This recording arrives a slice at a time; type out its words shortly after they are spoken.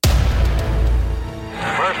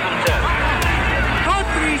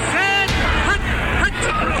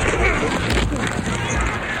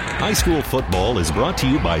High school football is brought to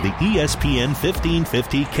you by the ESPN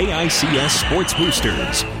 1550 KICS Sports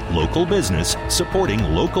Boosters. Local business supporting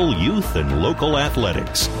local youth and local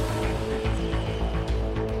athletics.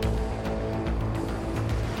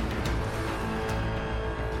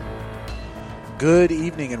 Good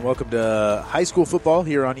evening and welcome to high school football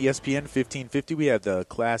here on ESPN 1550. We have the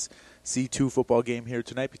Class C2 football game here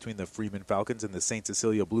tonight between the Freeman Falcons and the St.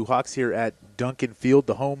 Cecilia Blue Hawks here at Duncan Field,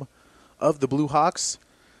 the home of the Blue Hawks.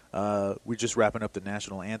 We're just wrapping up the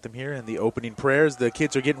national anthem here and the opening prayers. The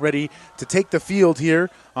kids are getting ready to take the field here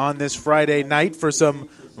on this Friday night for some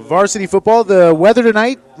varsity football. The weather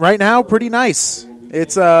tonight, right now, pretty nice.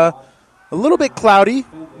 It's a little bit cloudy.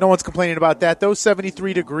 No one's complaining about that, though.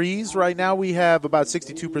 73 degrees right now. We have about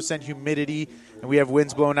 62% humidity, and we have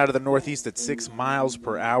winds blowing out of the northeast at 6 miles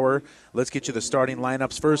per hour. Let's get you the starting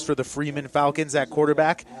lineups first for the Freeman Falcons at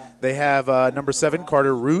quarterback. They have number 7,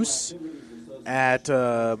 Carter Roos. At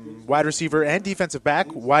wide receiver and defensive back,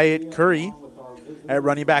 Wyatt Curry. At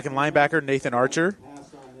running back and linebacker, Nathan Archer.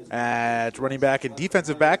 At running back and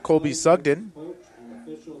defensive back, Colby Sugden.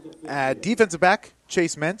 At defensive back,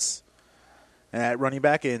 Chase Mentz. At running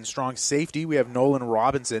back and strong safety, we have Nolan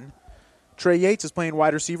Robinson. Trey Yates is playing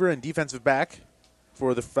wide receiver and defensive back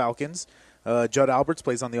for the Falcons. Judd Alberts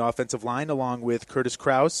plays on the offensive line along with Curtis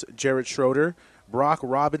Krause, Jarrett Schroeder, Brock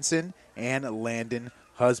Robinson, and Landon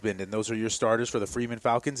Husband. And those are your starters for the Freeman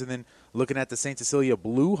Falcons. And then looking at the St. Cecilia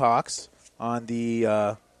Blue Hawks on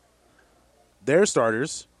their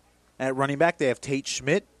starters. At running back, they have Tate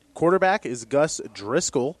Schmidt. Quarterback is Gus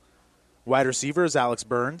Driscoll. Wide receiver is Alex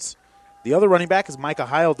Burns. The other running back is Micah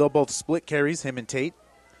Heil. They'll both split carries, him and Tate.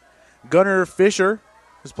 Gunnar Fisher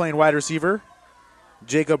is playing wide receiver.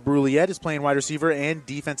 Jacob Bruliette is playing wide receiver and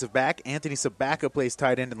defensive back. Anthony Sabaka plays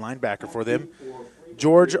tight end and linebacker for them.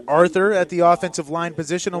 George Arthur at the offensive line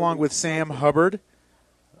position along with Sam Hubbard,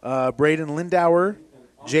 Braden Lindauer,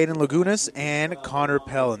 Jaden Lagunas, and Connor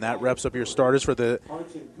Pell. And that wraps up your starters for the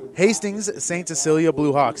Hastings St. Cecilia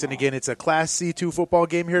Blue Hawks. And again, it's a Class C2 football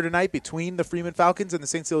game here tonight between the Freeman Falcons and the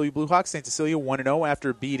St. Cecilia Blue Hawks. St. Cecilia 1-0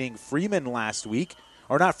 after beating Freeman last week.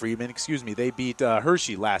 Or not Freeman, excuse me. They beat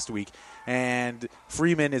Hershey last week. And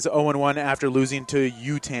Freeman is 0-1 after losing to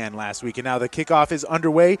UTAN last week. And now the kickoff is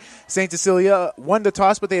underway. St. Cecilia won the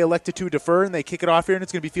toss, but they elected to defer, and they kick it off here, and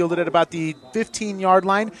it's going to be fielded at about the 15-yard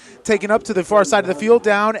line, taken up to the far side of the field,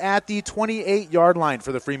 down at the 28-yard line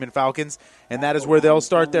for the Freeman Falcons. And that is where they'll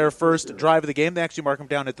start their first drive of the game. They actually mark them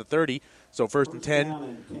down at the 30. So first and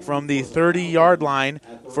 10 from the 30-yard line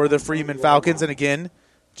for the Freeman Falcons. And again,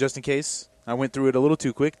 just in case I went through it a little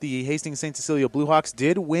too quick, the Hastings St. Cecilia Blue Hawks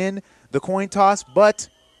did win the coin toss, but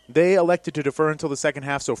they elected to defer until the second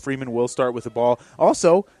half, so Freeman will start with the ball.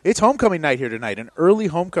 Also, it's homecoming night here tonight, an early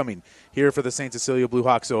homecoming here for the St. Cecilia Blue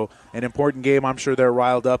Hawks, so an important game. I'm sure they're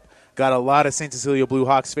riled up. Got a lot of St. Cecilia Blue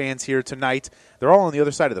Hawks fans here tonight. They're all on the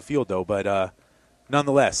other side of the field, though, but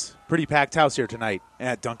nonetheless, pretty packed house here tonight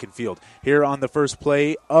at Duncan Field. Here on the first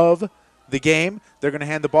play of the game, they're going to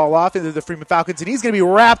hand the ball off into the Freeman Falcons, and he's going to be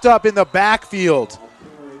wrapped up in the backfield.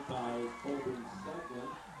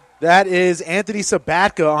 That is Anthony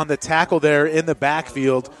Sabatka on the tackle there in the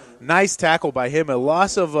backfield. Nice tackle by him. A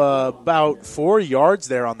loss of about 4 yards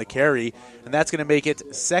there on the carry, and that's going to make it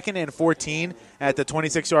 2nd and 14 at the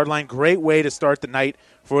 26-yard line. Great way to start the night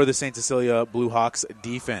for the St. Cecilia Blue Hawks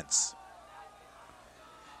defense.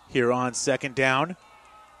 Here on second down,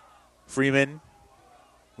 Freeman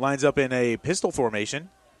lines up in a pistol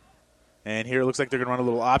formation. And here it looks like they're going to run a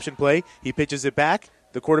little option play. He pitches it back.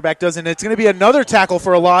 The quarterback doesn't. It's going to be another tackle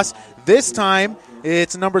for a loss. This time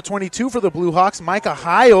it's number 22 for the Blue Hawks, Micah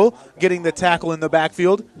Heil, getting the tackle in the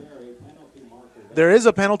backfield. There is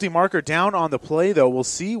a penalty marker down on the play, though. We'll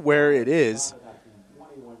see where it is.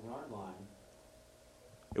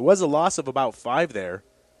 It was a loss of about 5 there.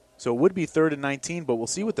 So it would be 3rd and 19, but we'll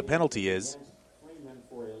see what the penalty is.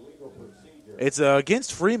 It's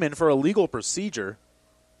against Freeman for a legal procedure.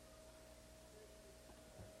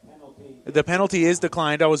 The penalty is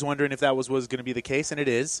declined. I was wondering if that was going to be the case, and it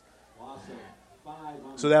is.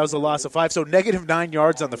 So that was a loss of 5. So negative 9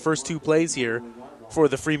 yards on the first 2 plays here for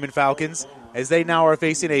the Freeman Falcons, as they now are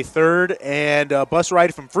facing a 3rd and bus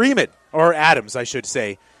ride from Freeman, or Adams, I should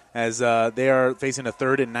say, as they are facing a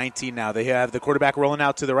 3rd and 19 now. They have the quarterback rolling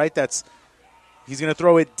out to the right. He's going to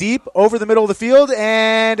throw it deep over the middle of the field,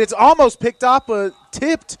 and it's almost picked up,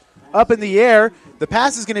 tipped up in the air. The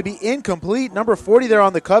pass is going to be incomplete. Number 40 there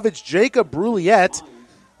on the coverage, Jacob Bruliette.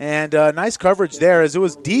 And nice coverage there as it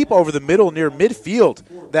was deep over the middle near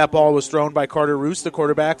midfield. That ball was thrown by Carter Roos, the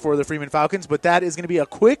quarterback for the Freeman Falcons. But that is going to be a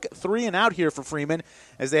quick 3-and-out here for Freeman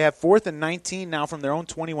as they have 4th and 19 now from their own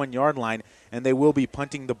 21-yard line, and they will be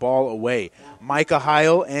punting the ball away. Micah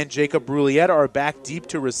Heil and Jacob Brouillette are back deep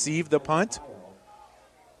to receive the punt.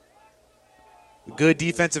 Good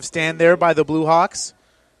defensive stand there by the Blue Hawks.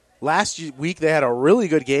 Last week they had a really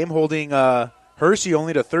good game holding Hershey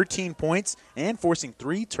only to 13 points and forcing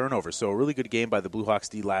 3 turnovers. So a really good game by the Blue Hawks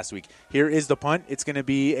D last week. Here is the punt. It's going to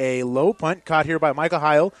be a low punt caught here by Micah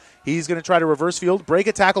Heil. He's going to try to reverse field, break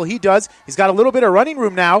a tackle. He does. He's got a little bit of running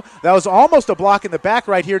room now. That was almost a block in the back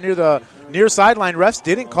right here near the near sideline. Refs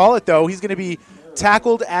didn't call it, though. He's going to be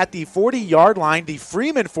tackled at the 40-yard line, the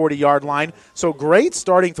Freeman 40-yard line. So great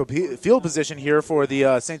starting field position here for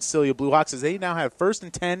the St. Cecilia Blue Hawks as they now have 1st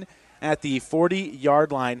and 10 at the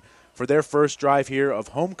 40-yard line for their first drive here of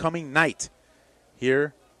homecoming night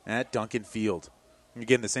here at Duncan Field.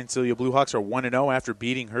 Again, the St. Cecilia Blue Hawks are 1-0 after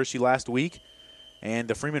beating Hershey last week, and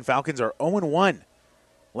the Freeman Falcons are 0-1.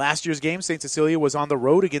 Last year's game, St. Cecilia was on the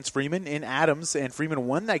road against Freeman in Adams, and Freeman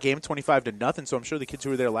won that game 25-0. So I'm sure the kids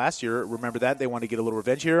who were there last year remember that. They want to get a little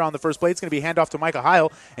revenge here. On the first play, it's going to be a handoff to Micah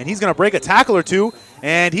Heil, and he's going to break a tackle or two,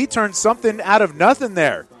 and he turned something out of nothing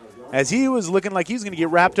there, as he was looking like he was going to get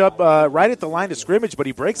wrapped up right at the line of scrimmage, but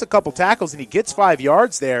he breaks a couple tackles and he gets 5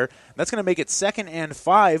 yards there. That's going to make it 2nd and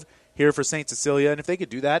 5 here for St. Cecilia, and if they could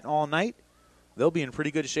do that all night, they'll be in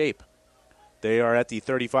pretty good shape. They are at the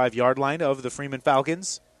 35-yard line of the Freeman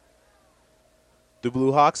Falcons. The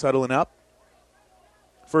Blue Hawks huddling up.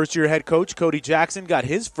 First-year head coach Cody Jackson got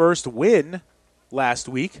his first win last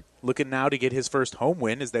week, looking now to get his first home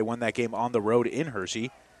win as they won that game on the road in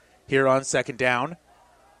Hershey. Here on 2nd down,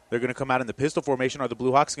 they're going to come out in the pistol formation. Are the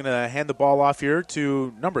Blue Hawks going to hand the ball off here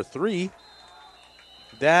to number 3?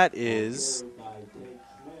 That is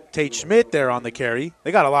Tate Schmidt there on the carry.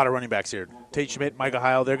 They got a lot of running backs here. Tate Schmidt, Micah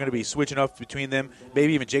Heil, they're going to be switching up between them.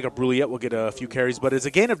 Maybe even Jacob Brouillette will get a few carries, but it's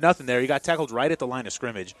a gain of nothing there. He got tackled right at the line of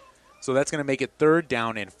scrimmage. So that's going to make it 3rd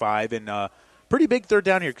down and 5. And pretty big 3rd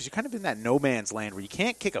down here because you're kind of in that no man's land where you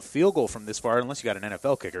can't kick a field goal from this far unless you got an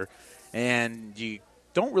NFL kicker. And you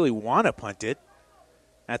don't really want to punt it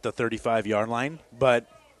at the 35-yard line, but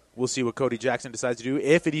we'll see what Cody Jackson decides to do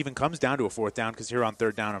if it even comes down to a 4th down, because here on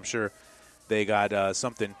 3rd down I'm sure they got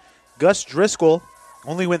something. Gus Driscoll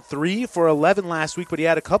only went 3 for 11 last week, but he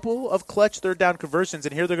had a couple of clutch 3rd down conversions,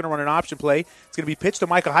 and here they're going to run an option play. It's going to be pitched to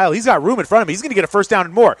Micah Heil. He's got room in front of him. He's going to get a 1st down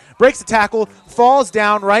and more. Breaks the tackle, falls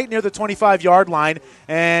down right near the 25-yard line,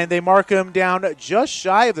 and they mark him down just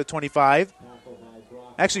shy of the 25.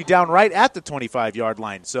 Actually down right at the 25-yard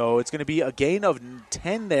line. So it's going to be a gain of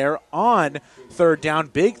 10 there on 3rd down.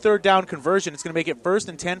 Big 3rd down conversion. It's going to make it 1st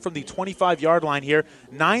and 10 from the 25-yard line here.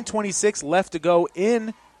 9:26 left to go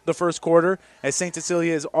in the first quarter as St.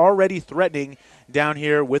 Cecilia is already threatening down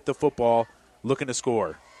here with the football, looking to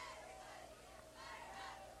score.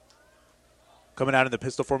 Coming out in the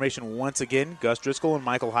pistol formation once again, Gus Driscoll and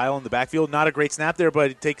Michael Heil in the backfield. Not a great snap there, but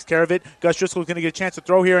he takes care of it. Gus Driscoll is going to get a chance to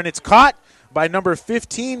throw here, and it's caught by number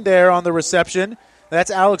 15 there on the reception. That's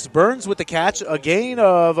Alex Burns with the catch. A gain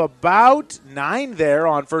of about 9 there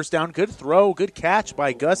on 1st down. Good throw, good catch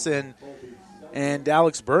by Gus and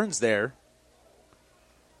Alex Burns there.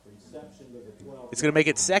 It's going to make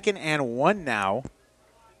it 2nd and 1 now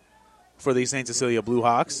for the St. Cecilia Blue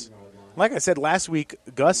Hawks. Like I said last week,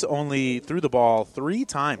 Gus only threw the ball 3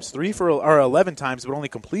 times, 11 times, but only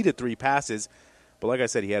completed 3 passes. But like I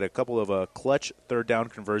said, he had a couple of clutch 3rd down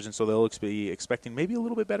conversions, so they'll be expecting maybe a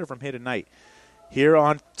little bit better from him tonight. Here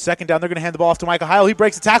on 2nd down, they're going to hand the ball off to Micah Heil. He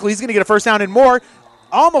breaks the tackle. He's going to get a 1st down and more.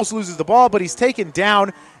 Almost loses the ball, but he's taken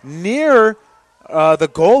down near the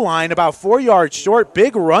goal line, about 4 yards short.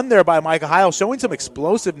 Big run there by Micah Heil, showing some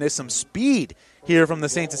explosiveness, some speed here from the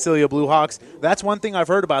St. Cecilia Blue Hawks. That's one thing I've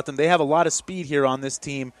heard about them. They have a lot of speed here on this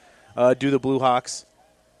team, do the Blue Hawks.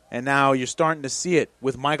 And now you're starting to see it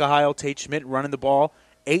with Micah Heil, Tate Schmidt running the ball.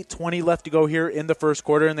 8:20 left to go here in the first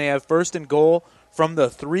quarter, and they have 1st and goal from the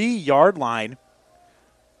 3-yard line.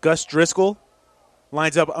 Gus Driscoll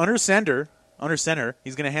lines up under center.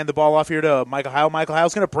 He's going to hand the ball off here to Micah Heil. Michael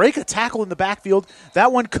Heil's going to break a tackle in the backfield.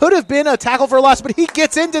 That one could have been a tackle for a loss, but he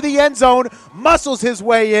gets into the end zone, muscles his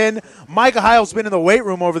way in. Micah Heil's been in the weight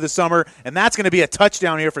room over the summer, and that's going to be a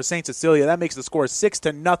touchdown here for St. Cecilia. That makes the score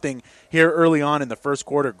 6-0 here early on in the first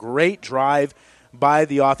quarter. Great drive by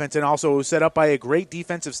the offense, and also set up by a great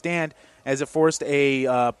defensive stand as it forced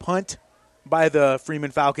a punt by the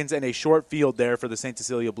Freeman Falcons and a short field there for the St.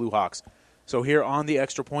 Cecilia Blue Hawks. So here on the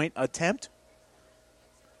extra point attempt,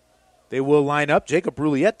 they will line up Jacob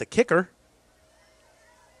Brouillette, the kicker.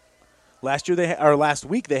 Last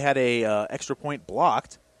week they had a extra point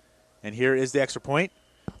blocked, and here is the extra point.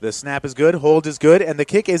 The snap is good, hold is good, and the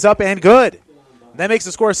kick is up and good. That makes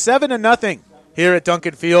the score 7-0 here at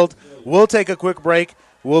Duncan Field. We'll take a quick break.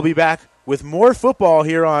 We'll be back with more football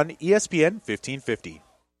here on ESPN 1550.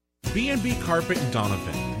 B&B Carpet in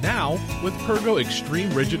Donovan, now with Pergo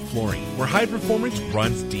Extreme Rigid Flooring, where high performance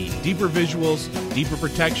runs deep. Deeper visuals, deeper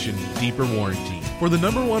protection, deeper warranty. For the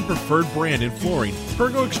 #1 preferred brand in flooring,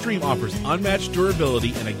 Pergo Extreme offers unmatched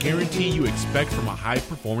durability and a guarantee you expect from a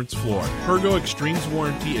high-performance floor. Pergo Extreme's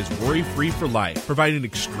warranty is worry-free for life, providing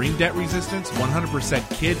extreme debt resistance, 100%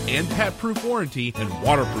 kid and pet-proof warranty, and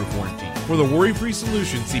waterproof warranty. For the worry-free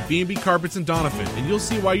solution, see B&B Carpets in Donovan, and you'll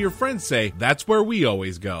see why your friends say that's where we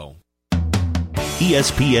always go.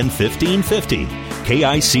 ESPN 1550,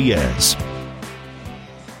 KICS.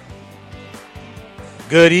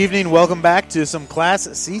 Good evening. Welcome back to some Class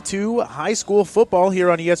C2 high school football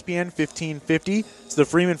here on ESPN 1550. It's the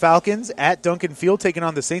Freeman Falcons at Duncan Field taking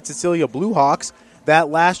on the St. Cecilia Blue Hawks. That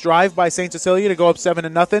last drive by St. Cecilia to go up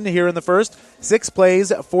 7-0 here in the first. 6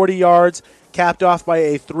 plays, 40 yards, capped off by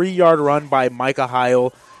a 3-yard run by Micah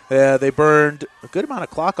Heil. They burned a good amount of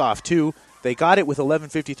clock off, too. They got it with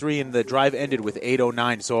 11:53, and the drive ended with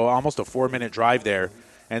 8:09, so almost a 4-minute drive there.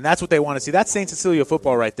 And that's what they want to see. That's St. Cecilia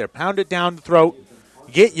football right there. Pound it down the throat,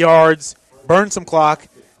 get yards, burn some clock,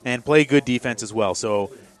 and play good defense as well. So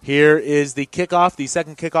here is the kickoff, the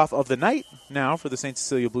second kickoff of the night now for the St.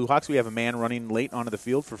 Cecilia Blue Hawks. We have a man running late onto the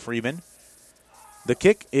field for Freeman. The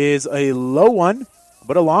kick is a low one,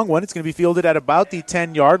 but a long one. It's going to be fielded at about the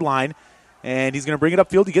 10-yard line. And he's going to bring it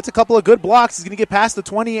upfield. He gets a couple of good blocks. He's going to get past the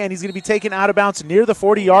 20, and he's going to be taken out of bounds near the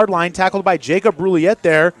 40-yard line, tackled by Jacob Rouliette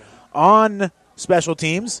there on special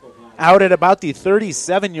teams, out at about the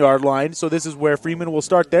 37-yard line. So this is where Freeman will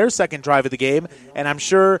start their second drive of the game, and I'm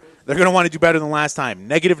sure they're going to want to do better than last time.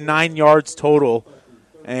 -9 yards total,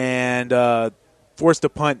 and forced to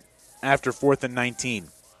punt after 4th and 19.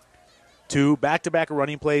 2 back-to-back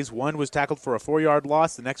running plays. One was tackled for a 4-yard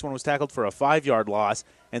loss. The next one was tackled for a 5-yard loss,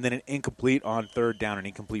 and then an incomplete on third down, an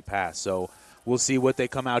incomplete pass. So we'll see what they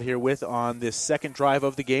come out here with on this second drive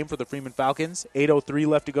of the game for the Freeman Falcons. 8:03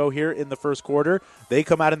 left to go here in the first quarter. They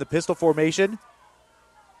come out in the pistol formation.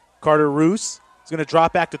 Carter Roos is going to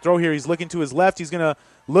drop back to throw here. He's looking to his left. He's going to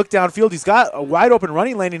look downfield. He's got a wide-open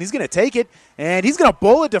running lane, and he's going to take it, and he's going to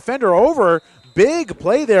bowl a defender over. Big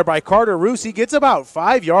play there by Carter Roos. He gets about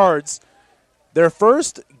 5 yards. Their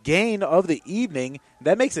first gain of the evening.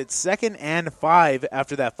 That makes it 2nd and 5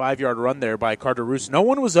 after that 5-yard run there by Carter Roos. No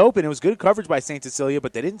one was open. It was good coverage by St. Cecilia,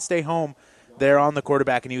 but they didn't stay home there on the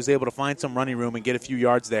quarterback, and he was able to find some running room and get a few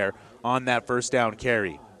yards there on that first down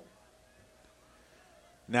carry.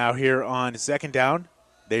 Now here on second down,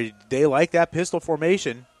 they like that pistol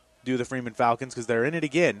formation, do the Freeman Falcons, because they're in it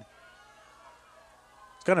again.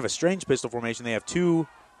 It's kind of a strange pistol formation. They have 2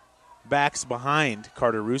 backs behind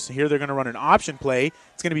Carter Roos. Here they're going to run an option play.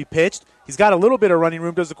 It's going to be pitched. He's got a little bit of running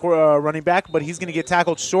room, does the running back, but he's going to get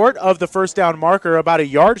tackled short of the first down marker, about a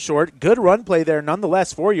yard short. Good run play there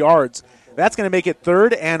nonetheless, 4 yards. That's going to make it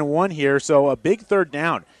 3rd and 1 here, so a big third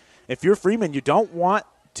down. If you're Freeman, you don't want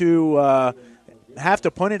to have to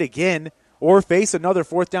punt it again or face another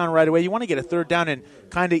 4th down right away. You want to get a 3rd down and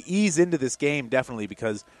kind of ease into this game, definitely,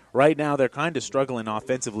 because right now they're kind of struggling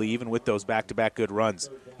offensively, even with those back-to-back good runs.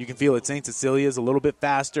 You can feel that St. Cecilia is a little bit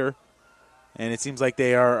faster, and it seems like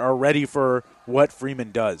they are ready for what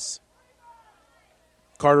Freeman does.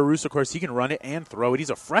 Carter Roos, of course, he can run it and throw it. He's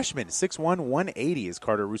a freshman, 6'1", 180 is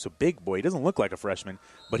Carter Roos, a big boy. He doesn't look like a freshman,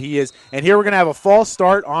 but he is. And here we're going to have a false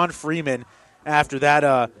start on Freeman after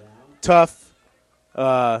that tough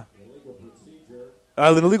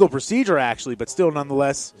an illegal procedure, actually, but still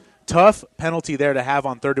nonetheless tough penalty there to have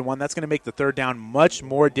on 3rd and 1. That's going to make the third down much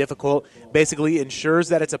more difficult. Basically ensures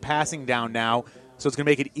that it's a passing down now, so it's going to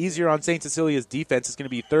make it easier on St. Cecilia's defense. It's going to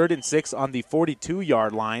be 3rd and 6 on the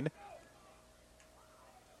 42-yard line.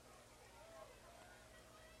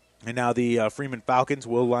 And now the Freeman Falcons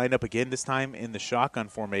will line up again, this time in the shotgun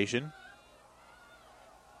formation.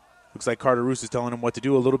 Looks like Carter Roos is telling him what to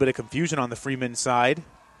do. A little bit of confusion on the Freeman side.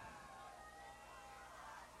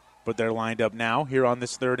 But they're lined up now here on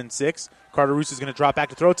this 3rd and 6. Carter Roos is going to drop back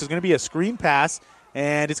to throw. It's going to be a screen pass,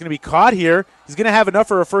 and it's going to be caught here. He's going to have enough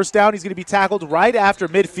for a first down. He's going to be tackled right after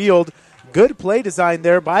midfield. Good play design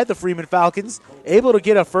there by the Freeman Falcons. Able to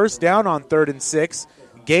get a first down on 3rd and 6.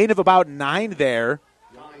 Gain of about 9 there.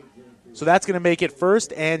 So that's going to make it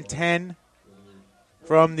 1st and 10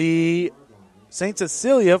 from the St.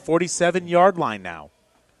 Cecilia 47-yard line now.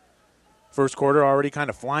 First quarter already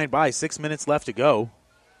kind of flying by. 6 minutes left to go.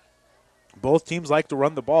 Both teams like to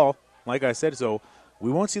run the ball, like I said, so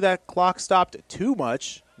We won't see that clock stopped too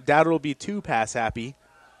much. Doubt it'll be too pass happy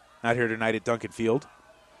out here tonight at Duncan Field.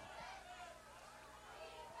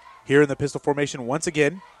 Here in the pistol formation once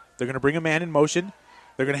again, they're going to bring a man in motion.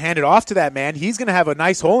 They're going to hand it off to that man. He's going to have a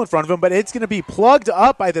nice hole in front of him, but it's going to be plugged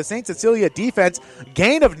up by the St. Cecilia defense.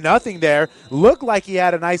 Gain of nothing there. Looked like he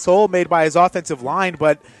had a nice hole made by his offensive line,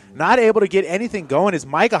 but not able to get anything going as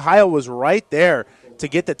Micah Heil was right there to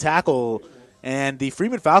get the tackle. And the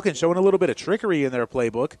Freeman Falcons showing a little bit of trickery in their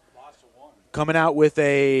playbook. Coming out with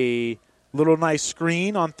a little nice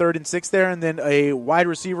screen on 3rd and 6 there, and then a wide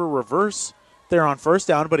receiver reverse there on first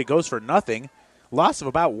down, but it goes for nothing. Loss of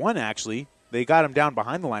about 1, actually. They got him down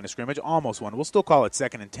behind the line of scrimmage, almost 1. We'll still call it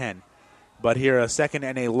 2nd and 10. But here a 2nd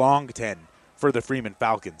and a long 10 for the Freeman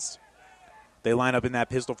Falcons. They line up in that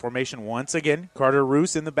pistol formation once again. Carter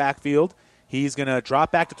Roos in the backfield. He's going to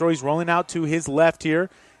drop back to throw. He's rolling out to his left here,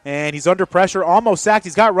 and he's under pressure, almost sacked.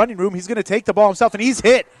 He's got running room. He's going to take the ball himself, and he's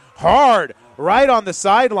hit hard right on the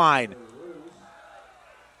sideline.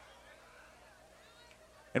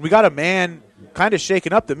 And we got a man kind of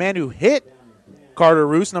shaken up. The man who hit Carter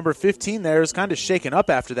Roos, number 15 there, is kind of shaken up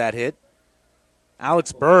after that hit.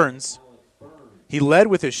 Alex Burns. He led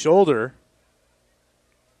with his shoulder.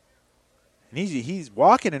 And he's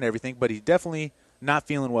walking and everything, but he's definitely not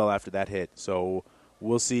feeling well after that hit. So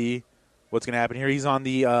we'll see what's going to happen here. He's on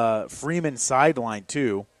the Freeman sideline,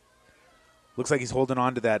 too. Looks like he's holding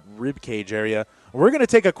on to that rib cage area. We're going to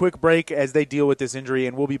take a quick break as they deal with this injury,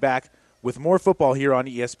 and we'll be back with more football here on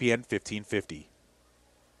ESPN 1550.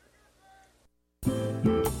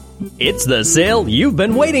 It's the sale you've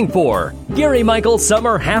been waiting for. Gary Michaels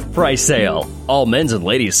Summer Half Price Sale. All men's and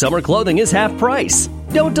ladies' summer clothing is half price.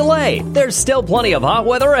 Don't delay. There's still plenty of hot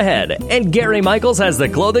weather ahead, and Gary Michaels has the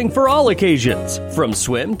clothing for all occasions, from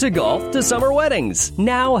swim to golf to summer weddings.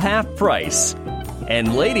 Now half price.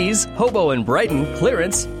 And ladies, Hobo and Brighton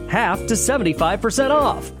clearance half to 75%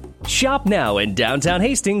 off. Shop now in downtown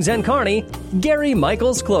Hastings and Kearney. Gary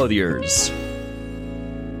Michaels Clothiers.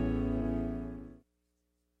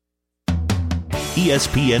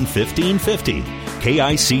 ESPN 1550,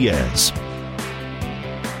 KICS.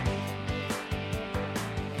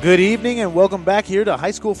 Good evening and welcome back here to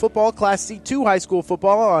high school football, Class C2 high school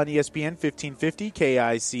football on ESPN 1550,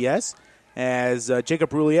 KICS. As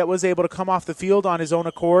Jacob Rouliette was able to come off the field on his own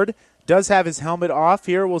accord. Does have his helmet off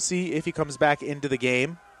here. We'll see if he comes back into the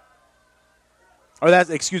game.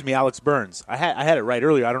 Alex Burns. I had it right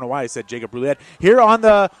earlier. I don't know why I said Jacob Rouliette. Here on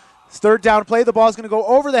the third down play, the ball is going to go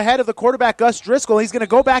over the head of the quarterback, Gus Driscoll. He's going to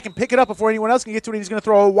go back and pick it up before anyone else can get to it. He's going to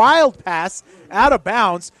throw a wild pass out of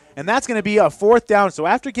bounds, and that's going to be a 4th down. So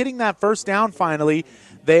after getting that first down finally,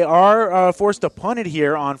 they are forced to punt it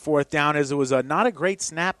here on 4th down, as it was not a great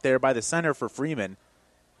snap there by the center for Freeman.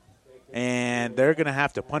 And they're going to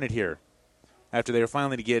have to punt it here after they were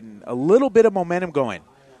finally getting a little bit of momentum going.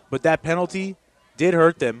 But that penalty did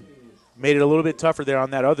hurt them, made it a little bit tougher there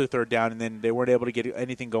on that other 3rd down, and then they weren't able to get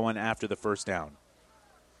anything going after the first down.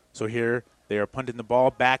 So here they are punting the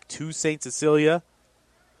ball back to St. Cecilia.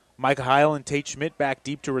 Micah Heil and Tate Schmidt back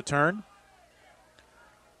deep to return.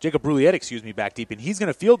 Jacob Rouliette, back deep, and he's going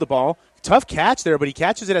to field the ball. Tough catch there, but he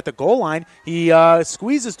catches it at the goal line. He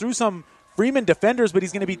squeezes through some Freeman defenders, but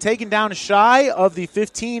he's going to be taken down shy of the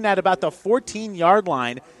 15 at about the 14-yard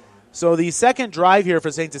line. So the second drive here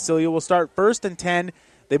for St. Cecilia will start 1st and 10.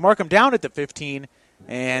 They mark him down at the 15,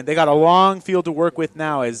 and they got a long field to work with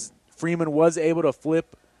now as Freeman was able to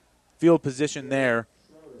flip field position there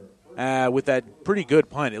with that pretty good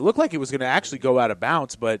punt. It looked like it was going to actually go out of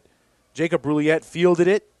bounds, but Jacob Rouliette fielded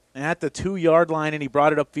it at the 2-yard line, and he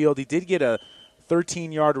brought it upfield. He did get a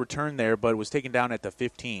 13-yard return there, but was taken down at the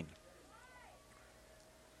 15.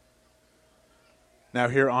 Now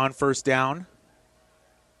here on first down,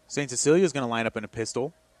 St. Cecilia is going to line up in a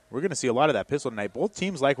pistol. We're going to see a lot of that pistol tonight. Both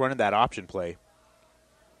teams like running that option play.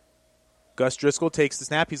 Gus Driscoll takes the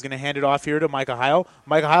snap. He's going to hand it off here to Micah Heil.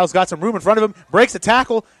 Micah Heil's got some room in front of him, breaks a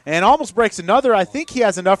tackle, and almost breaks another. I think he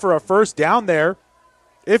has enough for a first down there.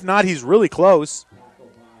 If not, he's really close.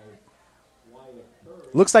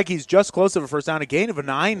 Looks like he's just close to a first down. A gain of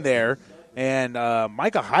 9 there. And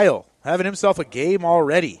Micah Heil having himself a game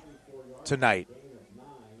already tonight.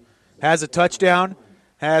 Has a touchdown.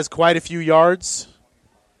 Has quite a few yards.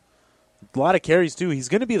 A lot of carries, too. He's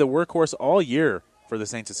going to be the workhorse all year for the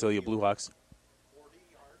St. Cecilia Bluehawks.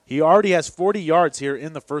 He already has 40 yards here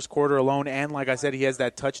in the first quarter alone. And like I said, he has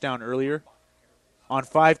that touchdown earlier on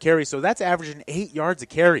 5 carries. So that's averaging 8 yards a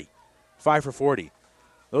carry. 5 for 40.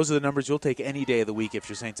 Those are the numbers you'll take any day of the week if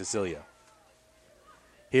you're St. Cecilia.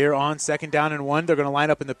 Here on 2nd down and 1, they're going to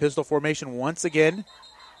line up in the pistol formation once again.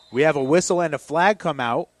 We have a whistle and a flag come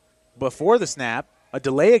out before the snap. a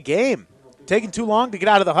delay of game. Taking too long to get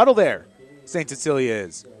out of the huddle there, St. Cecilia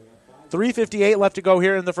is. 3:58 left to go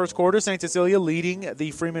here in the first quarter. St. Cecilia leading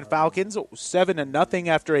the Freeman Falcons 7-0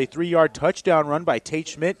 after a 3-yard touchdown run by Tate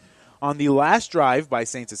Schmidt on the last drive by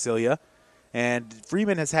St. Cecilia. And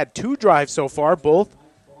Freeman has had 2 drives so far. Both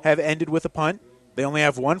have ended with a punt. They only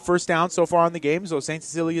have 1 first down so far in the game, so St.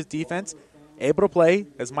 Cecilia's defense able to play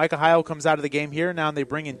as Micah Heil comes out of the game here. Now they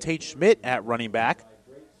bring in Tate Schmidt at running back.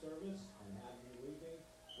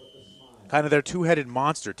 Kind of their two-headed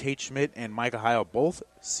monster, Tate Schmidt and Micah Heil, both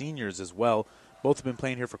seniors as well. Both have been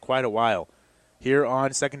playing here for quite a while. Here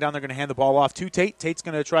on second down, they're going to hand the ball off to Tate. Tate's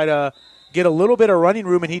going to try to get a little bit of running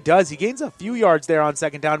room, and he does. He gains a few yards there on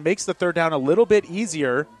second down, makes the third down a little bit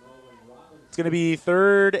easier. It's going to be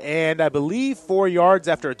third and, I believe, 4 yards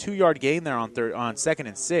after a 2-yard gain there on second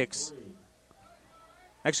and 6.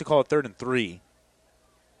 Actually call it third and 3.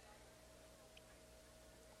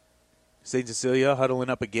 St. Cecilia huddling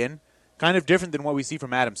up again. Kind of different than what we see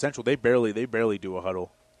from Adams Central. They barely do a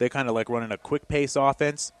huddle. They kind of like running a quick pace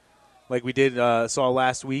offense like we saw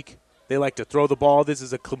last week. They like to throw the ball. This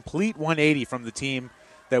is a complete 180 from the team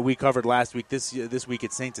that we covered last week. This week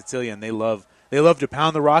at St. Cecilia, and they love to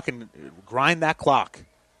pound the rock and grind that clock.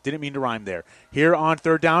 Didn't mean to rhyme there. Here on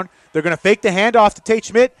third down, they're going to fake the handoff to Tate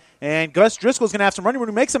Schmidt, and Gus Driscoll's going to have some running room.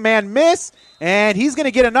 He makes a man miss, and he's going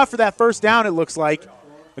to get enough for that first down, it looks like.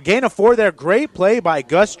 A gain of 4 there. Great play by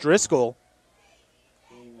Gus Driscoll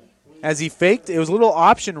as he faked. It was a little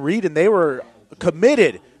option read, and they were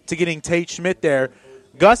committed to getting Tate Schmidt there.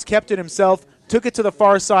 Gus kept it himself, took it to the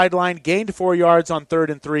far sideline, gained 4 yards on 3rd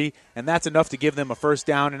and 3, and that's enough to give them a first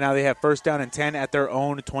down, and now they have first down and 10 at their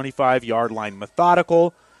own 25-yard line.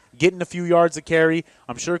 Methodical, getting a few yards of carry.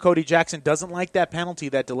 I'm sure Cody Jackson doesn't like that penalty,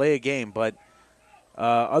 that delay of game, but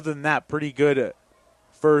other than that, pretty good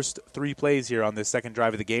first 3 plays here on this second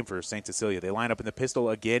drive of the game for St. Cecilia. They line up in the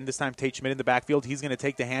pistol again. This time Tate Schmidt in the backfield. He's going to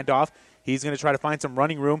take the handoff. He's going to try to find some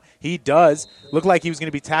running room. He does. Looked like he was going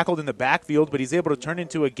to be tackled in the backfield, but he's able to turn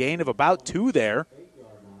into a gain of about 2 there.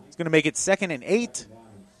 It's going to make it 2nd and 8.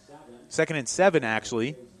 2nd and 7,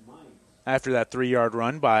 actually, after that 3-yard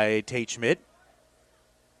run by Tate Schmidt.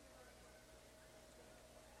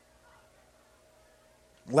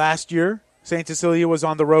 Last year, St. Cecilia was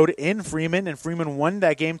on the road in Freeman, and Freeman won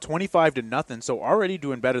that game 25-0, so already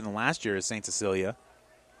doing better than last year as St. Cecilia.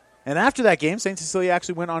 And after that game, St. Cecilia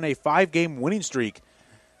actually went on a 5-game winning streak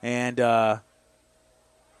and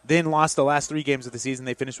then lost the last 3 games of the season.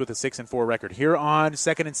 They finished with a 6-4 record. Here on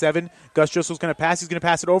 2nd and 7, Gus Driscoll's going to pass. He's going to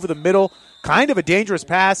pass it over the middle. Kind of a dangerous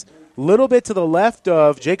pass. A little bit to the left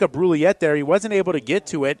of Jacob Rouliette there. He wasn't able to get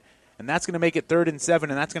to it. And that's going to make it 3rd and 7,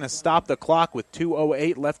 and that's going to stop the clock with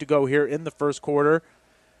 2:08 left to go here in the first quarter.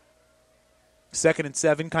 2nd and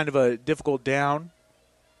 7, kind of a difficult down.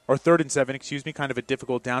 Or 3rd and 7, kind of a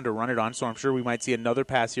difficult down to run it on. So I'm sure we might see another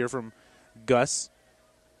pass here from Gus.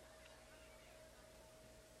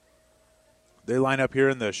 They line up here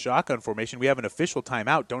in the shotgun formation. We have an official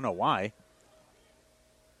timeout. Don't know why.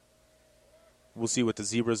 We'll see what the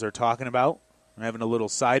Zebras are talking about. I'm having a little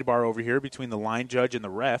sidebar over here between the line judge and the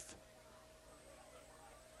ref.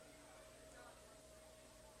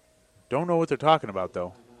 Don't know what they're talking about,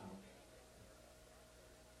 though.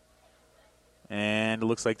 And it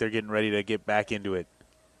looks like they're getting ready to get back into it.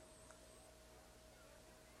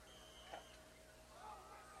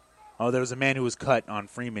 Oh, there was a man who was cut on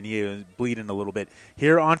Freeman. He was bleeding a little bit.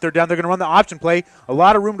 Here on third down, they're going to run the option play. A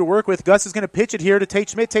lot of room to work with. Gus is going to pitch it here to Tate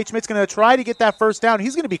Schmidt. Tate Schmidt's going to try to get that first down.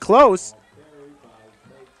 He's going to be close.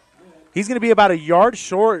 He's going to be about a yard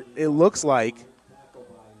short, it looks like.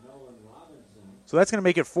 So that's going to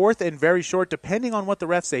make it 4th and very short, depending on what the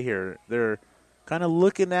refs say here. They're kind of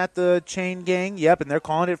looking at the chain gang. Yep, and they're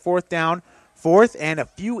calling it 4th down. 4th and a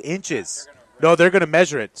few inches. No, they're going to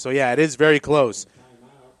measure it. So, yeah, it is very close.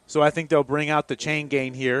 So I think they'll bring out the chain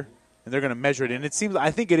gang here, and they're going to measure it. And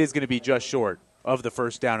I think it is going to be just short of the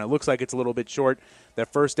first down. It looks like it's a little bit short.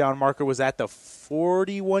 That first down marker was at the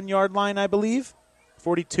 41-yard line, I believe.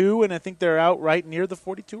 42, and I think they're out right near the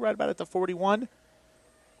 42, right about at the 41.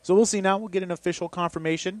 So we'll see now. We'll get an official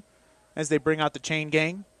confirmation as they bring out the chain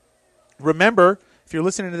gang. Remember, if you're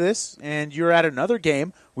listening to this and you're at another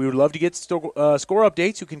game, we would love to get score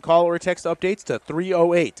updates. You can call or text updates to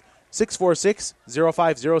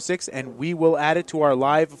 308-646-0506, and we will add it to our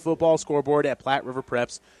live football scoreboard at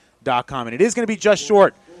PlatteRiverPreps.com. And it is going to be just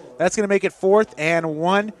short. That's going to make it 4th and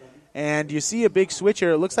 1. And you see a big switch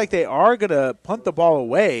here. It looks like they are going to punt the ball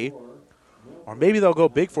away. Or maybe they'll go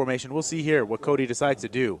big formation. We'll see here what Cody decides to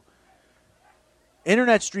do.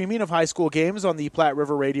 Internet streaming of high school games on the Platte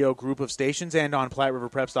River Radio group of stations and on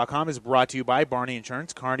PlatteRiverPreps.com is brought to you by Barney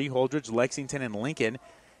Insurance, Kearney, Holdridge, Lexington, and Lincoln.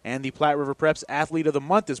 And the Platte River Preps Athlete of the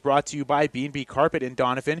Month is brought to you by B&B Carpet in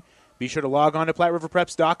Donovan. Be sure to log on to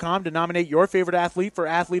PlatteRiverPreps.com to nominate your favorite athlete for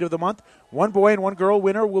Athlete of the Month. One boy and one girl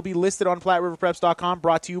winner will be listed on PlatteRiverPreps.com,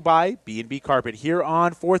 brought to you by B&B Carpet. Here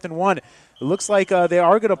on 4th and 1, it looks like they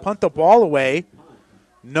are going to punt the ball away.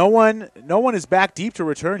 No one is back deep to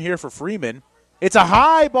return here for Freeman. It's a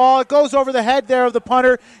high ball. It goes over the head there of the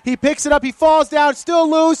punter. He picks it up. He falls down, still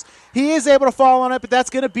loose. He is able to fall on it, but that's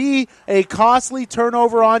going to be a costly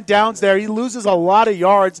turnover on downs there. He loses a lot of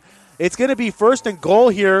yards. It's going to be 1st and goal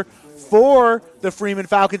here for the Freeman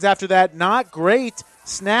Falcons after that not great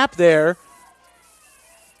snap there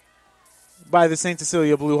by the St.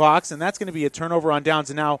 Cecilia Blue Hawks, and that's going to be a turnover on downs.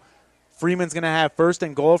 And now Freeman's going to have 1st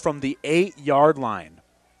and goal from the 8-yard line.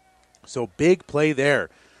 So big play there.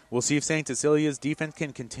 We'll see if St. Cecilia's defense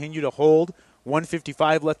can continue to hold.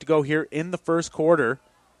 1:55 left to go here in the first quarter.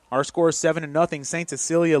 Our score is 7-0. St.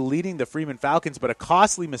 Cecilia leading the Freeman Falcons, but a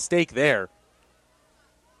costly mistake there.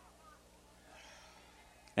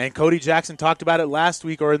 And Cody Jackson talked about it last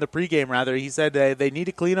week, or in the pregame rather. He said they need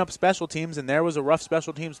to clean up special teams, and there was a rough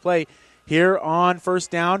special teams play here on 1st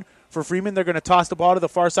down. For Freeman, they're going to toss the ball to the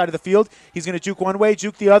far side of the field. He's going to juke one way,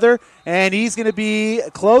 juke the other, and he's going to be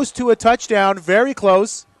close to a touchdown, very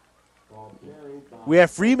close. We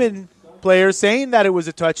have Freeman players saying that it was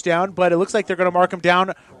a touchdown, but it looks like they're going to mark him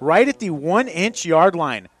down right at the 1-inch yard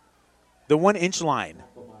line. The 1-inch line.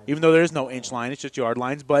 Even though there is no inch line, it's just yard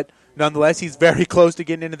lines. But nonetheless, he's very close to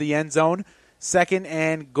getting into the end zone. 2nd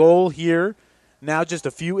and goal here. Now just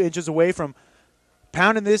a few inches away from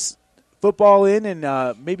pounding this football in and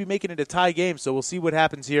maybe making it a tie game. So we'll see what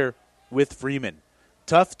happens here with Freeman.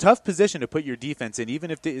 Tough position to put your defense in,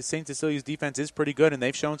 even if St. Cecilia's defense is pretty good, and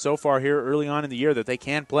they've shown so far here early on in the year that they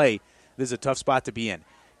can play. This is a tough spot to be in.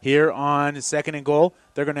 Here on 2nd and goal,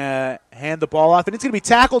 they're going to hand the ball off, and it's going to be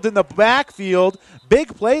tackled in the backfield.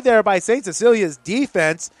 Big play there by St. Cecilia's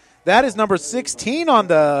defense. That is number 16 on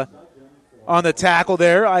the tackle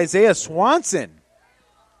there, Isaiah Swanson,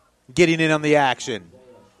 getting in on the action.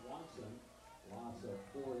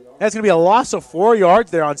 That's going to be a loss of 4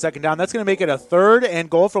 yards there on 2nd down. That's going to make it a 3rd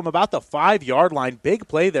and goal from about the 5-yard line. Big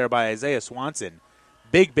play there by Isaiah Swanson.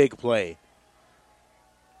 Big play.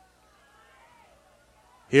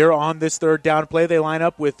 Here on this 3rd down play, they line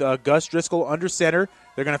up with Gus Driscoll under center.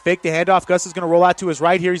 They're going to fake the handoff. Gus is going to roll out to his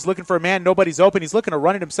right here. He's looking for a man. Nobody's open. He's looking to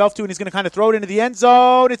run it himself, too, and he's going to kind of throw it into the end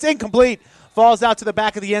zone. It's incomplete. Falls out to the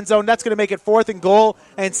back of the end zone. That's going to make it 4th and goal,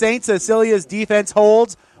 and St. Cecilia's defense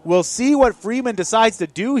holds. We'll see what Freeman decides to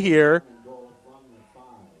do here.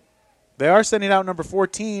 They are sending out number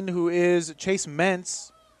 14, who is Chase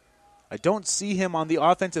Mentz. I don't see him on the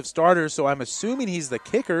offensive starter, so I'm assuming he's the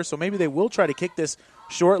kicker, so maybe they will try to kick this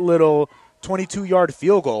short little 22-yard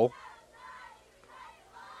field goal.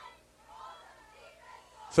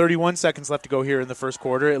 31 seconds left to go here in the first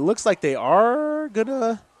quarter. It looks like they are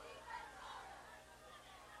they're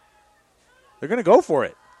going to go for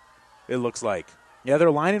it, it looks like. Yeah,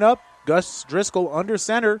 they're lining up. Gus Driscoll under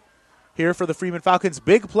center here for the Freeman Falcons.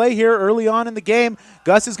 Big play here early on in the game.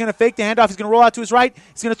 Gus is going to fake the handoff. He's going to roll out to his right.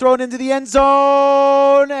 He's going to throw it into the end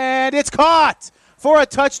zone, and it's caught for a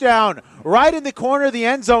touchdown right in the corner of the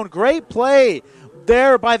end zone. Great play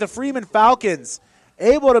there by the Freeman Falcons.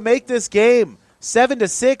 Able to make this game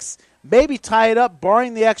 7-6, maybe tie it up,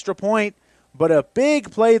 barring the extra point, but a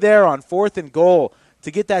big play there on 4th and goal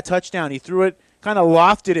to get that touchdown. He threw it, kind of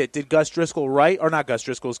lofted it, did Gus Driscoll right? Or not Gus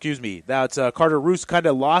Driscoll, excuse me. That's Carter Roos kind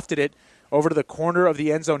of lofted it over to the corner of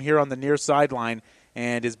the end zone here on the near sideline,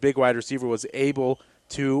 and his big wide receiver was able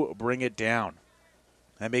to bring it down.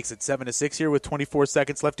 That makes it 7-6 here with 24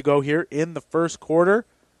 seconds left to go here in the first quarter.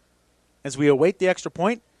 As we await the extra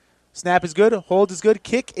point, snap is good, hold is good,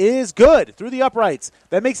 kick is good through the uprights.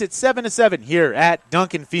 That makes it 7-7 here at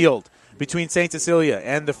Duncan Field between St. Cecilia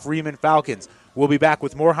and the Freeman Falcons. We'll be back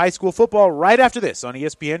with more high school football right after this on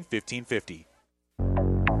ESPN 1550.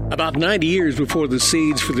 About 90 years before the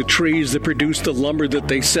seeds for the trees that produce the lumber that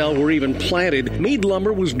they sell were even planted, Mead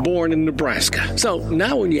Lumber was born in Nebraska. So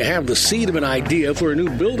now when you have the seed of an idea for a new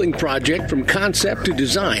building project from concept to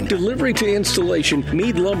design, delivery to installation,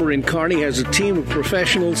 Mead Lumber in Kearney has a team of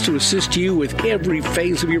professionals to assist you with every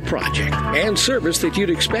phase of your project and service that you'd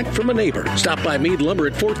expect from a neighbor. Stop by Mead Lumber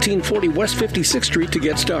at 1440 West 56th Street to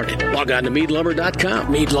get started. Log on to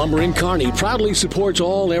meadlumber.com. Mead Lumber in Kearney proudly supports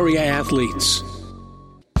all area athletes.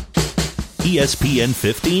 ESPN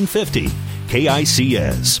 1550,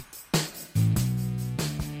 KICS.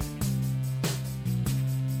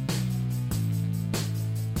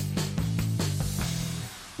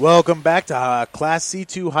 Welcome back to Class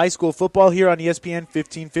C2 high school football here on ESPN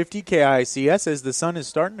 1550 KICS as the sun is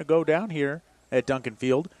starting to go down here at Duncan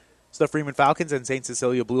Field. So the Freeman Falcons and St.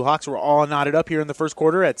 Cecilia Bluehawks were all knotted up here in the first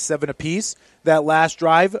quarter at 7 apiece. That last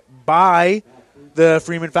drive by the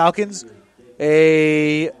Freeman Falcons,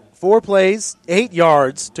 4 plays, 8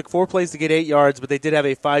 yards. Took 4 plays to get 8 yards, but they did have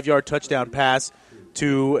a 5-yard touchdown pass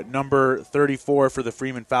to number 34 for the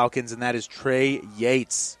Freeman Falcons, and that is Trey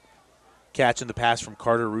Yates catching the pass from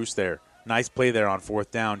Carter Roos there. Nice play there on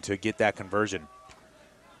 4th down to get that conversion.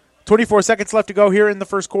 24 seconds left to go here in the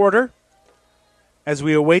first quarter as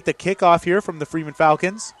we await the kickoff here from the Freeman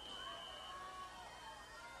Falcons.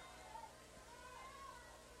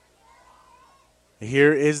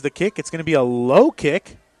 Here is the kick. It's going to be a low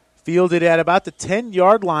kick, fielded at about the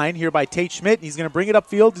 10-yard line here by Tate Schmidt. He's going to bring it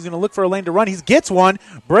upfield. He's going to look for a lane to run. He gets one,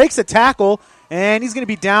 breaks a tackle, and he's going to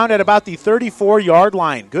be down at about the 34-yard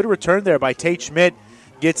line. Good return there by Tate Schmidt.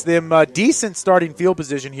 Gets them a decent starting field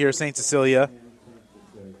position here, St. Cecilia.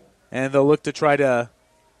 And they'll look to try to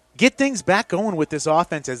get things back going with this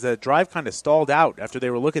offense as the drive kind of stalled out after they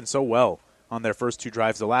were looking so well on their first 2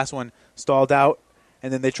 drives. The last one stalled out,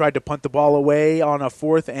 and then they tried to punt the ball away on a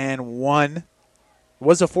 4th and 1. It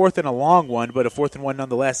was a 4th and a long one, but a 4th and 1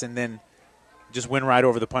 nonetheless, and then just went right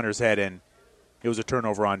over the punter's head, and it was a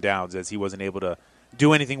turnover on downs as he wasn't able to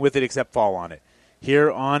do anything with it except fall on it. Here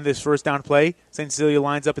on this first down play, St. Cecilia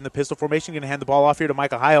lines up in the pistol formation, going to hand the ball off here to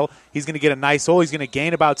Micah Heil. He's going to get a nice hole. He's going to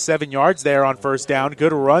gain about 7 yards there on first down.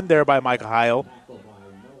 Good run there by Micah Heil.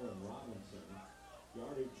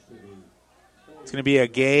 It's going to be a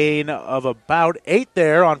gain of about 8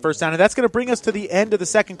 there on first down, and that's going to bring us to the end of the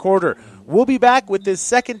second quarter. We'll be back with this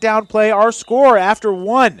second down play. Our score after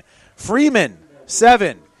 1, Freeman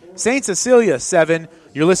 7, St. Cecilia 7.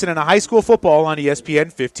 You're listening to high school football on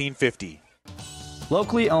ESPN 1550.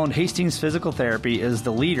 Locally owned Hastings Physical Therapy is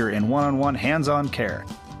the leader in one-on-one hands-on care.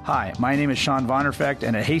 Hi, my name is Sean Vonderfecht,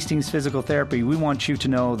 and at Hastings Physical Therapy, we want you to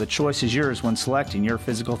know the choice is yours when selecting your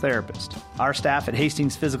physical therapist. Our staff at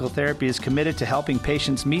Hastings Physical Therapy is committed to helping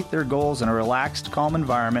patients meet their goals in a relaxed, calm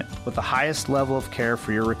environment with the highest level of care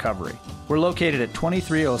for your recovery. We're located at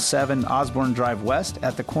 2307 Osborne Drive West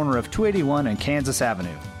at the corner of 281 and Kansas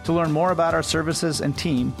Avenue. To learn more about our services and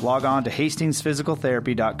team, log on to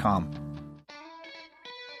hastingsphysicaltherapy.com.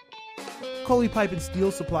 Coley Pipe and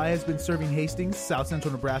Steel Supply has been serving Hastings, South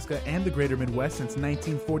Central Nebraska, and the Greater Midwest since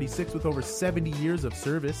 1946 with over 70 years of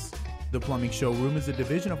service. The Plumbing Showroom is a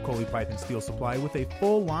division of Coley Pipe and Steel Supply with a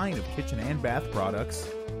full line of kitchen and bath products.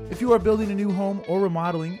 If you are building a new home or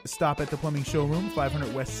remodeling, stop at the Plumbing Showroom,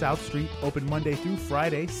 500 West South Street, open Monday through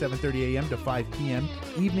Friday, 7:30 a.m. to 5 p.m.,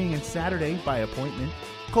 evening and Saturday by appointment.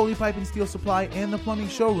 Coley Pipe and Steel Supply and the Plumbing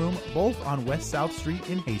Showroom, both on West South Street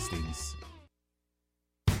in Hastings.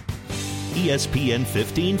 ESPN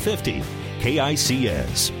 1550,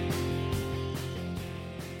 KICS.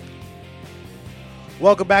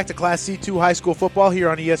 Welcome back to Class C2 high school football here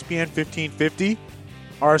on ESPN 1550.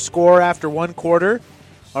 Our score after 1 quarter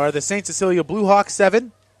are the St. Cecilia Bluehawks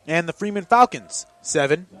 7 and the Freeman Falcons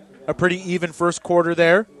 7. A pretty even first quarter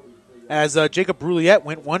there as Jacob Brouillette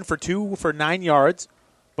went 1 for 2 for 9 yards.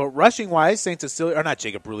 But rushing-wise, St. Cecilia, or not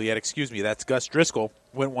Jacob Brouillette, excuse me, that's Gus Driscoll,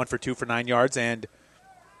 went 1 for 2 for 9 yards, and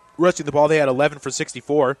rushing the ball, they had 11 for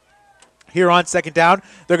 64. Here on second down,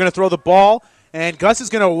 they're going to throw the ball, and Gus is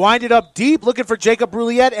going to wind it up deep, looking for Jacob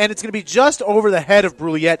Brouillette, and it's going to be just over the head of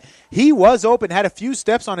Brouillette. He was open, had a few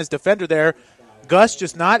steps on his defender there. Gus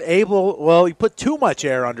just not able, well, he put too much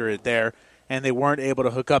air under it there, and they weren't able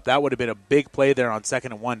to hook up. That would have been a big play there on 2nd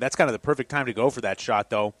and 1. That's kind of the perfect time to go for that shot,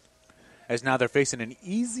 though, as now they're facing an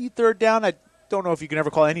easy third down. I don't know if you can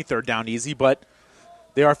ever call any third down easy, but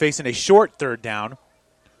they are facing a short third down.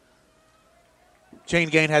 Chain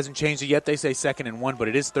gain hasn't changed it yet. They say 2nd and 1, but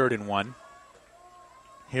it is 3rd and 1.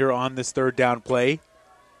 Here on this third down play,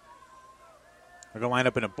 they're going to line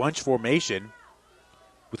up in a bunch formation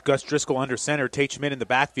with Gus Driscoll under center, Tate Schmidt in the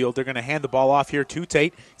backfield. They're going to hand the ball off here to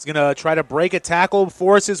Tate. He's going to try to break a tackle,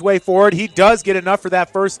 force his way forward. He does get enough for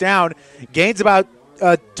that first down. Gains about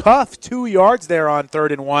a tough 2 yards there on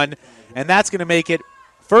 3rd and 1, and that's going to make it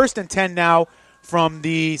 1st and 10 now from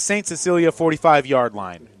the St. Cecilia 45-yard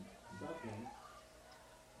line.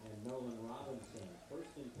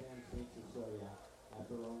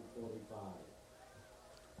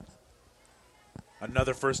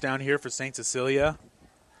 Another first down here for St. Cecilia.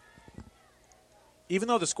 Even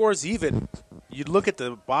though the score is even, you'd look at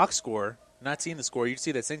the box score, not seeing the score, you'd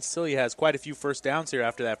see that St. Cecilia has quite a few first downs here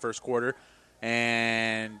after that first quarter,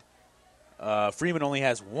 and Freeman only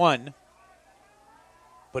has 1,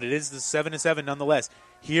 but it is the 7-7 nonetheless.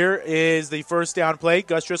 Here is the first down play.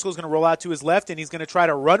 Gus Driscoll is going to roll out to his left, and he's going to try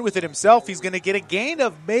to run with it himself. He's going to get a gain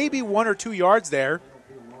of maybe 1 or 2 yards there.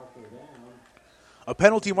 A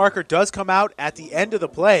penalty marker does come out at the end of the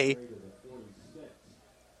play.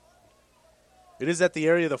 It is at the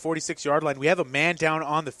area of the 46-yard line. We have a man down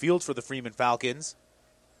on the field for the Freeman Falcons.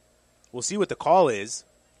 We'll see what the call is.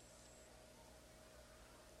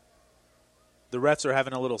 The refs are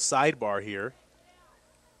having a little sidebar here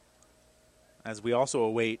as we also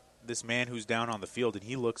await this man who's down on the field, and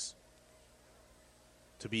he looks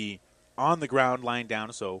to be on the ground lying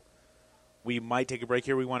down, so we might take a break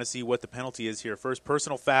here. We want to see what the penalty is here. First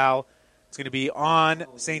personal foul. It's going to be on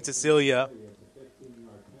St. Cecilia,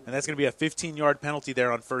 and that's going to be a 15-yard penalty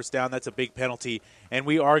there on first down. That's a big penalty, and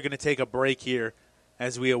we are going to take a break here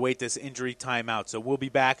as we await this injury timeout. So we'll be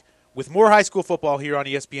back with more high school football here on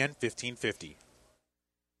ESPN 1550.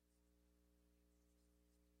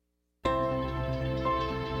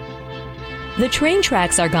 The train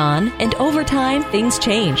tracks are gone, and over time, things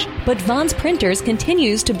change. But Vaughn's Printers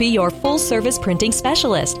continues to be your full-service printing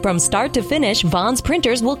specialist. From start to finish, Vaughn's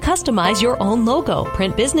Printers will customize your own logo,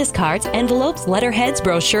 print business cards, envelopes, letterheads,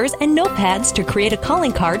 brochures, and notepads to create a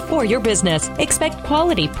calling card for your business. Expect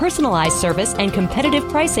quality, personalized service and competitive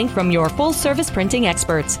pricing from your full-service printing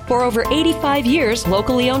experts. For over 85 years,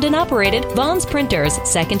 locally owned and operated, Vaughn's Printers,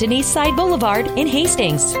 2nd and East Side Boulevard in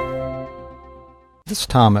Hastings. This is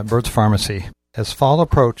Tom at Bird's Pharmacy. As fall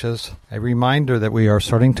approaches, a reminder that we are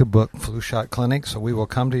starting to book flu shot clinics, so we will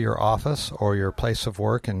come to your office or your place of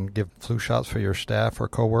work and give flu shots for your staff or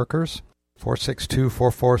coworkers.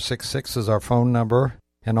 462-4466 is our phone number,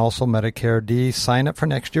 and also Medicare D. Sign up for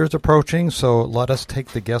next year's approaching, so let us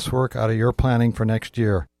take the guesswork out of your planning for next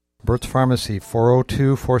year. Bird's Pharmacy,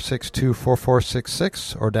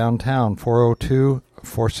 402-462-4466, or downtown,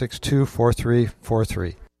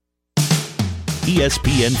 402-462-4343.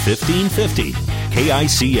 ESPN 1550,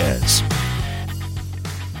 KICS.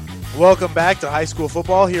 Welcome back to high school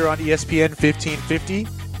football here on ESPN 1550.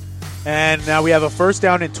 And now we have a first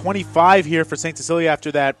down and 25 here for St. Cecilia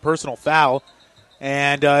after that personal foul.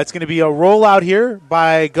 And it's going to be a rollout here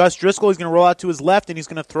by Gus Driscoll. He's going to roll out to his left, and he's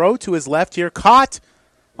going to throw to his left here. Caught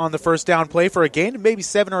on the first down play for a gain of maybe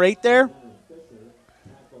 7 or 8 there.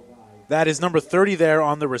 That is number 30 there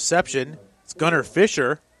on the reception. It's Gunnar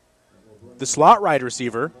Fisher, the slot wide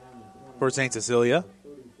receiver for St. Cecilia.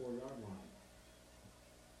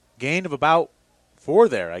 Gain of about 4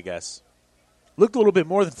 there, I guess. Looked a little bit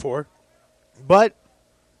more than 4. But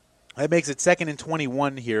that makes it 2nd and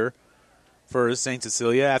 21 here for St.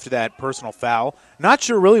 Cecilia after that personal foul. Not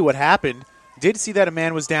sure really what happened. Did see that a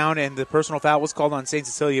man was down and the personal foul was called on St.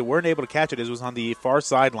 Cecilia. Weren't able to catch it as it was on the far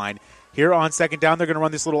sideline. Here on second down, they're going to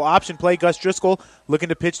run this little option play. Gus Driscoll looking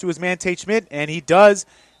to pitch to his man Tate Schmidt, and he does.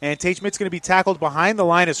 And Tate Schmidt's going to be tackled behind the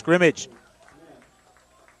line of scrimmage.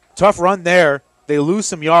 Tough run there. They lose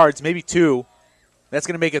some yards, maybe 2. That's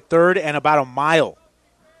going to make it 3rd and about a mile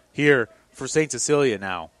here for St. Cecilia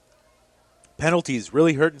now. Penalties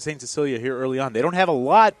really hurting St. Cecilia here early on. They don't have a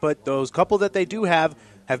lot, but those couple that they do have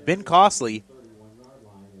been costly.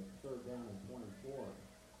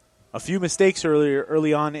 A few mistakes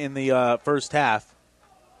early on in the first half.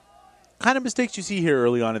 Kind of mistakes you see here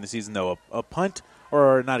early on in the season, though. A punt.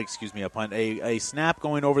 Or not, a punt, a snap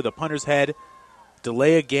going over the punter's head,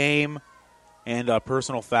 delay a game, and a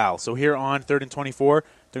personal foul. So here on 3rd and 24,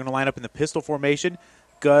 they're going to line up in the pistol formation.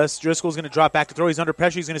 Gus Driscoll's going to drop back to throw. He's under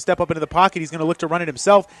pressure. He's going to step up into the pocket. He's going to look to run it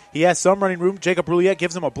himself. He has some running room. Jacob Rouliette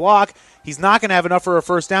gives him a block. He's not going to have enough for a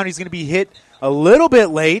first down. He's going to be hit a little bit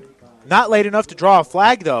late. Not late enough to draw a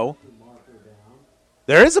flag, though.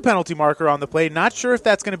 There is a penalty marker on the play. Not sure if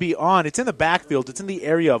that's going to be on. It's in the backfield. It's in the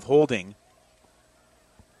area of holding.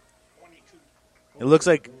 It looks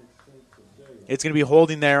like it's going to be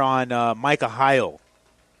holding there on Micah Heil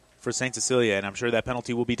for St. Cecilia, and I'm sure that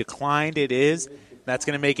penalty will be declined. It is. That's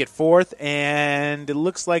going to make it 4th, and it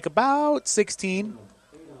looks like about 16.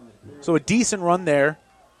 So a decent run there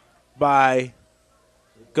by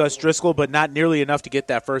Gus Driscoll, but not nearly enough to get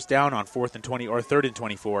that first down on 4th and 20 or 3rd and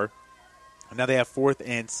 24. And now they have 4th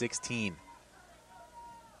and 16.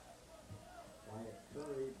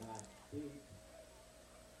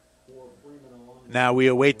 Now we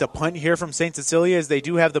await the punt here from St. Cecilia as they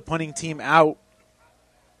do have the punting team out.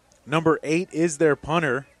 Number 8 is their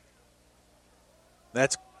punter.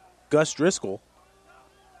 That's Gus Driscoll.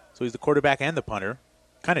 So he's the quarterback and the punter.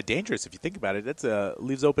 Kind of dangerous if you think about it. That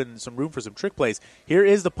leaves open some room for some trick plays. Here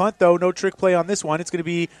is the punt, though. No trick play on this one. It's going to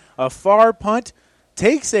be a far punt.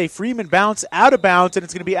 Takes a Freeman bounce out of bounds, and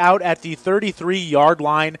it's going to be out at the 33-yard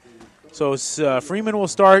line. So Freeman will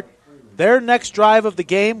start their next drive of the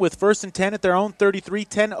game with 1st and 10 at their own 33,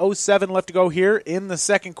 10:07 left to go here in the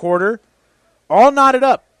second quarter. All knotted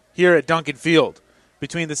up here at Duncan Field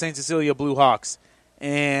between the St. Cecilia Blue Hawks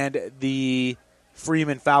and the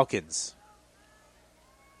Freeman Falcons.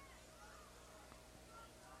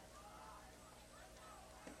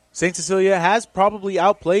 St. Cecilia has probably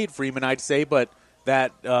outplayed Freeman, I'd say, but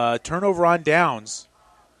that turnover on downs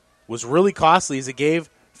was really costly as it gave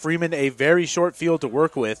Freeman a very short field to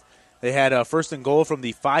work with. They had a 1st and goal from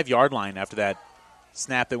the 5-yard line after that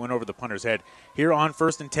snap that went over the punter's head. Here on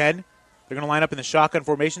 1st and 10, they're going to line up in the shotgun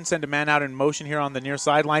formation, send a man out in motion here on the near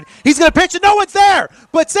sideline. He's going to pitch it. No one's there,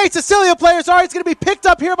 but St. Cecilia players are. It's going to be picked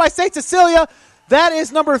up here by St. Cecilia. That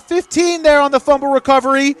is number 15 there on the fumble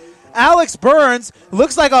recovery. Alex Burns.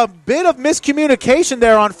 Looks like a bit of miscommunication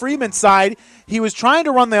there on Freeman's side. He was trying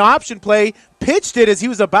to run the option play, pitched it as he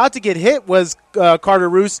was about to get hit was Carter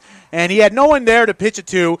Roos, and he had no one there to pitch it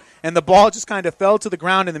to, and the ball just kind of fell to the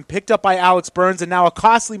ground and then picked up by Alex Burns, and now a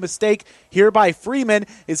costly mistake here by Freeman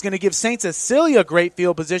is going to give St. Cecilia great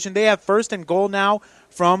field position. They have 1st and goal now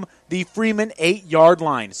from the Freeman 8-yard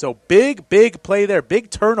line. So big play there,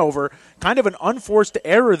 big turnover, kind of an unforced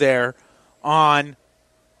error there on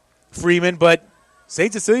Freeman, but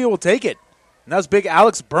St. Cecilia will take it. And that was big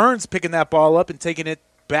Alex Burns picking that ball up and taking it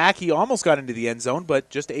back. He almost got into the end zone, but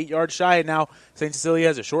just 8 yards shy, and now St. Cecilia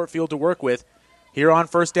has a short field to work with. Here on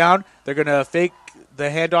 1st down, they're going to fake the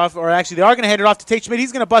handoff, or actually they are going to hand it off to Tate Schmidt.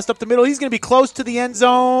 He's going to bust up the middle. He's going to be close to the end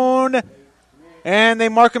zone, and they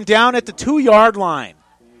mark him down at the 2-yard line.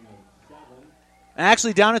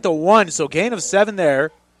 Actually down at the 1, so gain of 7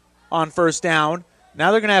 there on 1st down.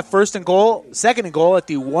 Now they're going to have 1st and goal, 2nd and goal at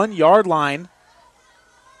the 1-yard line.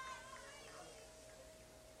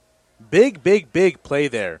 Big play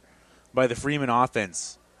there by the Freeman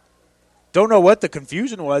offense. Don't know what the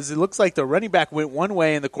confusion was. It looks like the running back went one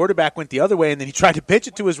way and the quarterback went the other way, and then he tried to pitch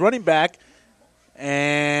it to his running back,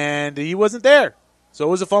 and he wasn't there. So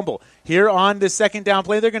it was a fumble. Here on this 2nd down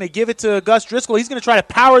play, they're going to give it to Gus Driscoll. He's going to try to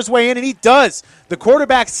power his way in, and he does. The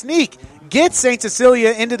quarterback sneak gets St.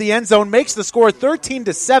 Cecilia into the end zone, makes the score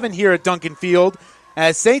 13-7 here at Duncan Field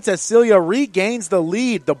as St. Cecilia regains the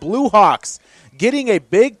lead. The Blue Hawks getting a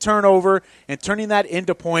big turnover and turning that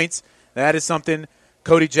into points. That is something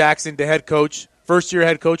Cody Jackson, the head coach, first-year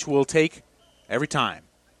head coach, will take every time.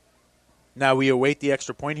 Now we await the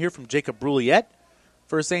extra point here from Jacob Brouillette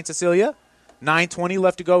for St. Cecilia. 9:20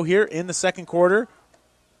 left to go here in the second quarter.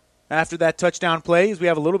 After that touchdown play, as we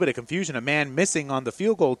have a little bit of confusion, a man missing on the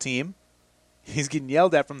field goal team. He's getting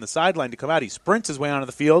yelled at from the sideline to come out. He sprints his way onto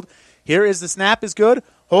the field. Here is the snap is good.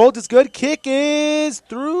 Hold is good. Kick is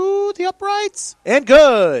through the uprights and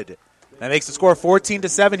good. That makes the score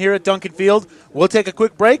 14-7 here at Duncan Field. We'll take a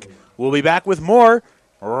quick break. We'll be back with more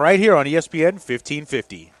right here on ESPN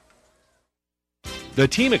 1550. The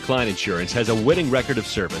team at Klein Insurance has a winning record of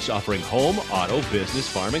service offering home, auto, business,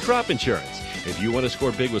 farm, and crop insurance. If you want to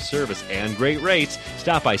score big with service and great rates,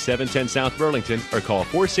 stop by 710 South Burlington or call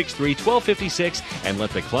 463-1256 and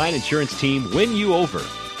let the Klein Insurance team win you over.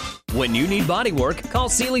 When you need body work, call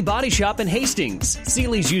Seeley Body Shop in Hastings.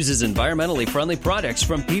 Seeley's uses environmentally friendly products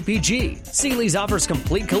from PPG. Seeley's offers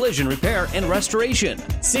complete collision repair and restoration.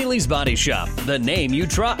 Seeley's Body Shop, the name you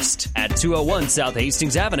trust, at 201 South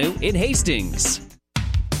Hastings Avenue in Hastings.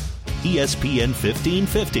 ESPN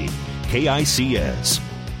 1550, KICS.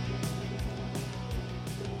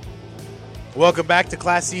 Welcome back to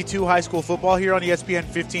Class C2 high school football here on ESPN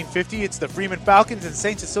 1550. It's the Freeman Falcons and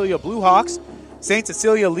St. Cecilia Blue Hawks. St.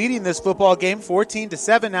 Cecilia leading this football game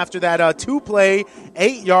 14-7 after that two-play,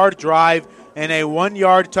 8-yard drive and a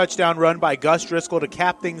 1-yard touchdown run by Gus Driscoll to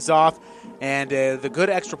cap things off. And the good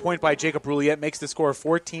extra point by Jacob Brouillette makes the score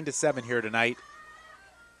 14-7 here tonight.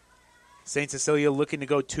 St. Cecilia looking to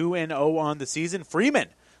go 2-0 on the season. Freeman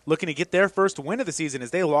looking to get their first win of the season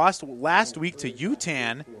as they lost last week to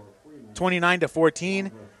UTAN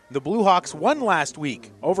 29-14. The Blue Hawks won last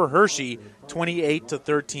week over Hershey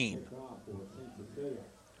 28-13.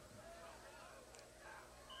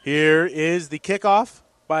 Here is the kickoff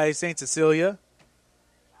by St. Cecilia.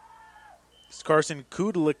 It's Carson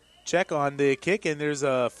Kudelicek on the kick, and there's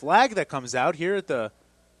a flag that comes out here at the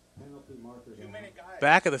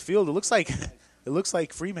back of the field. It looks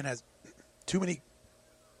like Freeman has too many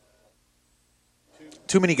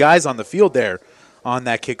guys on the field there on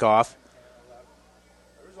that kickoff.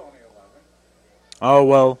 Oh,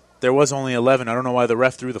 well, there was only 11. I don't know why the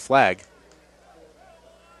ref threw the flag.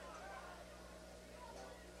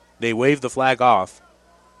 They waved the flag off.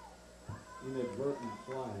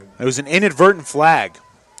 It was an inadvertent flag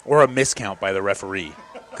or a miscount by the referee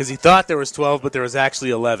because he thought there was 12, but there was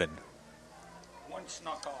actually 11. One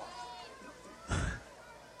snuck off.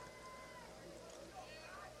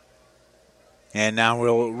 And now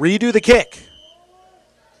we'll redo the kick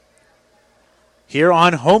here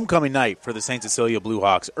on homecoming night for the St. Cecilia Blue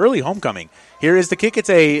Hawks. Early homecoming. Here is the kick. It's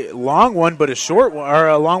a long one, but a short one, or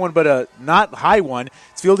a long one, but a not high one.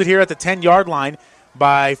 It's fielded here at the 10-yard line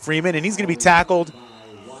by Freeman, and he's going to be tackled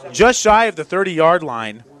just shy of the 30-yard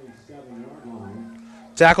line.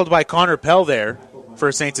 Tackled by Connor Pell there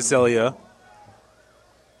for St. Cecilia.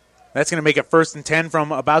 That's going to make it 1st and 10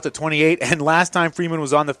 from about the 28. And last time Freeman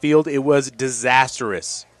was on the field, it was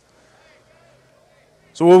disastrous.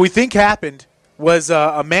 So what we think happened was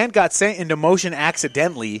a man got sent into motion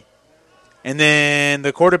accidentally, and then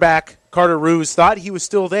the quarterback, Carter Roos, thought he was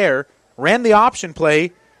still there, ran the option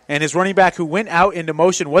play, and his running back who went out into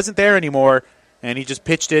motion wasn't there anymore, and he just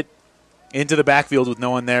pitched it into the backfield with no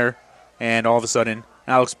one there, and all of a sudden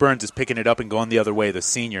Alex Burns is picking it up and going the other way, the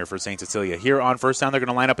senior for St. Cecilia. Here on first down, they're going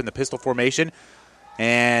to line up in the pistol formation.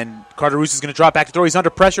 And Carter Roos is going to drop back to throw. He's under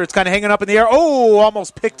pressure. It's kind of hanging up in the air. Oh,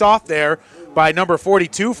 almost picked off there by number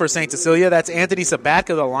 42 for St. Cecilia. That's Anthony Sabatka,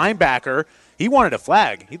 the linebacker. He wanted a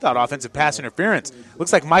flag. He thought offensive pass interference.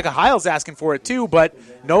 Looks like Micah Hiles asking for it too, but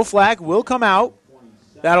no flag will come out.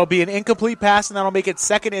 That'll be an incomplete pass, and that'll make it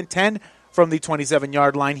 2nd and 10 from the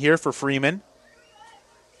 27-yard line here for Freeman.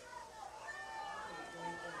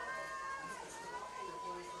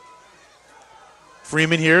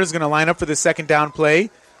 Freeman here is going to line up for the 2nd down play.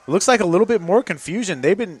 It looks like a little bit more confusion.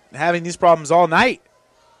 They've been having these problems all night.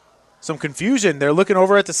 Some confusion. They're looking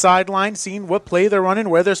over at the sideline, seeing what play they're running,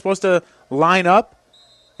 where they're supposed to line up.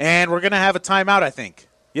 And we're going to have a timeout, I think.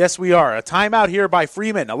 Yes, we are. A timeout here by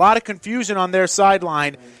Freeman. A lot of confusion on their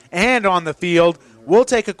sideline and on the field. We'll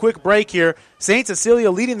take a quick break here. St.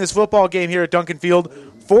 Cecilia leading this football game here at Duncan Field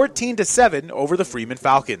 14-7 over the Freeman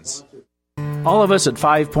Falcons. All of us at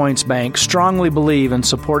 5 Points Bank strongly believe in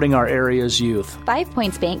supporting our area's youth. 5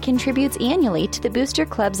 Points Bank contributes annually to the booster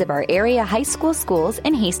clubs of our area high school schools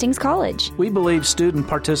and Hastings College. We believe student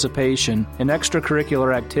participation in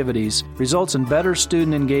extracurricular activities results in better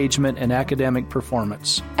student engagement and academic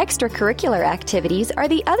performance. Extracurricular activities are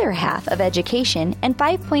the other half of education, and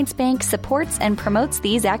 5 Points Bank supports and promotes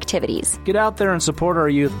these activities. Get out there and support our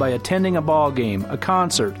youth by attending a ball game, a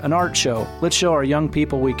concert, an art show. Let's show our young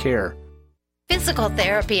people we care. Physical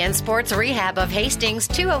Therapy and Sports Rehab of Hastings,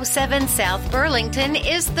 207 South Burlington,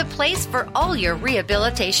 is the place for all your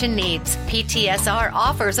rehabilitation needs. PTSR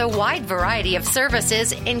offers a wide variety of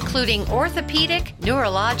services, including orthopedic,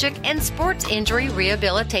 neurologic, and sports injury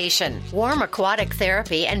rehabilitation. Warm aquatic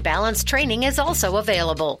therapy and balance training is also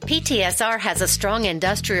available. PTSR has a strong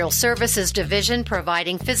industrial services division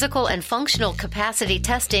providing physical and functional capacity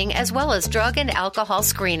testing as well as drug and alcohol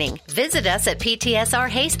screening. Visit us at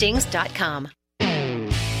ptsrhastings.com.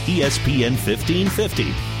 ESPN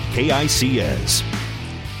 1550, KICS.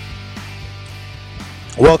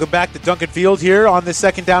 Welcome back to Duncan Field here on the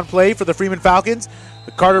 2nd down play for the Freeman Falcons.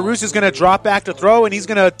 Carter Roos is going to drop back to throw, and he's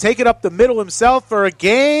going to take it up the middle himself for a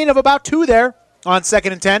gain of about 2 there on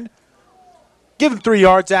 2nd and 10. Give him 3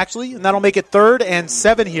 yards, actually, and that'll make it 3rd and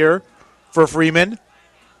 7 here for Freeman.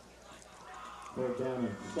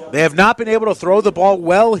 They have not been able to throw the ball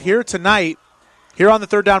well here tonight. Here on the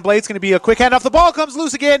 3rd down play, it's going to be a quick handoff. The ball comes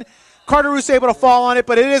loose again. Carter Roos able to fall on it,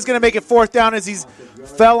 but it is going to make it 4th down as he's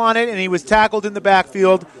fell on it, and he was tackled in the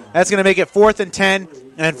backfield. That's going to make it 4th and 10,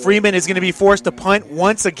 and Freeman is going to be forced to punt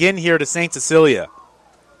once again here to St. Cecilia.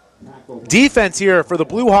 Defense here for the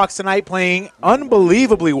Blue Hawks tonight playing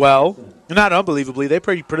unbelievably well. Not unbelievably. They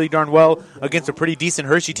played pretty darn well against a pretty decent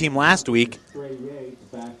Hershey team last week.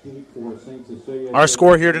 Our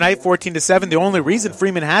score here tonight, 14-7. The only reason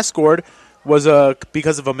Freeman has scored was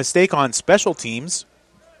because of a mistake on special teams.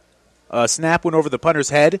 A snap went over the punter's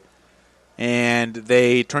head, and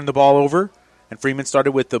they turned the ball over, and Freeman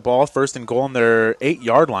started with the ball 1st and goal on their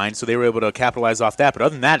 8-yard line, so they were able to capitalize off that. But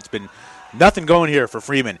other than that, it's been nothing going here for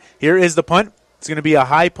Freeman. Here is the punt. It's going to be a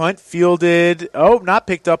high punt, fielded, not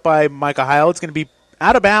picked up by Micah Heil. It's going to be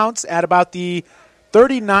out of bounds at about the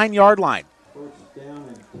 39-yard line.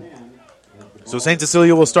 So St.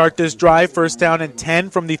 Cecilia will start this drive, 1st down and 10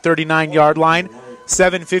 from the 39-yard line.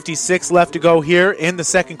 7:56 left to go here in the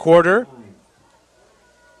 2nd quarter.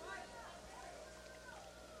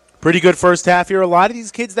 Pretty good first half here. A lot of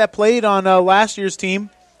these kids that played on last year's team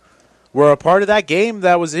were a part of that game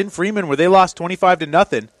that was in Freeman where they lost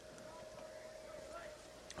 25-0.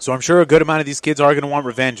 So I'm sure a good amount of these kids are going to want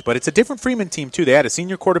revenge. But it's a different Freeman team, too. They had a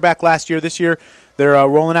senior quarterback last year. This year they're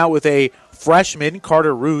rolling out with a freshman,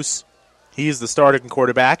 Carter Roos. He is the starting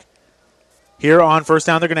quarterback. Here on 1st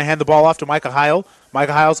down, they're going to hand the ball off to Micah Heil.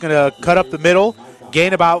 Micah Heil's going to cut up the middle,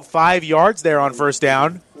 gain about 5 yards there on 1st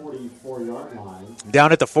down.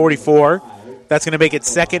 Down at the 44. That's going to make it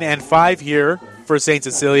 2nd and 5 here for St.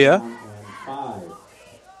 Cecilia.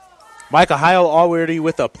 Micah Heil already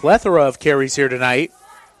with a plethora of carries here tonight.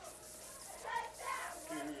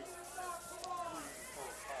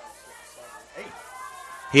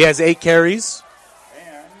 He has 8 carries.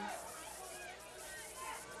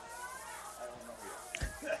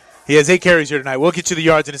 He has 8 carries here tonight. We'll get you the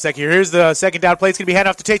yards in a second. Here's the second down play. It's going to be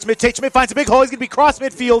handed off to Tate Schmidt. Tate Schmidt finds a big hole. He's going to be cross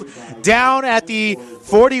midfield down at the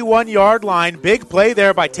 41-yard line. Big play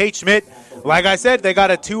there by Tate Schmidt. Like I said, they got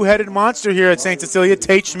a two-headed monster here at St. Cecilia.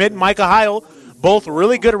 Tate Schmidt and Micah Heil, both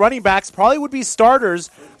really good running backs. Probably would be starters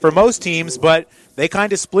for most teams, but they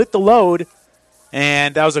kind of split the load.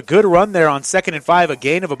 And that was a good run there on 2nd and 5. A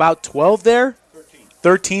gain of about 12 there?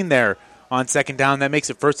 13 there on 2nd down. That makes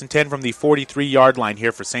it 1st and 10 from the 43-yard line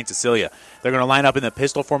here for St. Cecilia. They're going to line up in the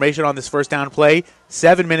pistol formation on this first down play.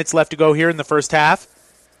 7 minutes left to go here in the first half.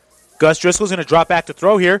 Gus Driscoll's going to drop back to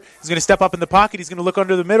throw here. He's going to step up in the pocket. He's going to look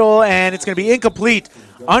under the middle, and it's going to be incomplete.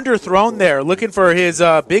 Underthrown there. Looking for his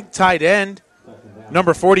big tight end,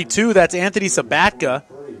 number 42. That's Anthony Sabatka,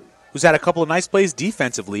 who's had a couple of nice plays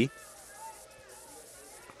defensively.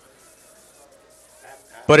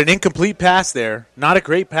 But an incomplete pass there. Not a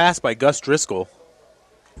great pass by Gus Driscoll.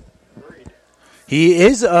 He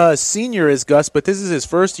is a senior as Gus, but this is his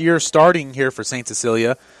first year starting here for St.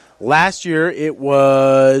 Cecilia. Last year it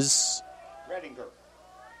was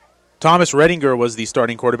Thomas Redinger was the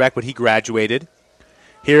starting quarterback, but he graduated.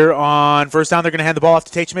 Here on first down, they're going to hand the ball off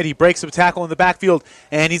to Tate Schmidt. He breaks a tackle in the backfield,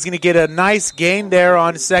 and he's going to get a nice gain there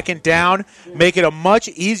on 2nd down, make it a much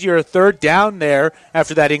easier 3rd down there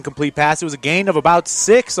after that incomplete pass. It was a gain of about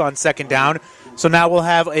 6 on 2nd down. So now we'll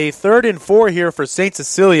have a 3rd and 4 here for St.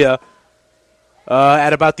 Cecilia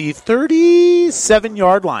at about the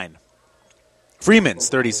 37-yard line.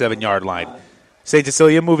 Freeman's 37-yard line. St.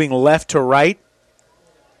 Cecilia moving left to right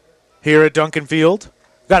here at Duncan Field.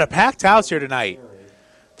 Got a packed house here tonight.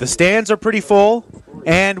 The stands are pretty full,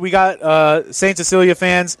 and we got St. Cecilia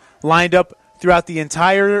fans lined up throughout the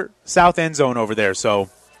entire south end zone over there. So,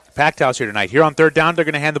 packed house here tonight. Here on 3rd down, they're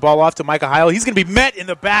going to hand the ball off to Micah Heil. He's going to be met in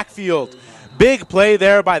the backfield. Big play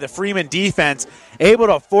there by the Freeman defense. Able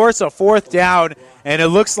to force a 4th down, and it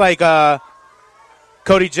looks like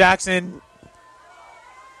Cody Jackson.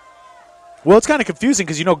 Well, it's kind of confusing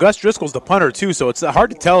because, Gus Driscoll's the punter, too, so it's hard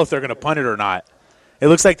to tell if they're going to punt it or not. It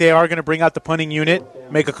looks like they are going to bring out the punting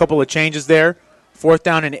unit, make a couple of changes there. 4th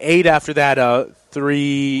down and 8 after that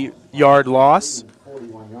 3-yard loss.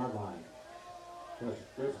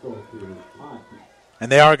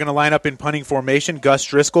 And they are going to line up in punting formation. Gus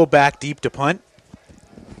Driscoll back deep to punt.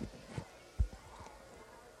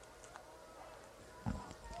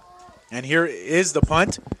 And here is the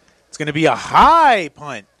punt. It's going to be a high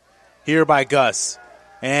punt here by Gus.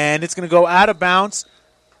 And it's going to go out of bounds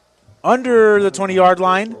under the 20-yard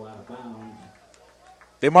line.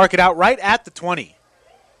 They mark it out right at the 20.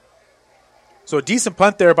 So a decent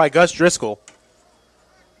punt there by Gus Driscoll.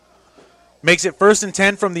 Makes it 1st and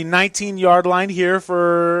 10 from the 19-yard line here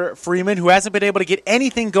for Freeman, who hasn't been able to get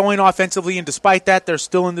anything going offensively, and despite that, they're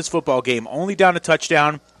still in this football game. Only down a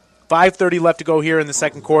touchdown. 5:30 left to go here in the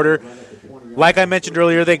 2nd quarter. Like I mentioned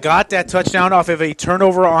earlier, they got that touchdown off of a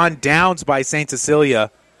turnover on downs by St. Cecilia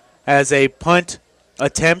as a punt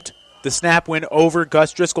attempt. The snap went over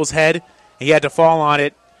Gus Driscoll's head. He had to fall on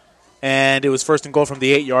it, and it was 1st and goal from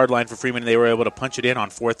the 8-yard line for Freeman. They were able to punch it in on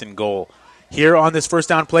 4th and goal. Here on this first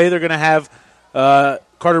down play, they're going to have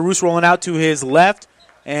Carter Roos rolling out to his left,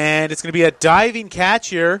 and it's going to be a diving catch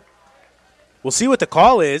here. We'll see what the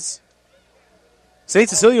call is. St.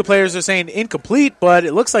 Cecilia players are saying incomplete, but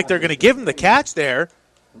it looks like they're going to give him the catch there.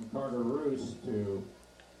 From Carter Roos to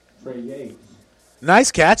Trey Yates.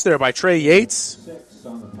 Nice catch there by Trey Yates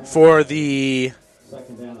for the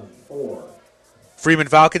 2nd down and 4. Freeman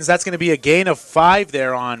Falcons. That's going to be a gain of 5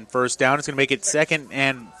 there on first down. It's going to make it 2nd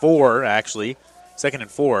and 4, actually. 2nd and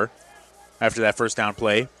 4 after that first down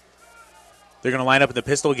play. They're going to line up in the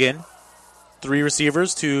pistol again. 3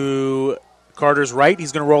 receivers to Carter's right.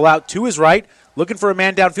 He's going to roll out to his right, looking for a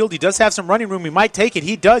man downfield. He does have some running room. He might take it.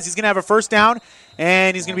 He does. He's going to have a first down,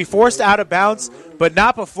 and he's going to be forced out of bounds, but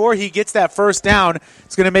not before he gets that first down.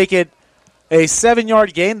 It's going to make it a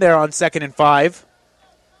 7-yard gain there on 2nd and 5.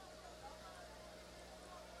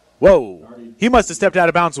 Whoa. He must have stepped out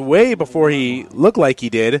of bounds way before he looked like he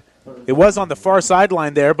did. It was on the far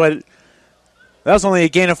sideline there, but that was only a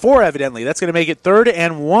gain of 4, evidently. That's going to make it 3rd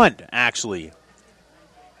and 1, actually.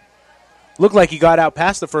 Looked like he got out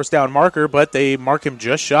past the first down marker, but they mark him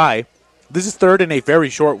just shy. This is 3rd and a very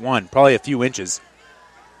short one, probably a few inches.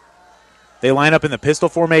 They line up in the pistol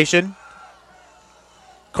formation.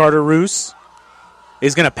 Carter Roos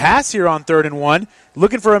is going to pass here on 3rd and 1.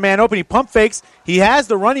 Looking for a man open. He pump fakes. He has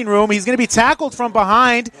the running room. He's going to be tackled from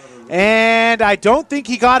behind, and I don't think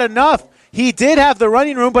he got enough. He did have the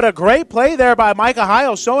running room, but a great play there by Micah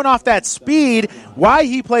Heil, showing off that speed, why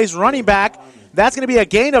he plays running back. That's going to be a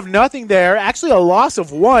gain of nothing there. Actually, a loss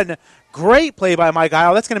of 1. Great play by Micah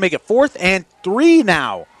Heil. That's going to make it 4th and 3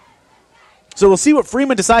 now. So we'll see what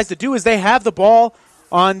Freeman decides to do as they have the ball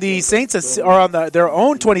on the Saints, or on their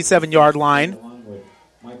own 27-yard line.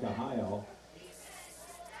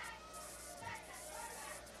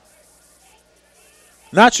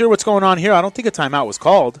 Not sure what's going on here. I don't think a timeout was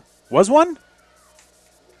called. Was one?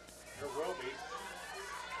 There will be.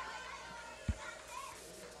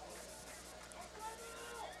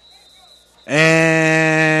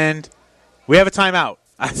 And we have a timeout.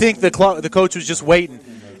 I think the coach was just waiting.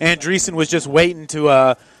 Andreessen was just waiting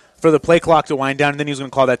to for the play clock to wind down, and then he was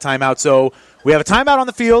going to call that timeout. So we have a timeout on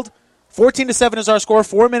the field. 14-7 is our score.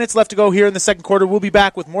 4 minutes left to go here in the second quarter. We'll be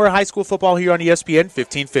back with more high school football here on ESPN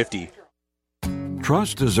 1550.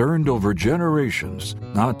 Trust is earned over generations,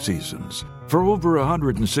 not seasons. For over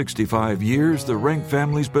 165 years, the Rank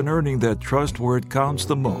family's been earning that trust where it counts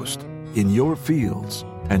the most, in your fields.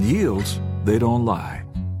 And yields, they don't lie.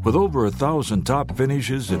 With over 1,000 top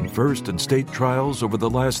finishes in first and state trials over the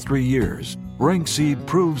last 3 years, Rank Seed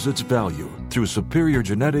proves its value through superior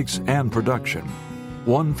genetics and production.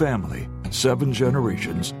 One family, 7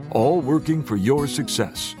 generations, all working for your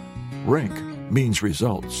success. Rank means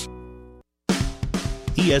results.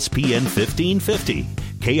 ESPN 1550,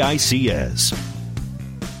 KICS.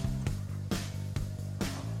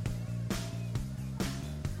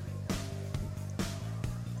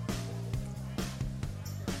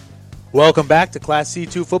 Welcome back to Class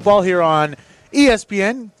C2 football here on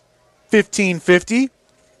ESPN 1550.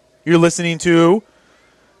 You're listening to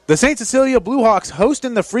the St. Cecilia Bluehawks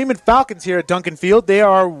hosting the Freeman Falcons here at Duncan Field. They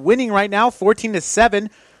are winning right now 14-7.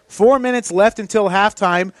 4 minutes left until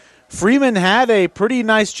halftime. Freeman had a pretty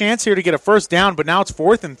nice chance here to get a first down, but now it's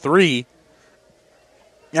 4th and 3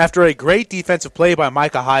 after a great defensive play by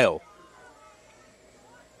Micah Heil.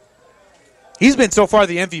 He's been so far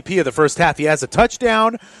the MVP of the first half. He has a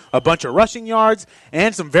touchdown, a bunch of rushing yards,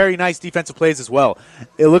 and some very nice defensive plays as well.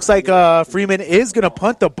 It looks like Freeman is going to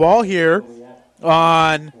punt the ball here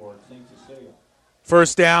on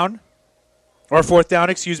fourth down,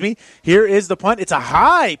 excuse me. Here is the punt. It's a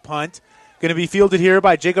high punt. Going to be fielded here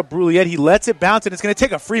by Jacob Brouillette. He lets it bounce, and it's going to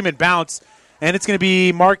take a Freeman bounce, and it's going to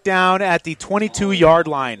be marked down at the 22-yard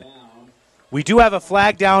line. We do have a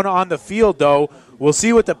flag down on the field, though. We'll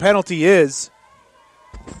see what the penalty is.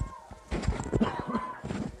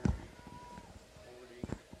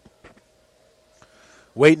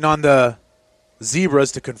 Waiting on the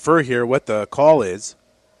Zebras to confer here what the call is.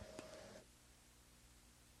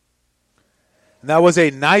 And that was a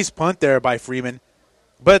nice punt there by Freeman,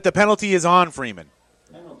 but the penalty is on Freeman.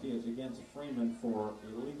 Penalty is against Freeman for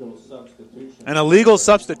illegal substitution. An illegal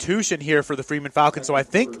substitution here for the Freeman Falcons, so I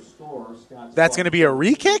think that's going to be a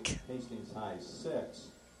re-kick? Hastings High 6.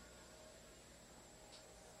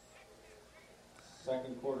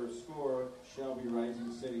 Second quarter score, Shelby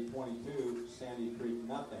Rising City 22, Sandy Creek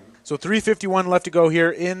nothing. So 3:51 left to go here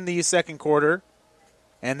in the second quarter,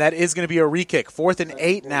 and that is going to be a re-kick. 4th and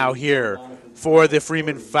 8 now here for the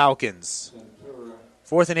Freeman Falcons.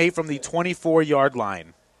 4th and 8 from the 24-yard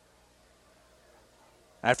line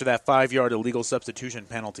after that 5-yard illegal substitution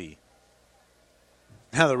penalty.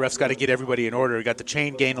 Now the ref's got to get everybody in order. He got the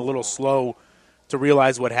chain gain a little slow to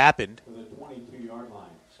realize what happened. To the 22-yard line.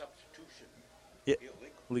 Substitution. Yeah,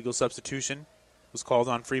 illegal substitution was called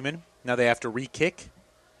on Freeman. Now they have to re-kick,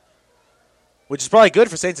 which is probably good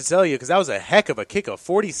for St. Cecilia because that was a heck of a kick, a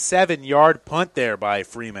 47-yard punt there by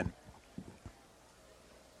Freeman.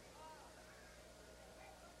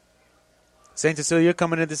 St. Cecilia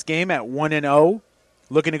coming into this game at 1-0,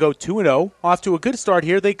 looking to go 2-0. Off to a good start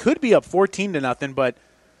here. They could be up 14-0, but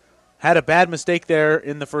had a bad mistake there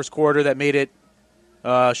in the first quarter that made it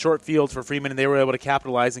short field for Freeman, and they were able to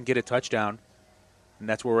capitalize and get a touchdown. And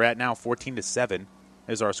that's where we're at now, 14-7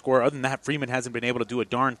 is our score. Other than that, Freeman hasn't been able to do a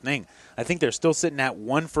darn thing. I think they're still sitting at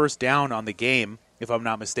 1 first down on the game, if I'm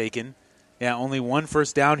not mistaken. Yeah, only 1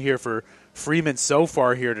 first down here for Freeman so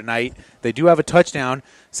far here tonight. They do have a touchdown.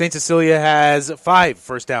 St. Cecilia has 5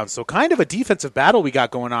 first downs. So kind of a defensive battle we got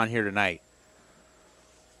going on here tonight.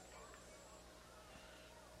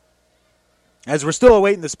 As we're still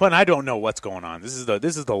awaiting this punt, I don't know what's going on. This is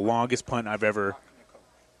the longest punt I've ever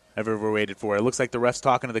waited for. It looks like the ref's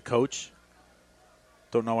talking to the coach.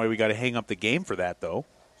 Don't know why we got to hang up the game for that, though.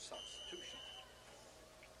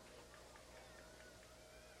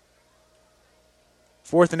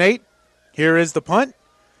 4th and 8. Here is the punt.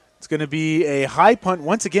 It's going to be a high punt.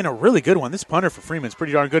 Once again, a really good one. This punter for Freeman is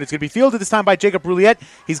pretty darn good. It's going to be fielded this time by Jacob Rouliette.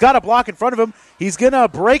 He's got a block in front of him. He's going to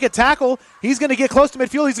break a tackle. He's going to get close to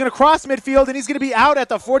midfield. He's going to cross midfield, and he's going to be out at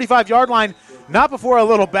the 45-yard line. Not before a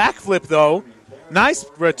little backflip, though. Nice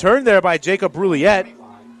return there by Jacob Rouliette.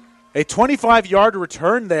 A 25-yard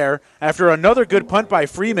return there after another good punt by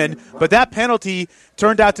Freeman, but that penalty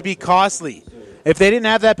turned out to be costly. If they didn't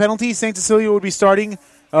have that penalty, St. Cecilia would be starting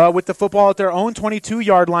with the football at their own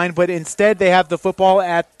 22-yard line, but instead they have the football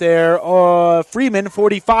at their Freeman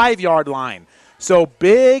 45-yard line. So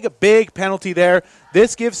big penalty there.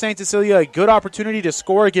 This gives St. Cecilia a good opportunity to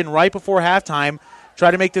score again right before halftime.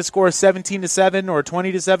 Try to make this score 17-7 or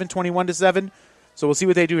 20-7, 21-7. So we'll see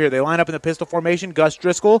what they do here. They line up in the pistol formation. Gus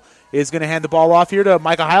Driscoll is going to hand the ball off here to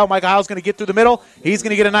Micah Heil. Micah Heil's going to get through the middle. He's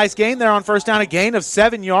going to get a nice gain there on first down, a gain of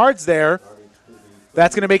 7 yards there.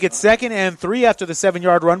 That's going to make it 2nd and 3 after the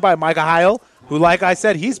 7-yard run by Micah Heil, who, like I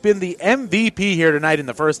said, he's been the MVP here tonight in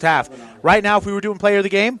the first half. Right now, if we were doing player of the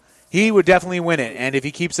game, he would definitely win it. And if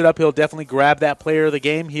he keeps it up, he'll definitely grab that player of the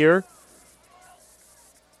game here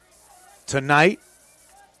tonight.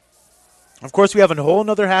 Of course, we have a whole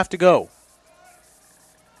another half to go.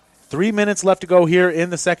 3 minutes left to go here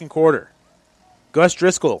in the second quarter. Gus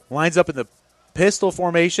Driscoll lines up in the pistol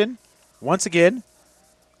formation. Once again,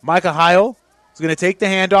 Micah Heil is going to take the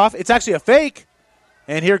handoff. It's actually a fake.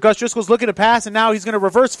 And here Gus Driscoll's looking to pass, and now he's going to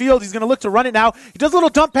reverse field. He's going to look to run it now. He does a little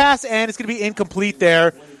dump pass, and it's going to be incomplete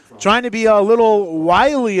there. Trying to be a little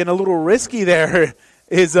wily and a little risky there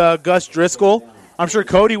is Gus Driscoll. I'm sure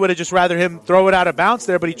Cody would have just rather him throw it out of bounds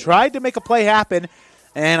there, but he tried to make a play happen.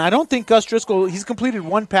 And I don't think Gus Driscoll, he's completed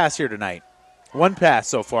one pass here tonight. One pass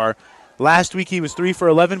so far. Last week he was 3 for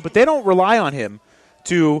 11, but they don't rely on him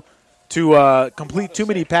to complete too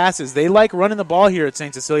many passes. They like running the ball here at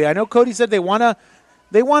St. Cecilia. I know Cody said they want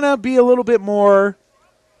to be a little bit more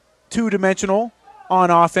two-dimensional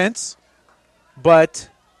on offense, but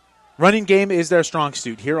running game is their strong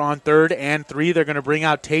suit. Here on 3rd and 3, they're going to bring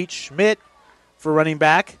out Tate Schmidt for running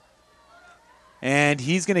back, and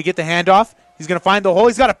he's going to get the handoff. He's going to find the hole.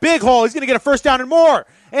 He's got a big hole. He's going to get a first down and more.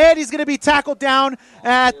 And he's going to be tackled down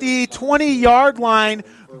at the 20-yard line.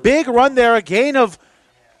 Big run there, a gain of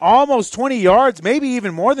almost 20 yards, maybe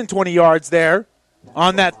even more than 20 yards there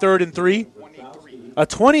on that 3rd and 3. A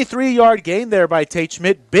 23-yard gain there by Tate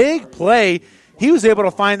Schmidt. Big play. He was able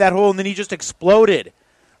to find that hole, and then he just exploded.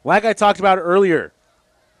 Like I talked about earlier,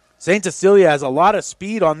 St. Cecilia has a lot of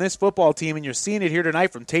speed on this football team, and you're seeing it here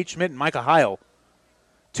tonight from Tate Schmidt and Micah Heil.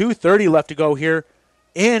 2:30 left to go here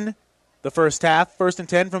in the first half. 1st and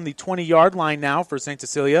 10 from the 20-yard line now for St.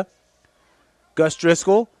 Cecilia. Gus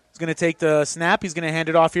Driscoll is going to take the snap. He's going to hand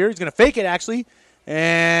it off here. He's going to fake it, actually,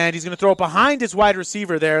 and he's going to throw it behind his wide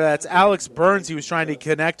receiver there. That's Alex Burns he was trying to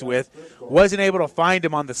connect with. Wasn't able to find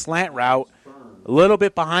him on the slant route. A little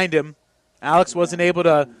bit behind him. Alex wasn't able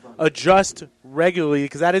to adjust regularly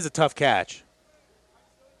because that is a tough catch.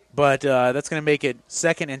 But that's going to make it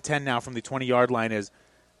 2nd and 10 now from the 20-yard line. As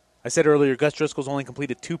I said earlier, Gus Driscoll's only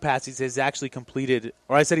completed 2 passes. He's actually completed,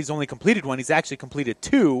 or I said he's only completed 1. He's actually completed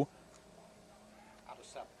 2. Out of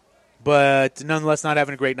 7. But nonetheless, not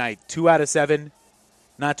having a great night. 2 out of 7.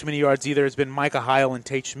 Not too many yards either. It's been Micah Heil and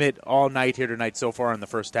Tate Schmidt all night here tonight so far in the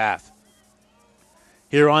first half.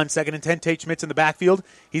 Here on 2nd and 10, Tate Schmidt's in the backfield.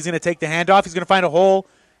 He's going to take the handoff. He's going to find a hole.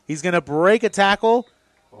 He's going to break a tackle,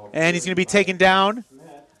 and he's going to be taken down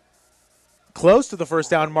close to the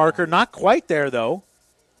first down marker. Not quite there, though.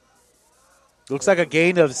 Looks like a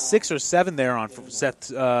gain of 6 or 7 there on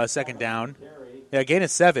second down. Yeah, a gain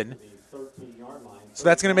of 7. So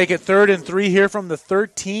that's going to make it 3rd and 3 here from the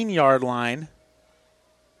 13-yard line.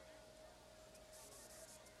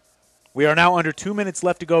 We are now under 2 minutes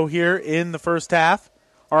left to go here in the first half.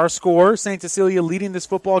 Our score, St. Cecilia leading this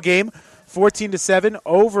football game 14-7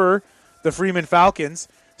 over the Freeman Falcons.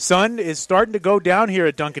 Sun is starting to go down here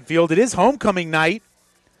at Duncan Field. It is homecoming night,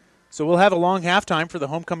 so we'll have a long halftime for the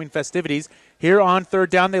homecoming festivities. Here on 3rd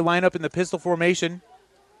down, they line up in the pistol formation.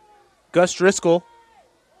 Gus Driscoll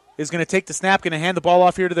is going to take the snap, going to hand the ball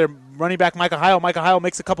off here to their running back, Micah Heil. Micah Heil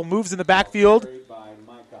makes a couple moves in the backfield,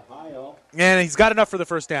 and he's got enough for the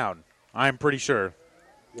first down, I'm pretty sure.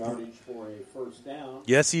 Yardage for a first down.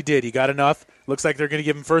 Yes, he did. He got enough. Looks like they're going to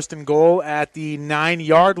give him 1st and goal at the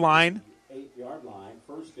 9-yard line. 8-yard line.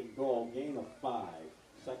 1st and goal. Gain of 5.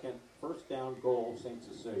 First down goal, St.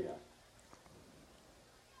 Cecilia.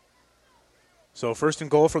 So 1st and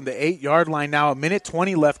goal from the 8-yard line now.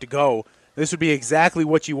 1:20 left to go. This would be exactly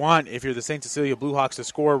what you want if you're the St. Cecilia Bluehawks to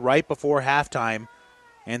score right before halftime.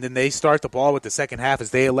 And then they start the ball with the second half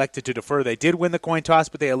as they elected to defer. They did win the coin toss,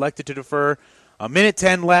 but they elected to defer.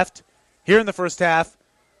 1:10 left Here in the first half,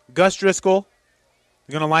 Gus Driscoll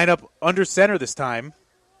is going to line up under center this time.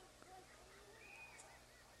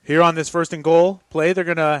 Here on this first and goal play, they're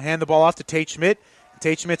going to hand the ball off to Tate Schmidt.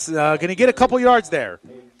 Tate Schmidt's going to get a couple yards there.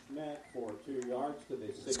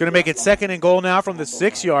 It's going to make it second and goal now from the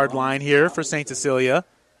 6-yard line here for St. Cecilia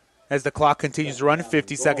as the clock continues to run.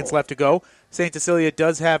 50 seconds left to go. St. Cecilia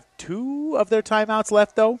does have 2 of their timeouts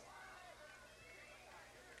left, though.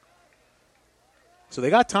 So they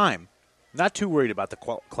got time. Not too worried about the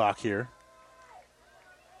clock here.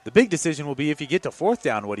 The big decision will be if you get to 4th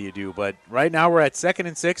down, what do you do? But right now we're at 2nd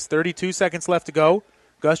and 6, 32 seconds left to go.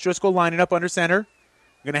 Gus Driscoll lining up under center.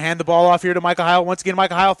 Going to hand the ball off here to Micah Heil. Once again,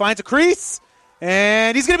 Micah Heil finds a crease,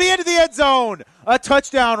 and he's going to be into the end zone. A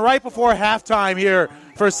touchdown right before halftime here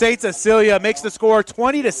for St. Cecilia. Makes the score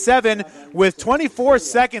 20-7 with 24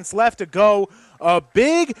 seconds left to go. A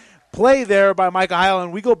big play there by Micah Heil,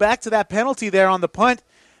 and we go back to that penalty there on the punt.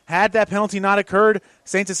 Had that penalty not occurred,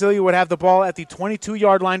 St. Cecilia would have the ball at the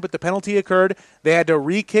 22-yard line, but the penalty occurred. They had to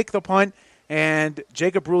re-kick the punt, and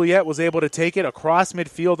Jacob Brouillette was able to take it across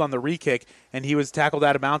midfield on the re-kick, and he was tackled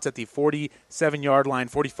out of bounds at the 47-yard line,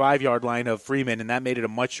 45-yard line of Freeman, and that made it a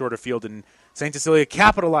much shorter field, and St. Cecilia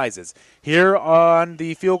capitalizes. Here on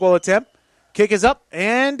the field goal attempt, kick is up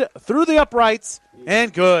and through the uprights,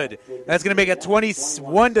 and good. That's going to make it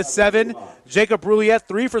 21-7. Jacob Brouillette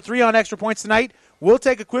 3 for 3 on extra points tonight. We'll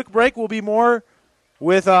take a quick break. We'll be more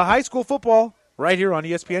with high school football right here on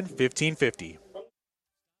ESPN 1550.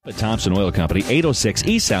 At Thompson Oil Company, 806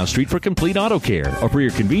 East South Street for complete auto care. Or for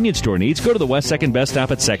your convenience store needs, go to the West 2nd Best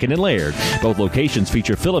Stop at 2nd and Laird. Both locations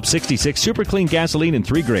feature Phillips 66 Super Clean gasoline in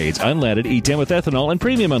 3 grades, unleaded, E10 with ethanol, and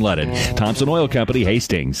premium unleaded. Thompson Oil Company,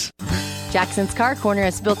 Hastings. Jackson's Car Corner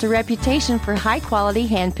has built a reputation for high-quality,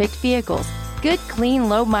 hand-picked vehicles. Good, clean,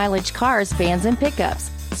 low-mileage cars, vans, and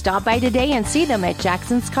pickups. Stop by today and see them at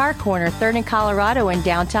Jackson's Car Corner, 3rd and Colorado in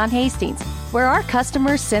downtown Hastings, where our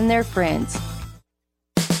customers send their friends.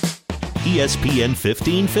 ESPN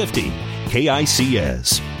 1550,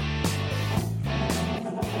 KICS.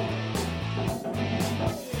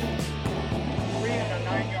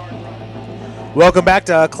 Welcome back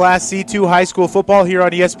to Class C2 high school football here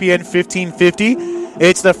on ESPN 1550.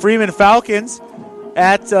 It's the Freeman Falcons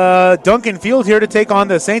at Duncan Field here to take on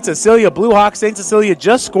the St. Cecilia Blue Hawks. St. Cecilia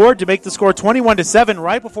just scored to make the score 21-7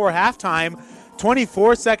 right before halftime.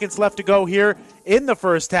 24 seconds left to go here in the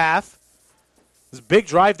first half. This big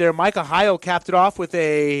drive there. Micah Heil capped it off with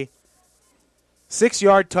a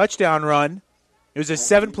 6-yard touchdown run. It was a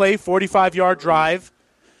 7-play, 45-yard drive.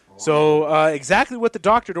 So exactly what the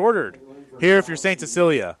doctor ordered here if you're St.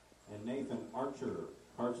 Cecilia.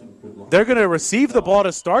 They're going to receive the ball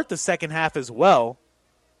to start the second half as well.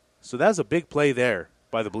 So that was a big play there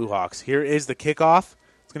by the Blue Hawks. Here is the kickoff.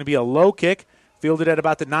 It's going to be a low kick, fielded at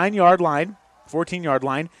about the 9-yard line, 14-yard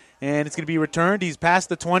line, and it's going to be returned. He's past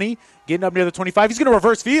the 20, getting up near the 25. He's going to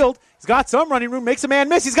reverse field. He's got some running room, makes a man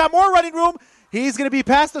miss. He's got more running room. He's going to be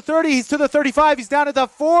past the 30. He's to the 35. He's down at the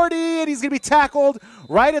 40, and he's going to be tackled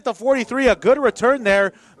right at the 43. A good return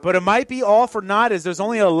there, but it might be all for naught as there's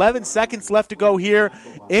only 11 seconds left to go here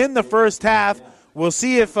in the first half. We'll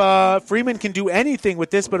see if Freeman can do anything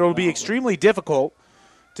with this, but it will be extremely difficult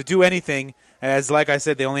to do anything as, like I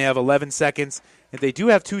said, they only have 11 seconds. And they do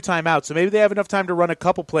have 2 timeouts, so maybe they have enough time to run a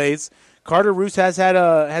couple plays. Carter Roos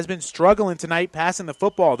has been struggling tonight passing the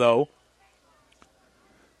football, though.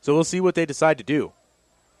 So we'll see what they decide to do.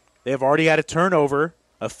 They have already had a turnover,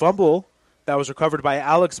 a fumble that was recovered by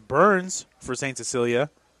Alex Burns for St. Cecilia.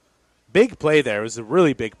 Big play there. It was a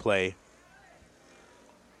really big play.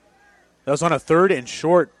 That was on a 3rd and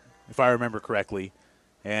short, if I remember correctly.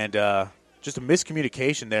 And just a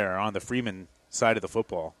miscommunication there on the Freeman side of the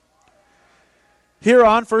football. Here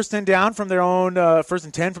on first and 10 from their own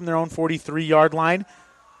 43-yard line.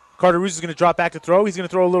 Carter Roos is going to drop back to throw. He's going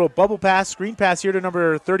to throw a little bubble pass, screen pass here to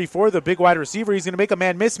number 34, the big wide receiver. He's going to make a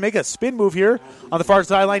man miss, make a spin move here on the far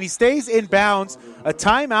sideline. He stays in bounds. A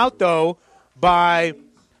timeout, though, by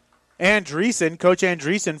Andreessen, Coach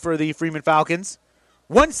Andreessen for the Freeman Falcons.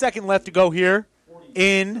 1 second left to go here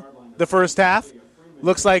in the first half.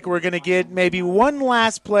 Looks like we're going to get maybe one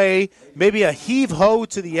last play, maybe a heave-ho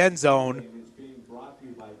to the end zone.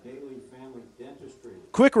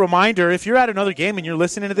 Quick reminder, if you're at another game and you're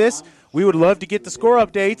listening to this, we would love to get the score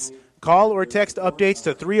updates. Call or text updates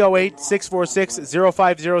to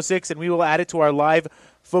 308-646-0506, and we will add it to our live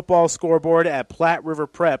football scoreboard at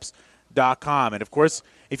PlatteRiverPreps.com. And, of course,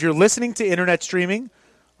 if you're listening to internet streaming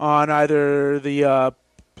on either the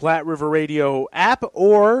Platte River Radio app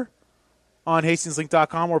or on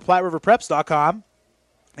HastingsLink.com or PlatteRiverPreps.com,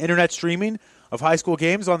 internet streaming of high school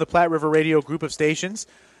games on the Platte River Radio group of stations,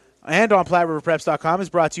 and on PlatteRiverPreps.com is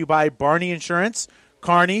brought to you by Barney Insurance,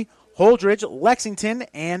 Kearney, Holdridge, Lexington,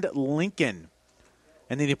 and Lincoln.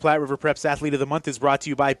 And then the Platte River Preps Athlete of the Month is brought to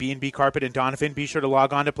you by B&B Carpet and Donovan. Be sure to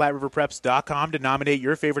log on to PlatteRiverPreps.com to nominate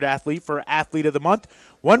your favorite athlete for Athlete of the Month.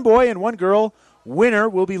 One boy and one girl winner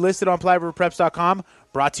will be listed on PlatteRiverPreps.com.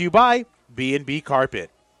 Brought to you by B&B Carpet.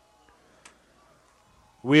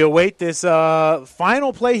 We await this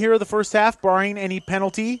final play here of the first half, barring any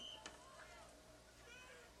penalty.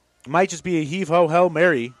 Might just be a heave-ho Hail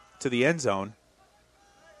Mary to the end zone.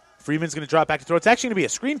 Freeman's going to drop back to throw. It's actually going to be a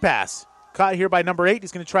screen pass. Caught here by number 8.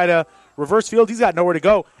 He's going to try to reverse field. He's got nowhere to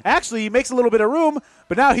go. Actually, he makes a little bit of room,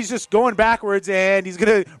 but now he's just going backwards, and he's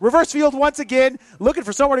going to reverse field once again, looking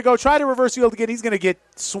for somewhere to go. Try to reverse field again. He's going to get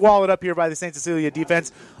swallowed up here by the St. Cecilia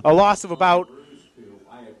defense. A loss of about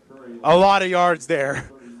a lot of yards there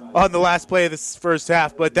on the last play of this first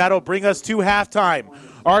half, but that'll bring us to halftime.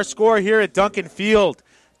 Our score here at Duncan Field,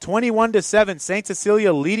 21-7. St.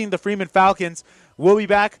 Cecilia leading the Freeman Falcons. We'll be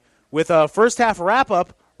back with a first half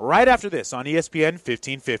wrap-up right after this on ESPN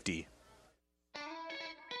 1550.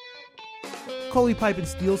 Coley Pipe and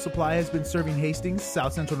Steel Supply has been serving Hastings,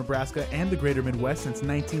 South Central Nebraska, and the Greater Midwest since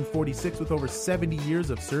 1946 with over 70 years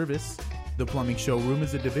of service. The Plumbing Showroom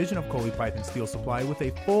is a division of Coley Pipe and Steel Supply with a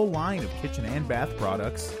full line of kitchen and bath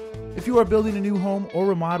products. If you are building a new home or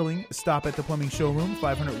remodeling, stop at the Plumbing Showroom,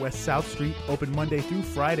 500 West South Street, open Monday through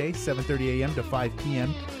Friday, 7:30 a.m. to 5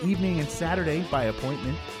 p.m., evening and Saturday by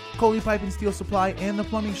appointment. Coley Pipe and Steel Supply and the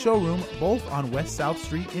Plumbing Showroom, both on West South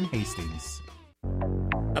Street in Hastings.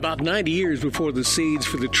 About 90 years before the seeds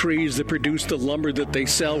for the trees that produce the lumber that they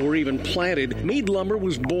sell were even planted, Meade Lumber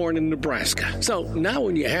was born in Nebraska. So now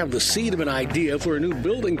when you have the seed of an idea for a new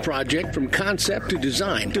building project from concept to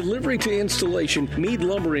design, delivery to installation, Meade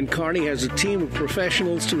Lumber in Kearney has a team of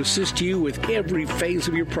professionals to assist you with every phase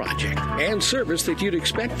of your project and service that you'd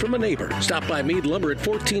expect from a neighbor. Stop by Meade Lumber at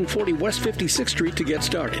 1440 West 56th Street to get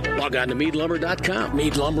started. Log on to MeadeLumber.com.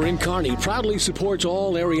 Meade Lumber in Kearney proudly supports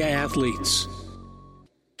all area athletes.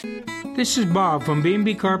 This is Bob from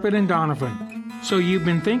B&B Carpet and Donovan. So you've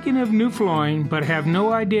been thinking of new flooring but have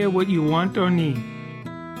no idea what you want or need.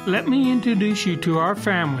 Let me introduce you to our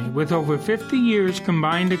family with over 50 years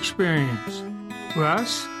combined experience.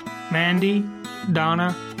 Russ, Mandy,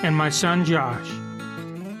 Donna, and my son Josh.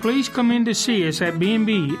 Please come in to see us at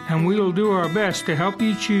B&B and we will do our best to help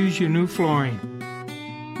you choose your new flooring.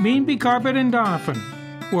 B&B Carpet and Donovan,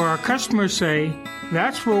 where our customers say,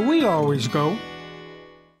 that's where we always go.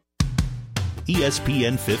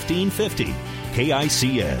 ESPN 1550,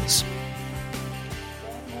 KICS.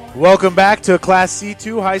 Welcome back to Class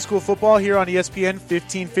C2 high school football here on ESPN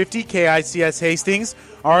 1550, KICS Hastings.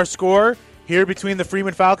 Our score here between the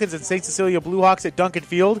Freeman Falcons and St. Cecilia Bluehawks at Duncan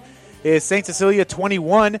Field is St. Cecilia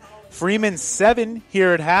 21, Freeman 7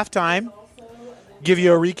 here at halftime. Give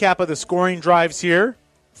you a recap of the scoring drives here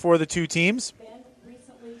for the two teams.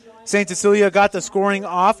 St. Cecilia got the scoring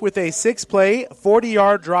off with a 6-play,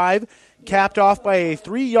 40-yard drive, capped off by a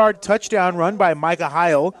 3-yard touchdown run by Micah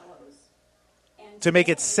Heil to make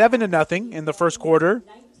it 7-0 in the first quarter.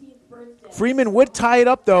 Freeman would tie it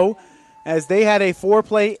up, though, as they had a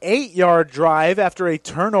 4-play, 8-yard drive after a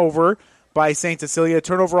turnover by St. Cecilia, a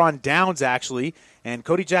turnover on downs, actually. And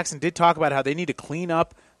Cody Jackson did talk about how they need to clean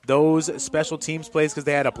up those special teams plays because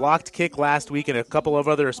they had a blocked kick last week and a couple of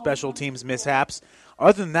other special teams mishaps.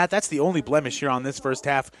 Other than that, that's the only blemish here on this first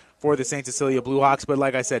half for the St. Cecilia Bluehawks. But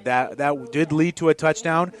like I said, that did lead to a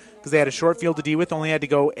touchdown because they had a short field to deal with, only had to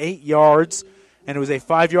go 8 yards. And it was a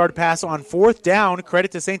 5-yard pass on fourth down. Credit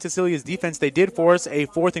to St. Cecilia's defense. They did force a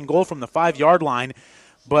 4th and goal from the 5-yard line,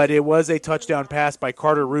 but it was a touchdown pass by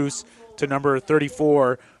Carter Roos to number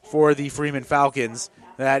 34 for the Freeman Falcons.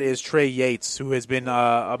 That is Trey Yates, who has been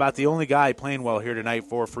about the only guy playing well here tonight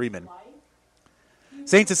for Freeman.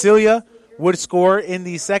 St. Cecilia would score in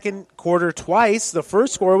the second quarter twice. The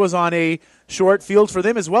first score was on a short field for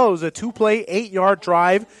them as well. It was a 2-play, 8-yard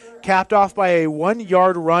drive, capped off by a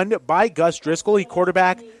 1-yard run by Gus Driscoll. He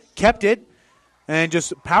quarterback kept it and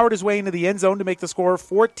just powered his way into the end zone to make the score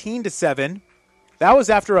 14-7. That was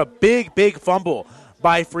after a big, big fumble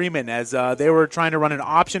by Freeman as they were trying to run an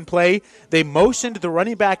option play. They motioned the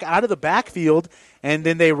running back out of the backfield, and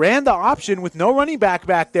then they ran the option with no running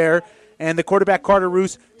back there. And the quarterback, Carter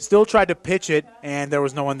Roos, still tried to pitch it, and there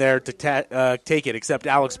was no one there to take it except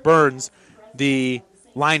Alex Burns, the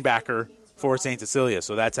linebacker for St. Cecilia.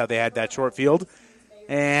 So that's how they had that short field.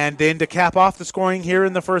 And then to cap off the scoring here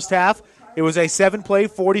in the first half, it was a 7-play,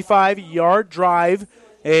 45-yard drive,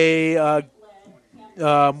 a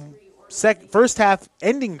first half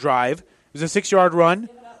ending drive. It was a 6-yard run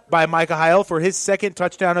by Micah Heil for his second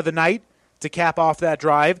touchdown of the night to cap off that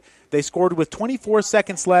drive. They scored with 24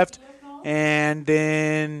 seconds left, and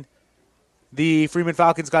then the Freeman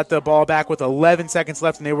Falcons got the ball back with 11 seconds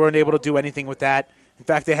left, and they weren't able to do anything with that. In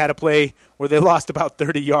fact, they had a play where they lost about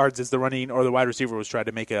 30 yards as the running or the wide receiver was trying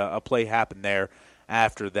to make a play happen there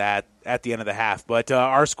after that at the end of the half. But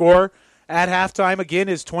our score at halftime, again,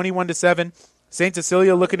 is 21-7. St.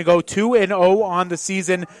 Cecilia looking to go 2-0 on the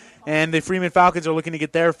season, and the Freeman Falcons are looking to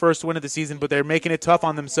get their first win of the season, but they're making it tough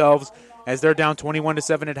on themselves as they're down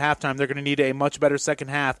 21-7 at halftime. They're going to need a much better second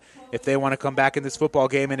half if they want to come back in this football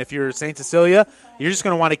game. And if you're St. Cecilia, you're just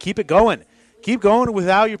going to want to keep it going. Keep going with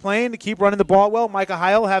how you're playing, to keep running the ball well. Micah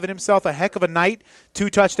Heil having himself a heck of a night.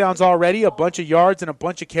 2 touchdowns already, a bunch of yards, and a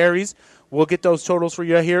bunch of carries. We'll get those totals for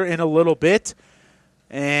you here in a little bit.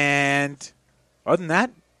 And other than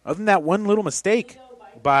that one little mistake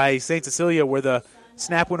by St. Cecilia where the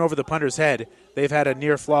snap went over the punter's head, they've had a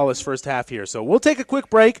near flawless first half here. So we'll take a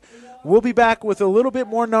quick break. We'll be back with a little bit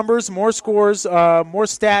more numbers, more scores, more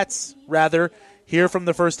stats, rather, here from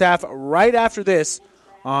the first half right after this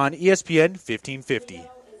on ESPN 1550.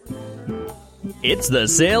 It's the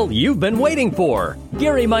sale you've been waiting for.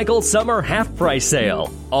 Gary Michaels Summer Half Price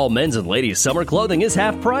Sale. All men's and ladies' summer clothing is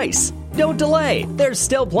half price. Don't delay. There's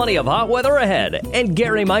still plenty of hot weather ahead, and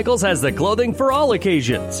Gary Michaels has the clothing for all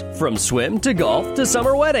occasions, from swim to golf to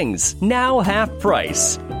summer weddings. Now half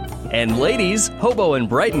price. And ladies, Hobo and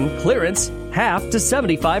Brighton clearance half to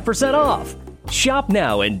 75% off. Shop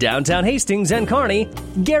now in downtown Hastings and Kearney.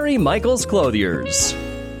 Gary Michaels Clothiers.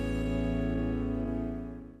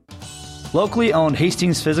 Locally owned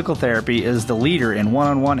Hastings Physical Therapy is the leader in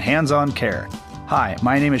one-on-one hands-on care. Hi,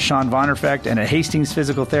 my name is Sean Vonderfecht, and at Hastings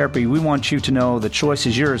Physical Therapy, we want you to know the choice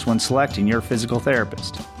is yours when selecting your physical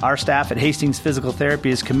therapist. Our staff at Hastings Physical Therapy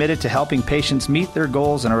is committed to helping patients meet their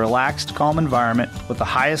goals in a relaxed, calm environment with the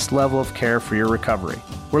highest level of care for your recovery.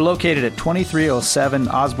 We're located at 2307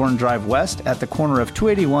 Osborne Drive West at the corner of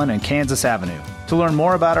 281 and Kansas Avenue. To learn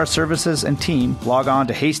more about our services and team, log on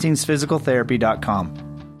to hastingsphysicaltherapy.com.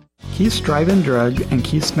 Keith's Drive-In Drug and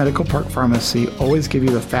Keith's Medical Park Pharmacy always give you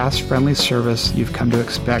the fast, friendly service you've come to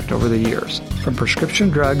expect over the years. From prescription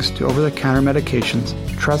drugs to over-the-counter medications,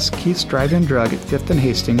 trust Keith's Drive-In Drug at 5th and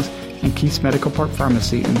Hastings and Keith's Medical Park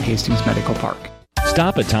Pharmacy in Hastings Medical Park.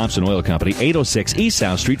 Stop at Thompson Oil Company, 806 East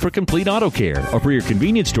South Street for complete auto care. Or for your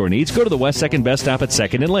convenience store needs, go to the West 2nd Best Stop at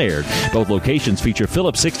 2nd and Laird. Both locations feature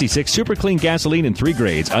Phillips 66 Super Clean gasoline in 3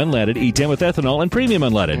 grades, unleaded, E10 with ethanol, and premium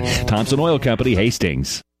unleaded. Thompson Oil Company,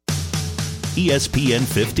 Hastings. ESPN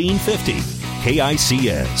 1550,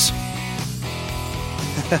 KICS.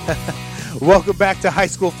 Welcome back to high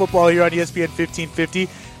school football here on ESPN 1550,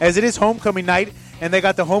 as it is homecoming night, and they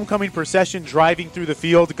got the homecoming procession driving through the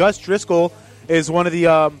field. Gus Driscoll is one of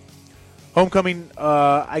the homecoming,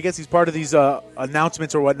 I guess he's part of these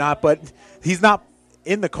announcements or whatnot, but he's not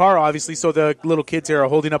in the car, obviously, so the little kids here are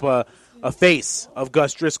holding up a face of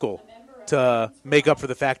Gus Driscoll to make up for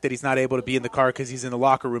the fact that he's not able to be in the car because he's in the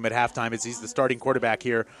locker room at halftime as he's the starting quarterback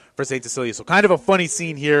here for St. Cecilia. So kind of a funny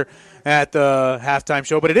scene here at the halftime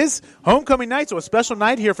show. But it is homecoming night, so a special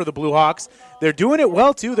night here for the Blue Hawks. They're doing it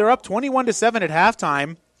well, too. They're up 21-7 at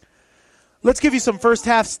halftime. Let's give you some first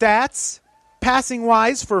half stats.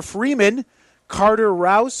 Passing-wise for Freeman, Carter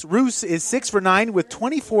Roos is 6 for 9 with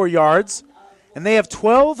 24 yards, and they have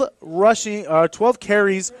 12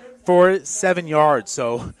 carries for 7 yards.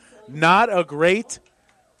 So not a great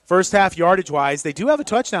first half yardage-wise. They do have a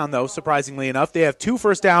touchdown, though, surprisingly enough. They have 2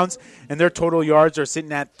 first downs, and their total yards are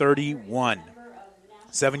sitting at 31.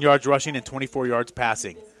 7 yards rushing and 24 yards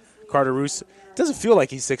passing. Carter Roos doesn't feel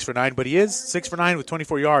like he's 6 for 9, but he is 6 for 9 with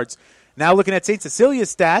 24 yards. Now looking at St.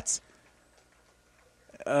 Cecilia's stats,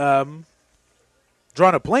 drawing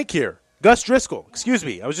a blank here. Gus Driscoll,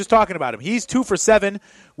 I was just talking about him. He's 2 for 7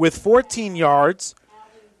 with 14 yards.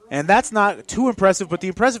 And that's not too impressive, but the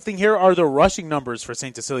impressive thing here are the rushing numbers for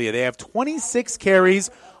St. Cecilia. They have 26 carries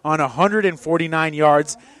on 149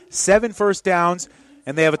 yards, 7 first downs,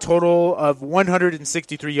 and they have a total of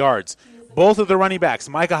 163 yards. Both of the running backs,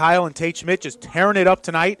 Micah Heil and Tate Schmidt, just tearing it up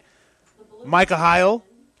tonight. Micah Heil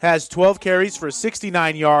has 12 carries for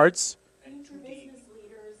 69 yards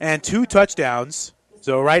and 2 touchdowns.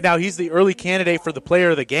 So right now he's the early candidate for the player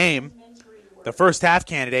of the game, the first half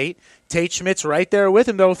candidate. Tate Schmidt's right there with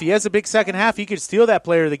him, though. If he has a big second half, he could steal that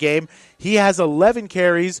player of the game. He has 11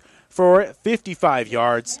 carries for 55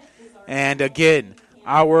 yards. And again,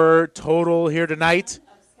 our total here tonight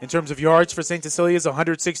in terms of yards for St. Cecilia is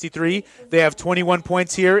 163. They have 21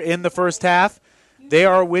 points here in the first half. They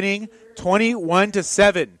are winning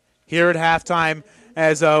 21-7 here at halftime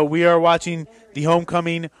as we are watching the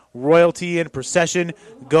homecoming royalty and procession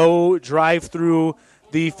go drive through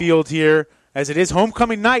the field here, as it is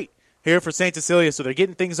homecoming night here for St. Cecilia, so they're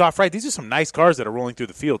getting things off right. These are some nice cars that are rolling through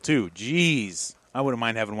the field, too. Jeez, I wouldn't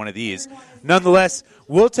mind having one of these. Nonetheless,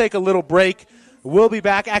 we'll take a little break. We'll be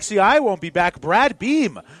back. Actually, I won't be back. Brad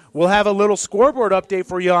Beam will have a little scoreboard update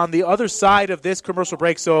for you on the other side of this commercial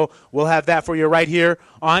break, so we'll have that for you right here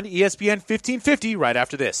on ESPN 1550 right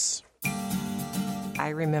after this. I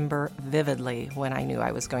remember vividly when I knew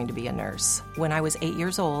I was going to be a nurse. When I was 8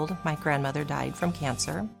 years old, my grandmother died from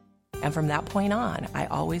cancer, and from that point on, I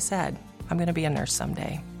always said, I'm going to be a nurse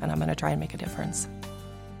someday, and I'm going to try and make a difference.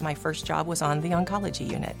 My first job was on the oncology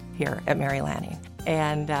unit here at Mary Lanning,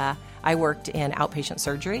 and I worked in outpatient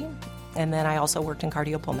surgery, and then I also worked in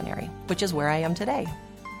cardiopulmonary, which is where I am today.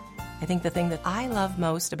 I think the thing that I love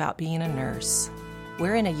most about being a nurse,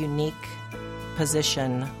 we're in a unique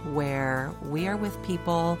position where we are with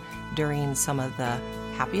people during some of the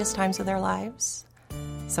happiest times of their lives,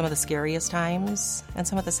 some of the scariest times, and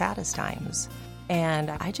some of the saddest times. And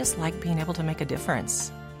I just like being able to make a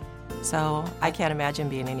difference. So I can't imagine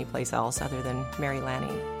being anyplace else other than Mary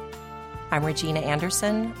Lanning. I'm Regina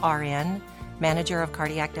Anderson, RN, Manager of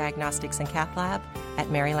Cardiac Diagnostics and Cath Lab at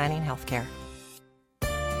Mary Lanning Healthcare.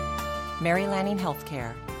 Mary Lanning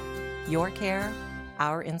Healthcare. Your care,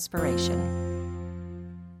 our inspiration.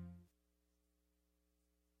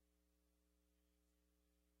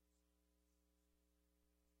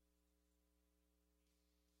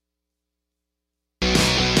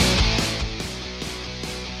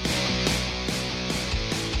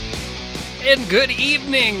 And good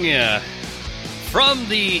evening from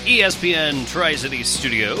the ESPN Tri-City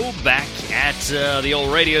studio back at the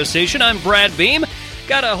old radio station. I'm Brad Beam.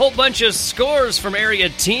 Got a whole bunch of scores from area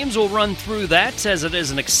teams. We'll run through that as it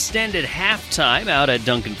is an extended halftime out at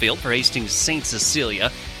Duncan Field for Hastings St.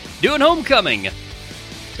 Cecilia. Doing homecoming.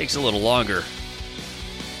 Takes a little longer.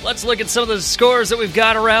 Let's look at some of the scores that we've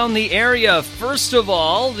got around the area. First of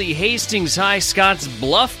all, the Hastings High Scotts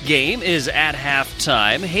Bluff game is at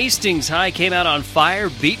halftime. Hastings High came out on fire,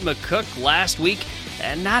 beat McCook last week,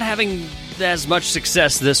 and not having as much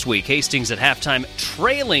success this week. Hastings at halftime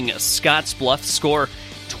trailing Scotts Bluff, score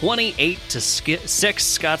 28-6.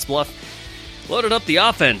 Scotts Bluff loaded up the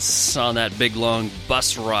offense on that big long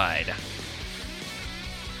bus ride.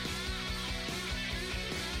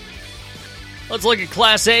 Let's look at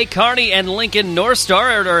Class A. Kearney and Lincoln North Star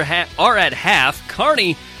are at half.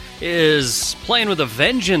 Kearney is playing with a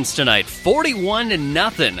vengeance tonight,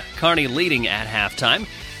 41-0. Kearney leading at halftime.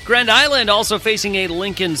 Grand Island also facing a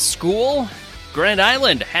Lincoln school. Grand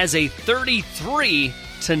Island has a 33-0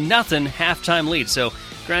 halftime lead. So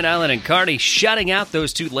Grand Island and Kearney shutting out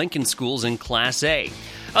those two Lincoln schools in Class A.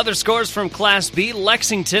 Other scores from Class B,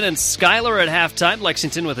 Lexington and Schuyler at halftime.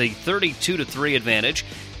 Lexington with a 32-3 advantage.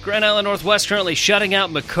 Grand Island Northwest currently shutting out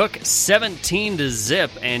McCook 17-0,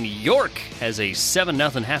 and York has a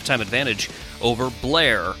 7-0 halftime advantage over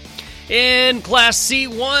Blair. In Class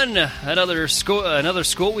C1, another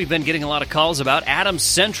school we've been getting a lot of calls about. Adams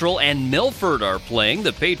Central and Milford are playing.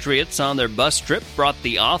 The Patriots on their bus trip brought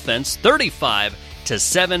the offense.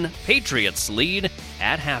 35-7, Patriots lead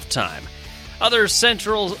at halftime. Other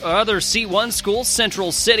C1 schools,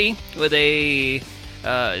 Central City with a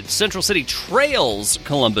Central City trails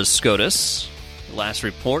Columbus SCOTUS. The last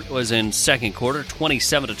report was in second quarter,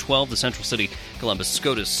 27-12, the Central City Columbus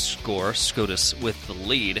SCOTUS score. SCOTUS with the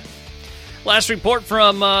lead. Last report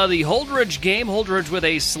from the Holdridge game. Holdridge with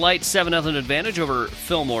a slight 7-0 advantage over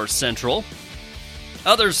Fillmore Central.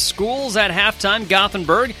 Other schools at halftime,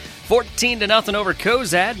 Gothenburg 14-0 over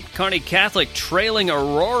Cozad. Kearney Catholic trailing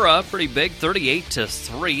Aurora, pretty big,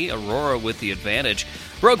 38-3. Aurora with the advantage.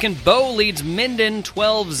 Broken Bow leads Minden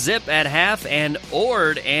 12-0 at half, and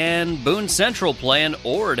Ord and Boone Central playing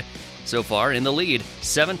Ord so far in the lead,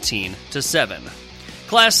 17-7.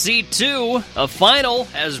 Class C2, a final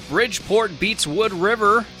as Bridgeport beats Wood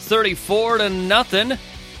River 34-0.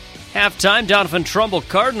 Halftime, Donovan Trumbull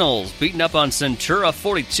Cardinals beating up on Centura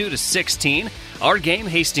 42-16. Our game,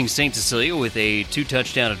 Hastings St. Cecilia with a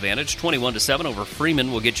 2-touchdown advantage, 21-7 over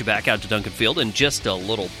Freeman. We'll get you back out to Duncan Field in just a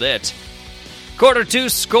little bit. Quarter 2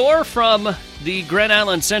 score from the Grand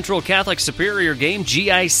Island Central Catholic Superior game,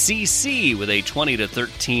 GICC with a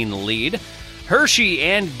 20-13 lead. Hershey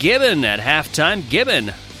and Gibbon at halftime.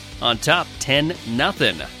 Gibbon on top,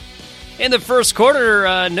 10-0. In the first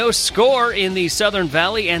quarter, no score in the Southern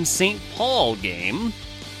Valley and St. Paul game,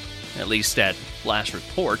 at least at last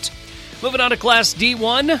report. Moving on to Class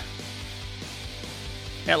D1.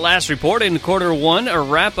 At last report, in quarter 1,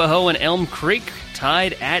 Arapahoe and Elm Creek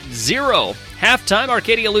tied at 0. Halftime,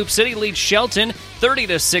 Arcadia Loop City leads Shelton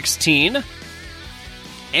 30-16.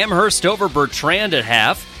 Amherst over Bertrand at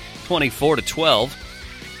half, 24-12.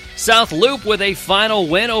 South Loop with a final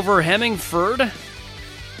win over Hemmingford.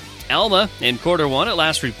 Alma in quarter one at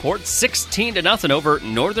last report, 16-0 over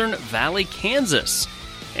Northern Valley, Kansas.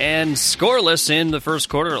 And scoreless in the first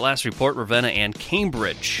quarter at last report, Ravenna and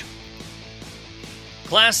Cambridge.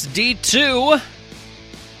 Class D2,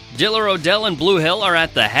 Diller Odell and Blue Hill are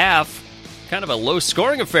at the half. Kind of a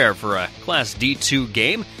low-scoring affair for a Class D2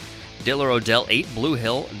 game. Diller Odell 8, Blue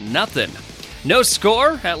Hill nothing. No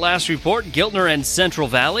score at last report, Giltner and Central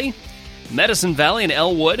Valley. Medicine Valley and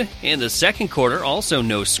Elwood in the second quarter, also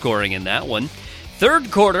no scoring in that one. Third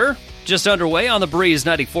quarter, just underway on the Breeze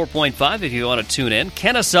 94.5 if you want to tune in.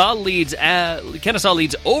 Kennesaw leads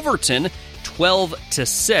Overton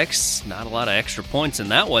 12-6. Not a lot of extra points in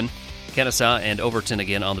that one. Kennesaw and Overton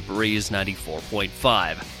again on the Breeze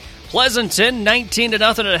 94.5. Pleasanton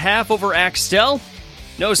 19-0 at half over Axtell.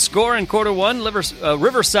 No score in quarter one.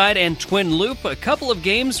 Riverside and Twin Loop. A couple of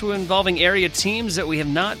games involving area teams that we have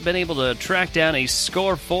not been able to track down a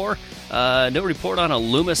score for. No report on a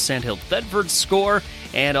Loomis Sandhill Thedford score.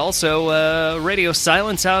 And also radio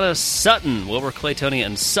silence out of Sutton. Wilbur, Claytonia,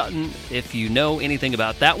 and Sutton. If you know anything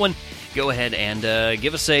about that one, go ahead and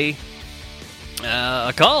give us a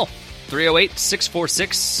call.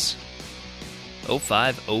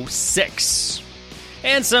 308-646-0506.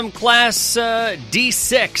 And some Class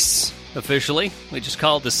D6 officially. We just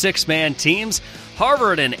called the six-man teams.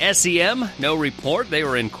 Harvard and SEM, no report. They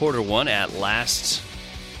were in quarter one at last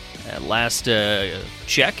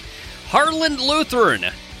check. Harlan Lutheran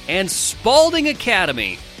and Spalding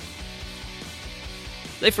Academy.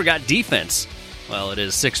 They forgot defense. Well, it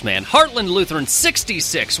is six-man. Heartland Lutheran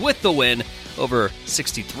 66 with the win over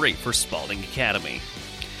 63 for Spalding Academy.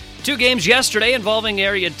 Two games yesterday involving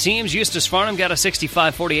area teams. Eustis Farnham got a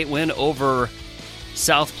 65-48 win over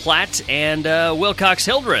South Platte, and Wilcox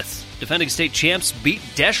Hildreth, defending state champs, beat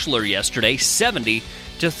Deschler yesterday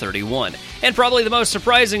 70-31. And probably the most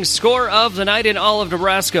surprising score of the night in all of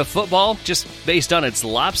Nebraska football, just based on its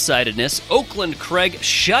lopsidedness, Oakland Craig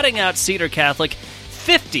shutting out Cedar Catholic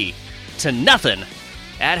 50-0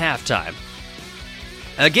 at halftime.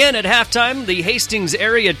 Again at halftime, the Hastings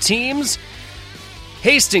area teams.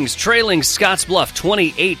 Hastings trailing Scottsbluff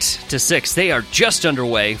 28-6. They are just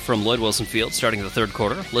underway from Lloyd Wilson Field, starting the third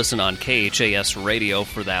quarter. Listen on KHAS radio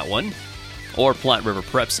for that one, or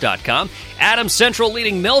PlatteRiverPreps.com. Adams Central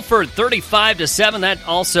leading Milford 35-7. That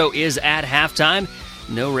also is at halftime.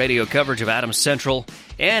 No radio coverage of Adams Central.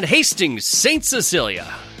 And Hastings St.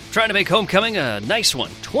 Cecilia trying to make homecoming a nice one,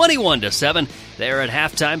 21-7. They're at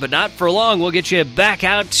halftime, but not for long. We'll get you back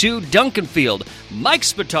out to Duncanfield. Mike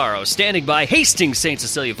Spataro standing by. Hastings St.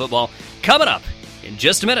 Cecilia football coming up in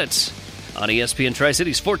just a minute on ESPN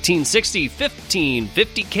Tri-Cities 1460,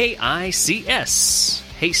 1550 KICS.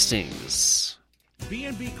 Hastings.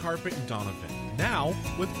 B&B Carpet and Donovan. Now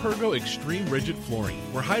with Pergo Extreme Rigid Flooring,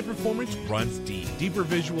 where high performance runs deep. Deeper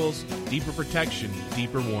visuals, deeper protection,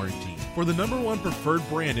 deeper warranty. For the #1 preferred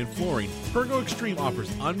brand in flooring, Pergo Extreme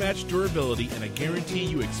offers unmatched durability and a guarantee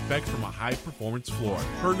you expect from a high-performance floor.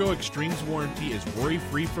 Pergo Extreme's warranty is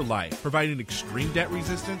worry-free for life, providing extreme debt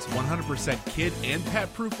resistance, 100% kid and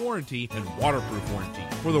pet-proof warranty, and waterproof warranty.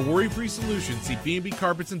 For the worry-free solution, see B&B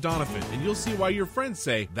Carpets and Donovan, and you'll see why your friends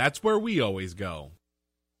say, that's where we always go.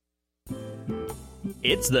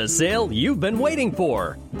 It's the sale you've been waiting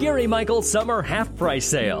for. Gary Michaels Summer Half Price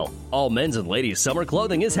Sale. All men's and ladies' summer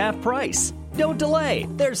clothing is half price. Don't delay.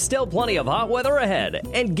 There's still plenty of hot weather ahead,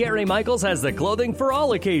 and Gary Michaels has the clothing for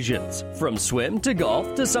all occasions, from swim to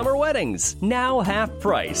golf to summer weddings. Now half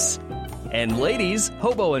price. And ladies,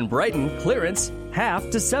 Hobo and Brighton clearance half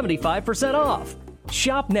to 75% off.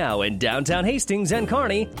 Shop now in downtown Hastings and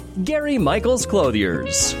Kearney. Gary Michaels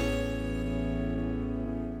Clothiers.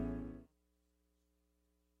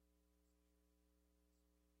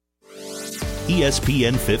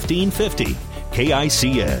 ESPN 1550,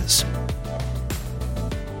 KICS.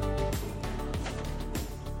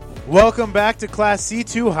 Welcome back to Class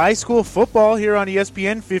C2 High School Football here on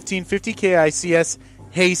ESPN 1550 KICS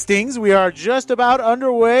Hastings. We are just about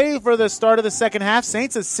underway for the start of the second half.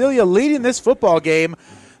 St. Cecilia leading this football game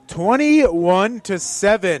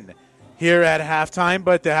 21-7 here at halftime,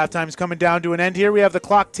 but the halftime's coming down to an end here. We have the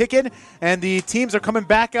clock ticking, and the teams are coming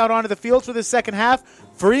back out onto the field for the second half.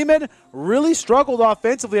 Freeman really struggled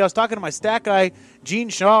offensively. I was talking to my stat guy, Gene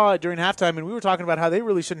Shaw, during halftime, and we were talking about how they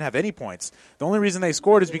really shouldn't have any points. The only reason they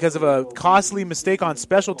scored is because of a costly mistake on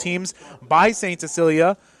special teams by St.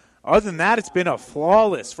 Cecilia. Other than that, it's been a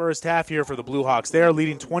flawless first half here for the Blue Hawks. They are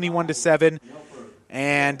leading 21-7.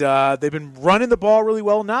 And they've been running the ball really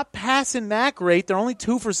well, not passing that great. They're only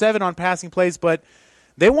 2 for 7 on passing plays, but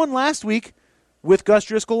they won last week with Gus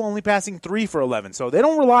Driscoll only passing 3 for 11. So they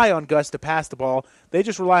don't rely on Gus to pass the ball. They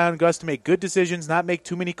just rely on Gus to make good decisions, not make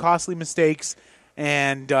too many costly mistakes,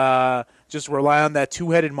 and just rely on that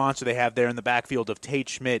two-headed monster they have there in the backfield of Tate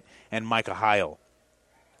Schmidt and Micah Heil.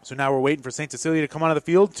 So now we're waiting for St. Cecilia to come onto the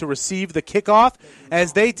field to receive the kickoff,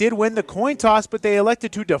 as they did win the coin toss, but they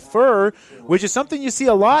elected to defer, which is something you see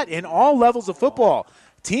a lot in all levels of football.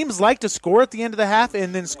 Teams like to score at the end of the half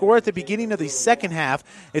and then score at the beginning of the second half.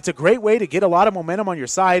 It's a great way to get a lot of momentum on your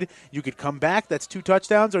side. You could come back, that's 2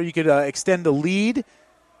 touchdowns, or you could extend the lead.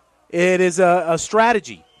 It is a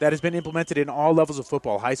strategy that has been implemented in all levels of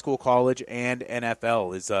football, high school, college, and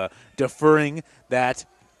NFL, is deferring that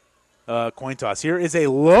coin toss. Here is a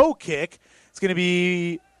low kick. It's going to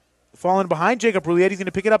be falling behind Jacob Rouliet. He's going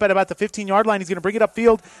to pick it up at about the 15-yard line. He's going to bring it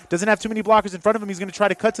upfield. Doesn't have too many blockers in front of him. He's going to try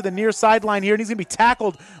to cut to the near sideline here, and he's going to be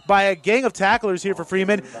tackled by a gang of tacklers here for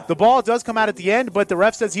Freeman. The ball does come out at the end, but the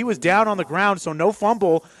ref says he was down on the ground, so no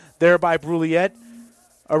fumble there by Rouliet.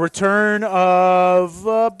 A return of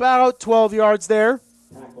about 12 yards there.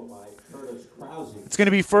 It's going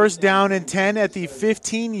to be first down and 10 at the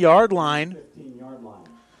 15-yard line.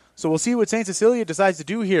 So we'll see what St. Cecilia decides to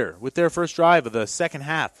do here with their first drive of the second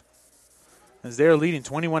half, as they're leading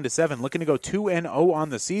 21-7, looking to go 2-0 on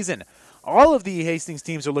the season. All of the Hastings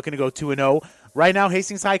teams are looking to go 2-0. Right now,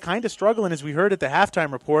 Hastings High kind of struggling, as we heard at the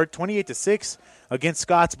halftime report, 28-6 against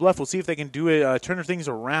Scotts Bluff. We'll see if they can do it, turn things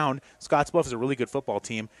around. Scotts Bluff is a really good football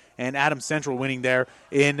team, and Adams Central winning there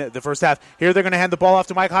in the first half. Here they're going to hand the ball off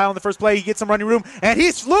to Mike Heil on the first play. He gets some running room, and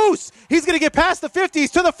he's loose. He's going to get past the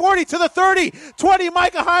 50s to the 40, to the 30, 20.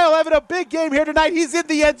 Micah Heil having a big game here tonight. He's in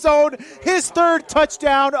the end zone. His third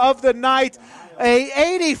touchdown of the night.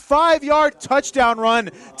 A 85-yard touchdown run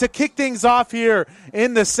to kick things off here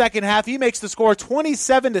in the second half. He makes the score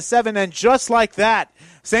 27-7, and just like that,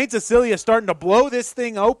 St. Cecilia starting to blow this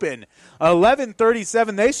thing open.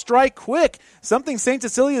 11:37. They strike quick, something St.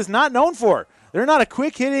 Cecilia is not known for. They're not a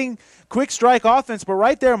quick-hitting, quick-strike offense, but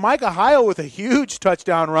right there, Micah Heil with a huge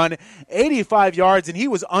touchdown run, 85 yards, and he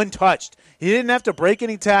was untouched. He didn't have to break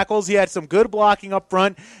any tackles. He had some good blocking up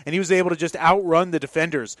front, and he was able to just outrun the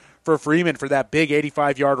defenders for Freeman for that big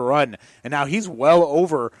 85-yard run. And now he's well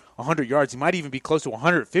over 100 yards. He might even be close to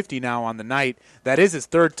 150 now on the night. That is his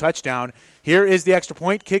third touchdown. Here is the extra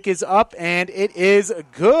point. Kick is up, and it is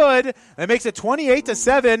good. That makes it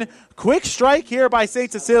 28-7. Quick strike here by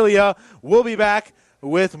St. Cecilia. We'll be back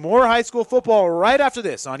with more high school football right after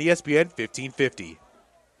this on ESPN 1550.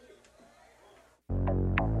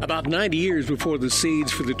 About 90 years before the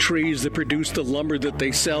seeds for the trees that produce the lumber that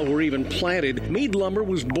they sell were even planted, Meade Lumber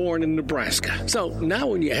was born in Nebraska. So now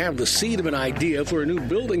when you have the seed of an idea for a new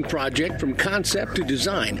building project, from concept to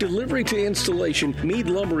design, delivery to installation, Meade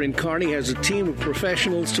Lumber in Kearney has a team of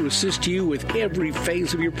professionals to assist you with every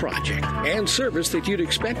phase of your project and service that you'd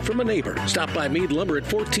expect from a neighbor. Stop by Meade Lumber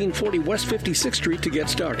at 1440 West 56th Street to get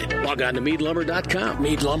started. Log on to MeadeLumber.com.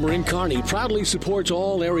 Meade Lumber in Kearney proudly supports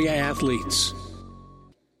all area athletes.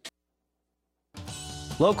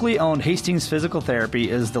 Locally owned Hastings Physical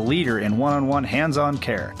Therapy is the leader in one-on-one hands-on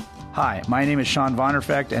care. Hi, my name is Sean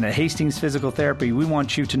Vonderfecht, and at Hastings Physical Therapy, we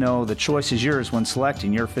want you to know the choice is yours when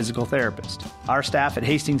selecting your physical therapist. Our staff at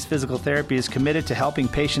Hastings Physical Therapy is committed to helping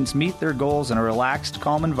patients meet their goals in a relaxed,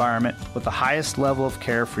 calm environment with the highest level of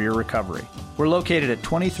care for your recovery. We're located at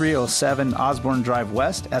 2307 Osborne Drive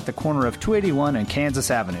West at the corner of 281 and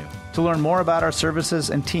Kansas Avenue. To learn more about our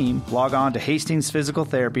services and team, log on to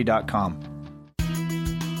HastingsPhysicalTherapy.com.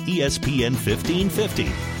 ESPN 1550,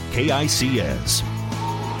 KICS.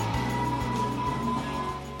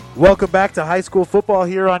 Welcome back to high school football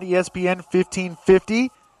here on ESPN 1550.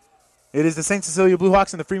 It is the St. Cecilia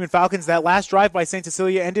Bluehawks and the Freeman Falcons. That last drive by St.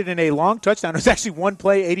 Cecilia ended in a long touchdown. It was actually one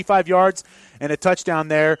play, 85 yards, and a touchdown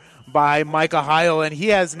there by Micah Heil. And he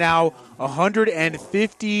has now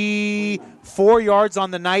 154 yards on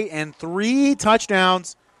the night and 3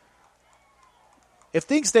 touchdowns. If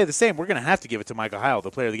things stay the same, we're going to have to give it to Micah Heil,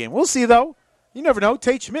 the player of the game. We'll see, though. You never know.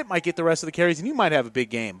 Tate Schmidt might get the rest of the carries, and you might have a big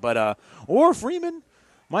game. But or Freeman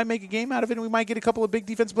might make a game out of it, and we might get a couple of big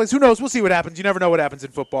defensive plays. Who knows? We'll see what happens. You never know what happens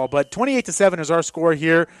in football. But 28-7 is our score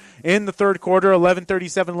here in the third quarter.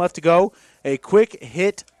 11:37 left to go. A quick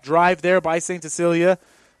hit drive there by St. Cecilia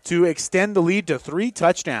to extend the lead to 3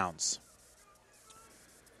 touchdowns.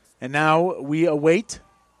 And now we await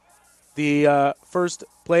the first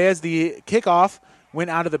play as the kickoff went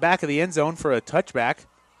out of the back of the end zone for a touchback.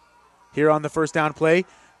 Here on the first down play,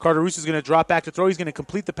 Carter Roos is going to drop back to throw. He's going to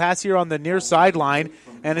complete the pass here on the near sideline,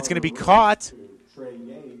 and it's going to be caught.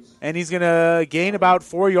 And he's going to gain about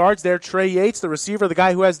 4 yards there. Trey Yates, the receiver, the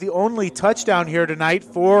guy who has the only touchdown here tonight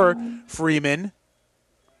for Freeman.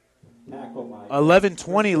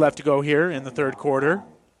 11:20 left to go here in the third quarter,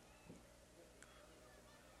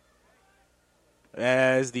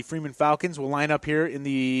 as the Freeman Falcons will line up here in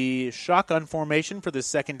the shotgun formation for the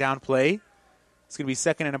second down play. It's going to be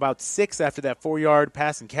second and about 6 after that 4-yard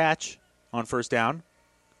pass and catch on first down.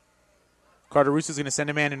 Carter Roos is going to send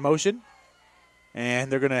a man in motion,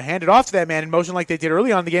 and they're going to hand it off to that man in motion like they did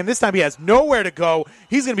early on in the game. This time he has nowhere to go.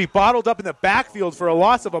 He's going to be bottled up in the backfield for a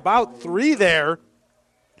loss of about 3 there.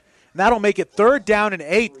 And that'll make it third down and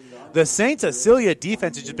 8. The St. Cecilia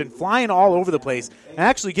defense has just been flying all over the place and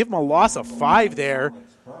actually give them a loss of 5 there.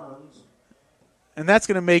 And that's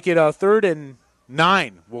going to make it a third and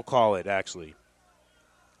 9, we'll call it, actually,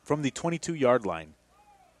 from the 22-yard line.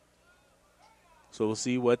 So we'll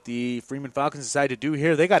see what the Freeman Falcons decide to do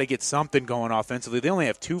here. They got to get something going offensively. They only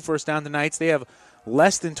have 2 first down tonight. They have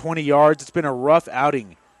less than 20 yards. It's been a rough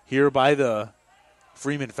outing here by the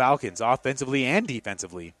Freeman Falcons, offensively and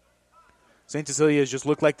defensively. St. Cecilia has just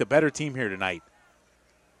looked like the better team here tonight.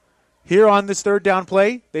 Here on this third down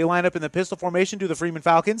play, they line up in the pistol formation to the Freeman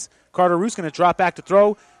Falcons. Carter Roos going to drop back to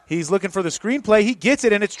throw. He's looking for the screen play. He gets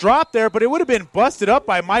it, and it's dropped there, but it would have been busted up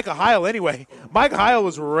by Micah Heil anyway. Micah Heil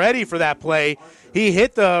was ready for that play. He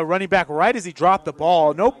hit the running back right as he dropped the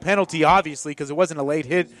ball. No penalty, obviously, because it wasn't a late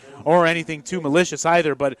hit or anything too malicious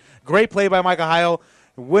either, but great play by Micah Heil.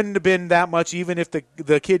 Wouldn't have been that much even if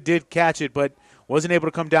the kid did catch it, but wasn't able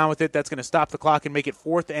to come down with it. That's going to stop the clock and make it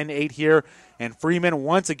 4th and 8 here. And Freeman,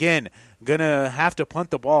 once again, going to have to punt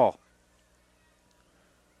the ball.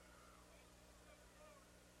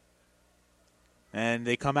 And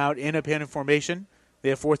they come out in a panic formation. They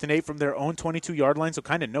have 4th and 8 from their own 22-yard line, so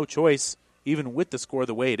kind of no choice, even with the score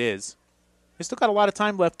the way it is. They still got a lot of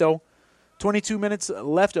time left, though. 22 minutes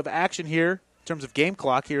left of action here in terms of game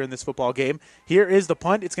clock here in this football game. Here is the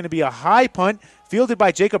punt. It's going to be a high punt fielded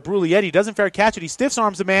by Jacob Bruliette. He doesn't fair catch it. He stiff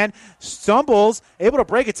arms a man, stumbles, able to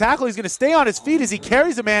break a tackle. He's going to stay on his feet as he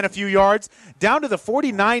carries a man a few yards down to the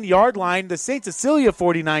 49-yard line, the St. Cecilia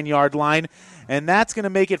 49-yard line, and that's going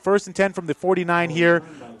to make it 1st and 10 from the 49 here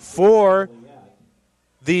for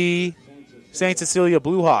the St. Cecilia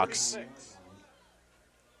Bluehawks.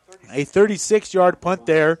 A 36-yard punt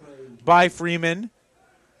there by Freeman,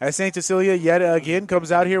 as St. Cecilia yet again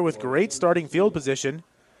comes out here with great starting field position.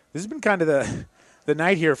 This has been kind of the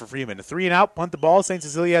night here for Freeman. A 3-and-out, punt the ball. St.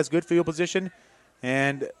 Cecilia has good field position.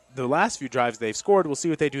 And the last few drives they've scored, we'll see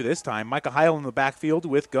what they do this time. Micah Heil in the backfield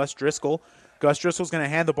with Gus Driscoll. Gus Driscoll's going to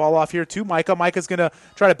hand the ball off here to Micah. Micah's going to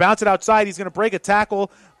try to bounce it outside. He's going to break a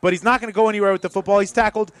tackle, but he's not going to go anywhere with the football. He's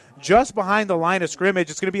tackled just behind the line of scrimmage.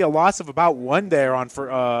 It's going to be a loss of about 1 there on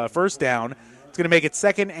first down. It's going to make it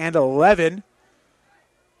 2nd and 11.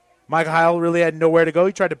 Micah Heil really had nowhere to go.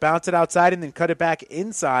 He tried to bounce it outside and then cut it back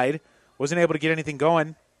inside. Wasn't able to get anything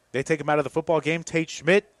going. They take him out of the football game. Tate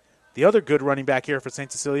Schmidt, the other good running back here for St.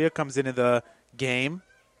 Cecilia, comes into the game,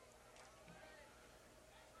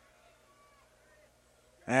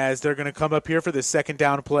 as they're going to come up here for the second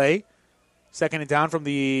down play. 2nd and 10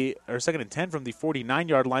 from the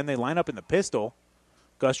 49-yard line. They line up in the pistol.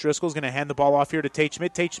 Gus Driscoll's going to hand the ball off here to Tate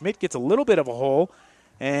Schmidt. Tate Schmidt gets a little bit of a hole,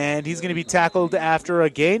 and he's going to be tackled after a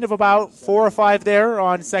gain of about 4 or 5 there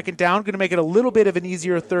on 2nd down. Going to make it a little bit of an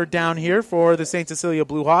easier 3rd down here for the St. Cecilia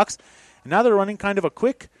Bluehawks. And now they're running kind of a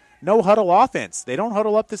quick no-huddle offense. They don't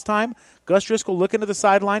huddle up this time. Gus Driscoll looking to the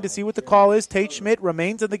sideline to see what the call is. Tate Schmidt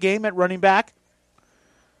remains in the game at running back.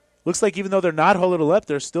 Looks like even though they're not huddled up,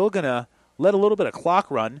 they're still going to let a little bit of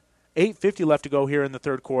clock run. 8:50 left to go here in the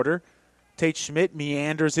third quarter. Tate Schmidt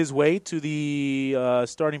meanders his way to the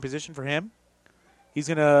starting position for him. He's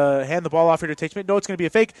going to hand the ball off here to Tate Schmidt. No, it's going to be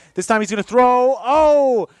a fake. This time he's going to throw.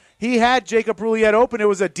 Oh, he had Jacob Bruliette open. It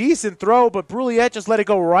was a decent throw, but Bruliette just let it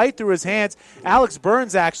go right through his hands. Alex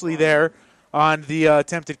Burns actually there on the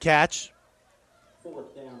attempted catch.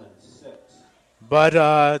 4th down and 6. But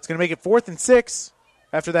it's going to make it 4th and 6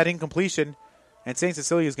 after that incompletion, and St.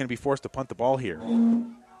 Cecilia is going to be forced to punt the ball here.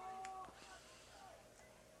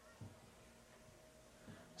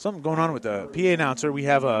 Something going on with the PA announcer. We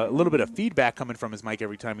have a little bit of feedback coming from his mic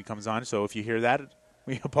every time he comes on, so if you hear that,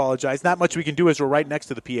 we apologize. Not much we can do as we're right next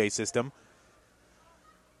to the PA system.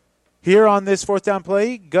 Here on this 4th down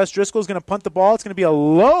play, Gus Driscoll is going to punt the ball. It's going to be a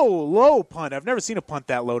low punt. I've never seen a punt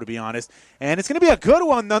that low, to be honest. And it's going to be a good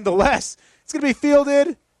one nonetheless. It's going to be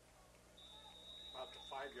fielded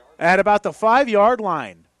at about the 5-yard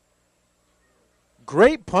line.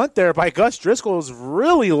 Great punt there by Gus Driscoll. It was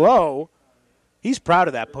really low. He's proud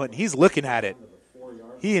of that punt. He's looking at it.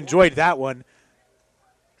 He enjoyed that one.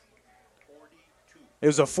 It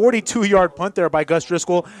was a 42-yard punt there by Gus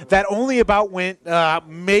Driscoll that only about went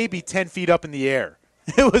maybe 10 feet up in the air.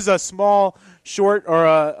 It was a small, short, or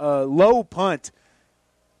a low punt,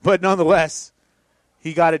 but nonetheless,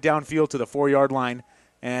 he got it downfield to the 4-yard line,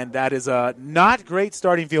 and that is a not great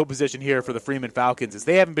starting field position here for the Freeman Falcons, as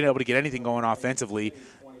they haven't been able to get anything going offensively,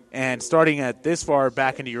 and starting at this far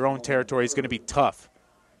back into your own territory is going to be tough.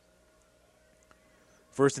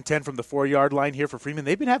 1st and 10 from the 4-yard line here for Freeman.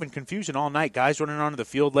 They've been having confusion all night. Guys running onto the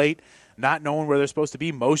field late, not knowing where they're supposed to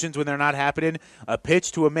be, motions when they're not happening, a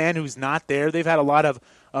pitch to a man who's not there. They've had a lot of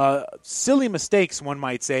silly mistakes, one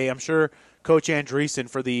might say. I'm sure Coach Andreessen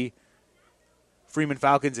for the Freeman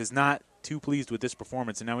Falcons is not too pleased with this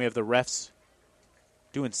performance, and now we have the refs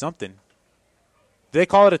doing something. Did they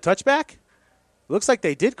call it a touchback? Looks like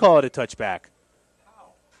they did call it a touchback. How?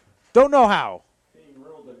 Don't know how. Being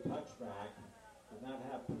ruled a touchback, did not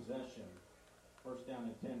have possession. 1st down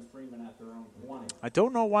and 10, Freeman at their own 20. I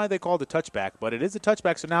don't know why they called a touchback, but it is a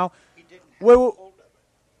touchback. So now, wait.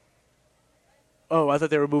 Oh, I thought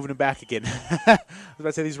they were moving him back again. I was about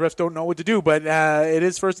to say these refs don't know what to do, but it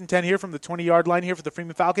is 1st and 10 here from the 20-yard line here for the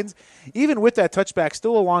Freeman Falcons. Even with that touchback,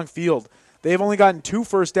 still a long field. They've only gotten 2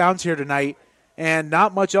 first downs here tonight and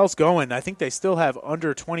not much else going. I think they still have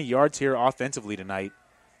under 20 yards here offensively tonight.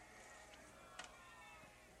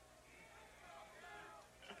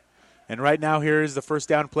 And right now, here is the 1st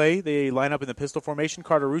down play. They line up in the pistol formation.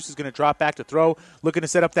 Carter Roos is going to drop back to throw, looking to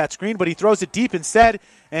set up that screen, but he throws it deep instead,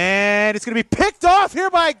 and it's going to be picked off here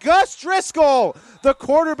by Gus Driscoll. The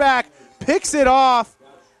quarterback picks it off.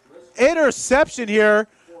 Interception here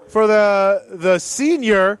for the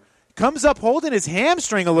senior. Comes up holding his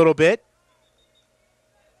hamstring a little bit.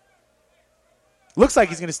 Looks like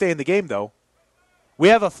he's going to stay in the game, though. We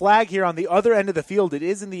have a flag here on the other end of the field. It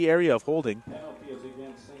is in the area of holding.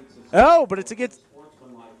 Oh, but it's against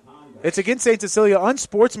St. Cecilia,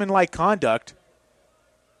 unsportsmanlike conduct.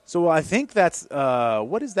 So I think that's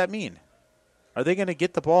what does that mean? Are they going to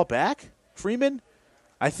get the ball back, Freeman?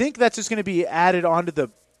 I think that's just going to be added onto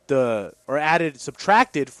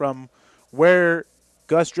subtracted from where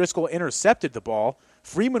Gus Driscoll intercepted the ball.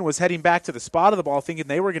 Freeman was heading back to the spot of the ball thinking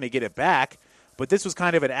they were going to get it back, but this was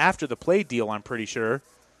kind of an after the play deal, I'm pretty sure.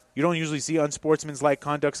 You don't usually see unsportsmanlike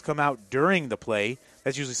conducts come out during the play.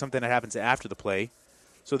 That's usually something that happens after the play.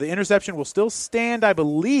 So the interception will still stand, I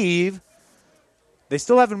believe. They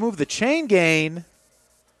still haven't moved the chain gain.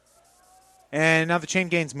 And now the chain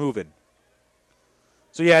gain's moving.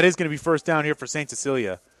 So, yeah, it is going to be 1st down here for St.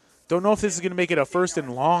 Cecilia. Don't know if this is going to make it a 1st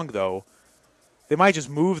and long, though. They might just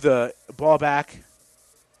move the ball back.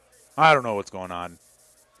 I don't know what's going on.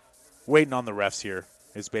 Waiting on the refs here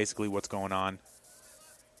is basically what's going on.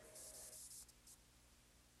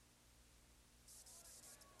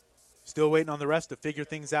 Still waiting on the refs to figure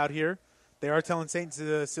things out here. They are telling St.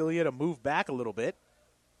 Cecilia to move back a little bit.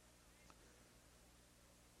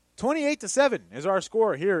 28-7 is our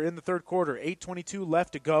score here in the 3rd quarter. 8:22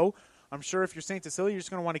 left to go. I'm sure if you're St. Cecilia, you're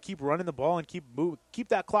just going to want to keep running the ball and keep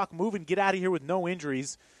that clock moving, get out of here with no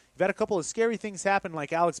injuries. You've had a couple of scary things happen,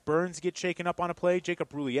 like Alex Burns get shaken up on a play, Jacob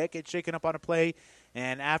Rouliette get shaken up on a play,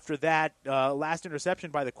 and after that, last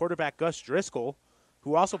interception by the quarterback Gus Driscoll,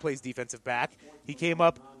 who also plays defensive back. He came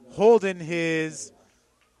up holding his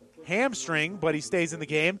hamstring, but he stays in the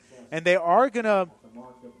game. And they are going to –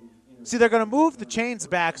 they're going to move the chains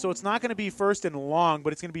back, so it's not going to be 1st and long,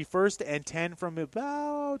 but it's going to be 1st and 10 from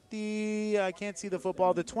about I can't see the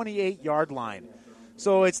football, the 28-yard line.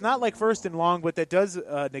 So it's not like 1st and long, but that does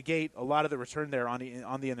negate a lot of the return there on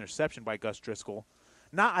the interception by Gus Driscoll.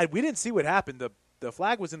 We didn't see what happened. The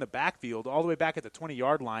flag was in the backfield, all the way back at the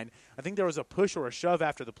 20-yard line. I think there was a push or a shove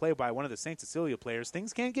after the play by one of the St. Cecilia players.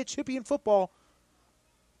 Things can get chippy in football.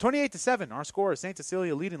 28-7, our score is St.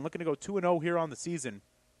 Cecilia leading, looking to go 2-0 here on the season.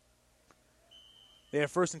 They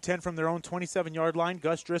have 1st and 10 from their own 27-yard line.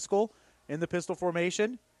 Gus Driscoll in the pistol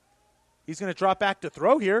formation. He's going to drop back to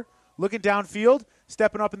throw here, looking downfield,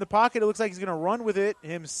 stepping up in the pocket. It looks like he's going to run with it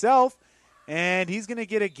himself. And he's going to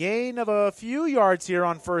get a gain of a few yards here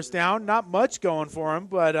on 1st down. Not much going for him,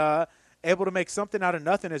 but able to make something out of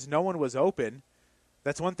nothing as no one was open.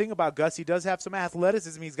 That's one thing about Gus. He does have some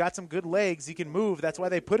athleticism. He's got some good legs. He can move. That's why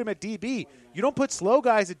they put him at DB. You don't put slow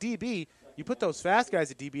guys at DB. You put those fast guys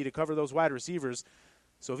at DB to cover those wide receivers.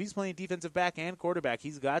 So if he's playing defensive back and quarterback,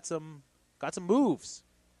 he's got some moves.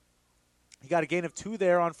 He got a gain of 2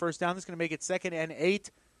 there on 1st down. That's going to make it 2nd and 8.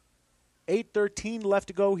 8:13 left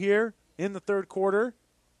to go here in the 3rd quarter.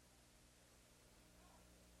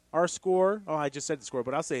 Our score, I just said the score,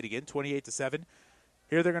 but I'll say it again, 28-7.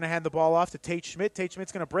 Here they're going to hand the ball off to Tate Schmidt. Tate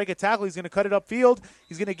Schmidt's going to break a tackle. He's going to cut it upfield.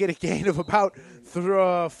 He's going to get a gain of about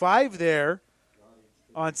 5 there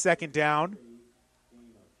on 2nd down.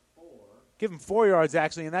 Give him 4 yards,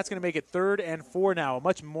 actually, and that's going to make it 3rd and 4 now. A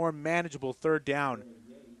much more manageable 3rd down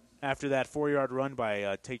after that 4-yard run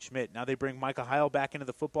by Tate Schmidt. Now they bring Micah Heil back into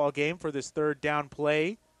the football game for this 3rd down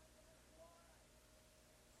play.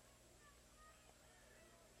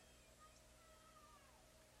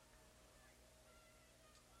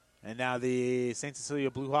 And now the St. Cecilia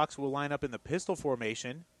Blue Hawks will line up in the pistol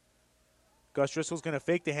formation. Gus Driscoll's going to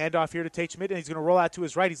fake the handoff here to Tate Schmidt, and he's going to roll out to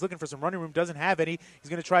his right. He's looking for some running room, doesn't have any. He's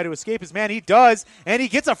going to try to escape his man. He does, and he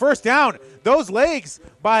gets a 1st down. Those legs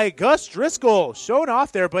by Gus Driscoll showing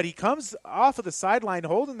off there, but he comes off of the sideline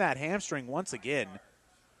holding that hamstring once again.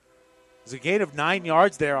 There's a gain of 9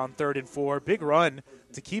 yards there on 3rd and 4. Big run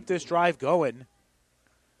to keep this drive going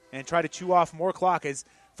and try to chew off more clock. As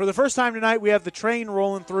for the first time tonight, we have the train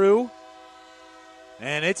rolling through,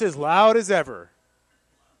 and it's as loud as ever.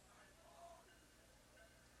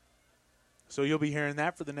 So you'll be hearing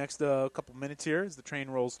that for the next couple minutes here as the train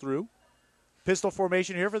rolls through. Pistol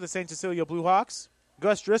formation here for the St. Cecilia Blue Hawks.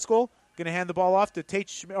 Gus Driscoll going to hand the ball off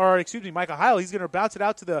to Micah Heil. He's going to bounce it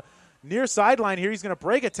out to the near sideline here. He's going to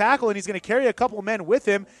break a tackle, and he's going to carry a couple men with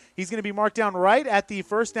him. He's going to be marked down right at the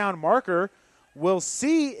 1st down marker. We'll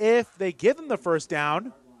see if they give him the 1st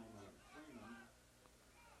down.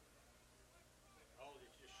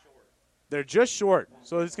 They're just short.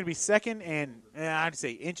 So it's going to be 2nd and, I'd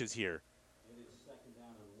say inches here.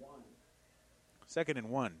 2nd and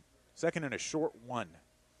 1. 2nd and a short 1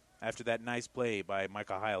 after that nice play by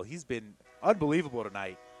Micah Heil. He's been unbelievable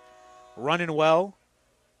tonight. Running well.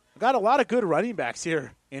 Got a lot of good running backs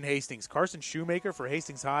here in Hastings. Carson Shoemaker for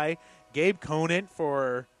Hastings High. Gabe Conant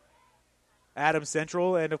for Adams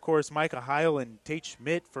Central. And, of course, Micah Heil and Tate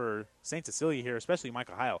Schmidt for St. Cecilia here, especially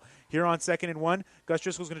Micah Heil. Here on 2nd and 1, Gus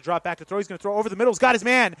Driscoll's going to drop back to throw. He's going to throw over the middle. He's got his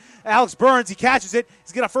man, Alex Burns. He catches it.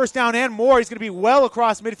 He's got a 1st down and more. He's going to be well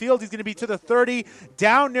across midfield. He's going to be to the 30,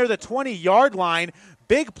 down near the 20-yard line.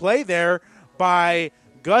 Big play there by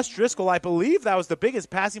Gus Driscoll. I believe that was the biggest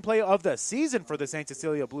passing play of the season for the St.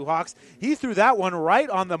 Cecilia Blue Hawks. He threw that one right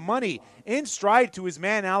on the money in stride to his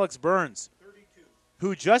man, Alex Burns,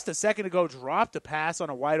 who just a second ago dropped a pass on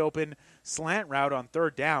a wide-open slant route on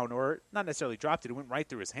 3rd down, or not necessarily dropped it. It went right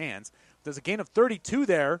through his hands. There's a gain of 32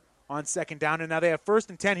 there on 2nd down, and now they have 1st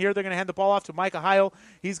and 10 here. They're going to hand the ball off to Micah Heil.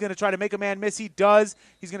 He's going to try to make a man miss. He does.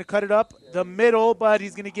 He's going to cut it up the middle, but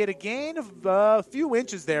he's going to get a gain of a few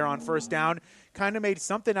inches there on 1st down. Kind of made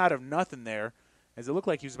something out of nothing there, as it looked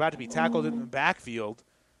like he was about to be tackled in the backfield.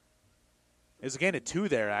 There's a gain of 2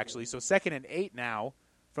 there, actually. So 2nd and 8 now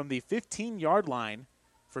from the 15-yard line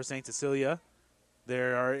for St. Cecilia. They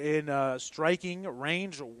are in striking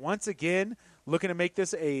range once again, looking to make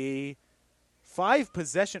this a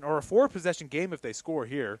 5-possession or a 4-possession game if they score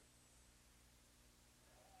here.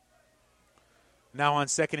 Now on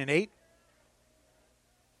 2nd and 8.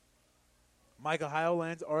 Micah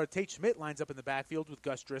Heil Tate Schmidt lines up in the backfield with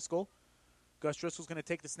Gus Driscoll. Gus Driscoll's going to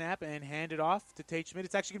take the snap and hand it off to Tate Schmidt.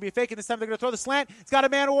 It's actually going to be a fake, and this time they're going to throw the slant. He's got a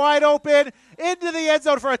man wide open into the end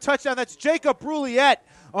zone for a touchdown. That's Jacob Brouillette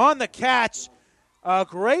on the catch. A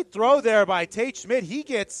great throw there by Tate Schmidt. He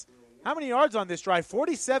gets how many yards on this drive?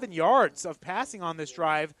 47 yards of passing on this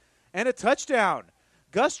drive and a touchdown.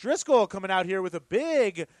 Gus Driscoll coming out here with a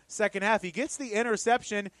big second half. He gets the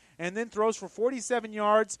interception and then throws for 47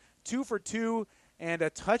 yards, 2 for 2, and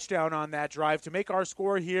a touchdown on that drive to make our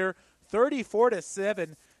score here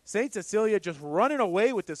 34-7. St. Cecilia just running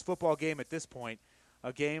away with this football game at this point.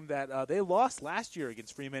 A game that they lost last year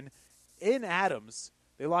against Freeman in Adams.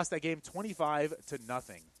 They lost that game 25-0.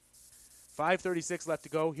 5:36 left to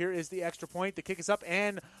go. Here is the extra point. The kick is up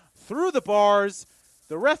and through the bars.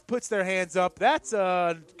 The ref puts their hands up. That's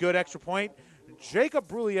a good extra point. Jacob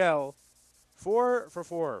Brouillette, 4 for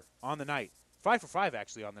 4 on the night. 5 for 5,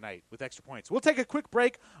 actually, on the night with extra points. We'll take a quick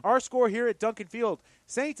break. Our score here at Duncan Field,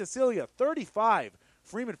 St. Cecilia 35,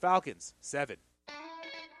 Freeman Falcons 7.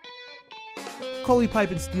 Coley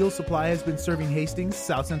Pipe and Steel Supply has been serving Hastings,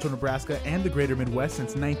 South Central Nebraska, and the Greater Midwest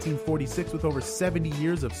since 1946 with over 70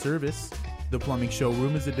 years of service. The Plumbing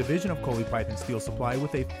Showroom is a division of Coley Pipe and Steel Supply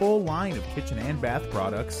with a full line of kitchen and bath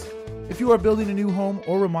products. If you are building a new home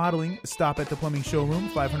or remodeling, stop at the Plumbing Showroom,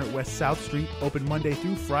 500 West South Street, open Monday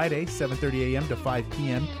through Friday, 7:30 a.m. to 5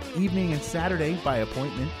 p.m., evening and Saturday by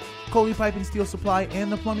appointment. Coley Pipe and Steel Supply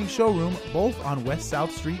and the Plumbing Showroom, both on West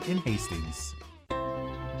South Street in Hastings.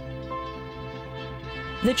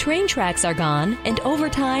 The train tracks are gone, and over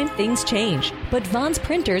time, things change. But Vaughn's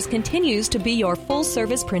Printers continues to be your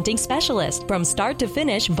full-service printing specialist. From start to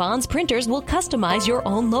finish, Vaughn's Printers will customize your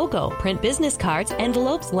own logo, print business cards,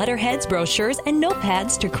 envelopes, letterheads, brochures, and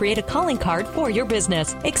notepads to create a calling card for your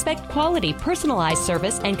business. Expect quality, personalized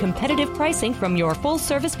service and competitive pricing from your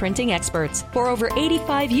full-service printing experts. For over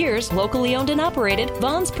 85 years, locally owned and operated,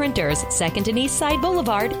 Vaughn's Printers, 2nd and East Side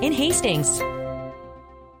Boulevard in Hastings.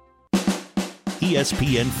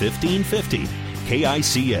 ESPN 1550,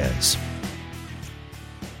 KICS.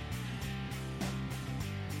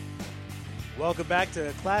 Welcome back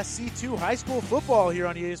to Class C2 high school football here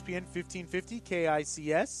on ESPN 1550,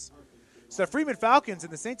 KICS. It's the Freeman Falcons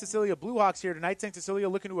and the St. Cecilia Bluehawks here tonight. St. Cecilia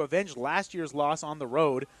looking to avenge last year's loss on the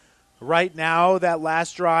road. Right now, that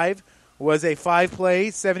last drive was a 5-play,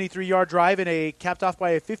 73-yard drive and capped off by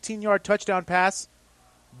a 15-yard touchdown pass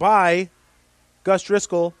by Gus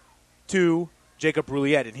Driscoll to Jacob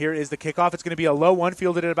Rouliette. And here is the kickoff. It's going to be a low one,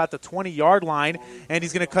 fielded at about the 20-yard line, and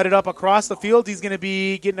he's going to cut it up across the field. He's going to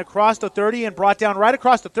be getting across the 30 and brought down right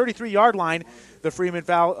across the 33-yard line. The Freeman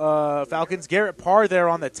Falcons, Garrett Parr there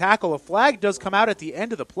on the tackle. A flag does come out at the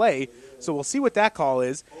end of the play, so we'll see what that call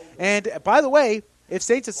is. And by the way, if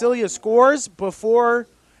St. Cecilia scores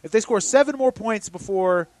if they score 7 more points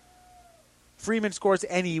before Freeman scores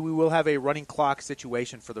any, we will have a running clock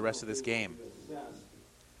situation for the rest of this game.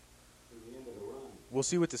 We'll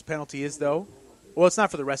see what this penalty is, though. Well, it's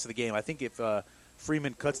not for the rest of the game. I think if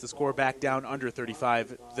Freeman cuts the score back down under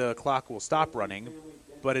 35, the clock will stop running.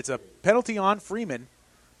 But it's a penalty on Freeman.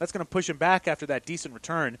 That's going to push him back after that decent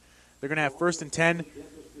return. They're going to have 1st and 10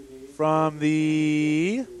 from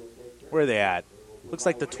the – where are they at? Looks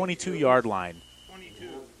like the 22-yard line.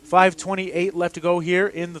 5:28 left to go here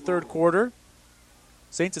in the third quarter.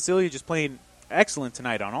 St. Cecilia just playing excellent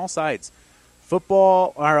tonight on all sides.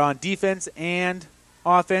 Football are on defense and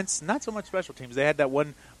offense. Not so much special teams. They had that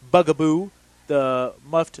one bugaboo, the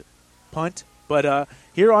muffed punt. But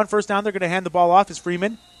here on first down, they're going to hand the ball off as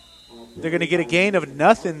Freeman. They're going to get a gain of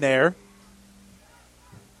nothing there.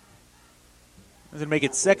 They're going to make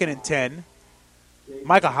it 2nd and 10.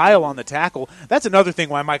 Micah Heil on the tackle. That's another thing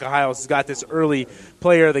why Micah Heil has got this early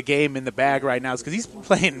player of the game in the bag right now, is because he's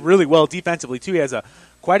playing really well defensively, too. He has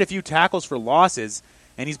quite a few tackles for losses,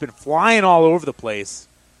 and he's been flying all over the place.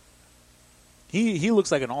 He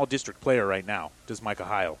looks like an all-district player right now, does Micah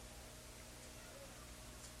Heil.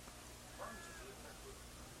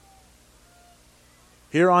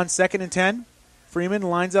 Here on 2nd and 10, Freeman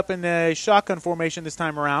lines up in a shotgun formation this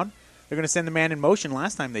time around. They're going to send the man in motion.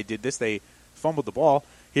 Last time they did this, they fumbled the ball.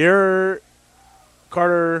 Here,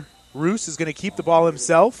 Carter Roos is going to keep the ball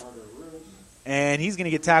himself, and he's going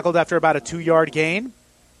to get tackled after about a 2-yard gain.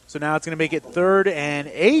 So now it's going to make it 3rd and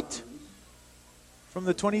 8 from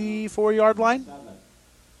the 24-yard line.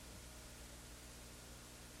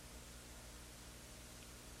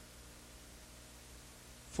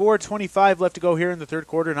 $4:25 left to go here in the third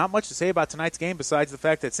quarter. Not much to say about tonight's game besides the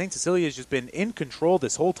fact that St. Cecilia has just been in control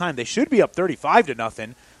this whole time. They should be up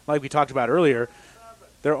 35-0, like we talked about earlier.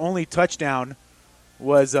 Their only touchdown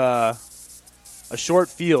was a short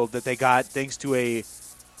field that they got thanks to a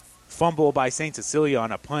fumble by St. Cecilia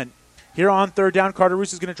on a punt. Here on third down, Carter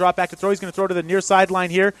Roos is going to drop back to throw. He's going to throw to the near sideline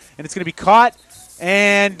here, and it's going to be caught.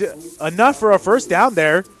 And enough for a first down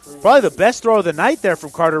there. Probably the best throw of the night there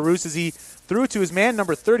from Carter Roos as he threw it to his man,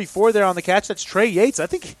 number 34 there on the catch. That's Trey Yates. I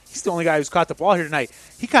think he's the only guy who's caught the ball here tonight.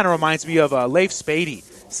 He kind of reminds me of Leif Spady.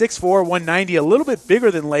 6'4", 190, a little bit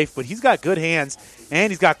bigger than Leif, but he's got good hands,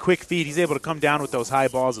 and he's got quick feet. He's able to come down with those high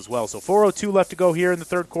balls as well. So 4:02 left to go here in the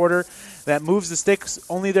third quarter. That moves the Sticks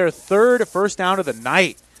only their third first down of the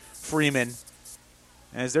night, Freeman,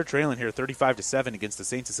 as they're trailing here 35-7 against the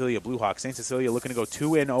St. Cecilia Bluehawks. St. Cecilia looking to go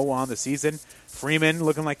 2-0 on the season. Freeman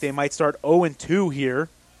looking like they might start 0-2 here.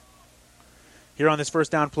 Here on this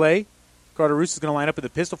first down play, Carter Roos is going to line up in the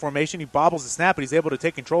pistol formation. He bobbles the snap, but he's able to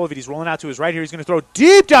take control of it. He's rolling out to his right here. He's going to throw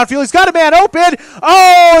deep downfield. He's got a man open.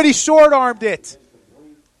 Oh, and he short-armed it.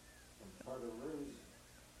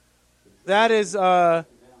 That is,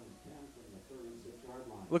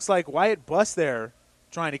 looks like Wyatt Buss there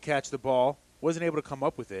trying to catch the ball. Wasn't able to come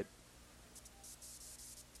up with it.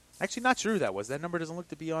 Actually, not sure who that was. That number doesn't look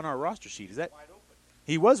to be on our roster sheet. Is that?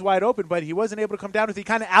 He was wide open, but he wasn't able to come down with it. He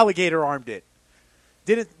kind of alligator-armed it.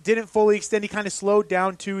 Didn't fully extend. He kind of slowed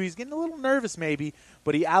down, too. He's getting a little nervous maybe,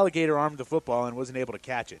 but he alligator-armed the football and wasn't able to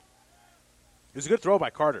catch it. It was a good throw by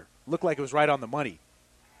Carter. Looked like it was right on the money.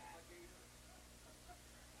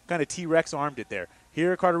 Kind of T-Rex armed it there.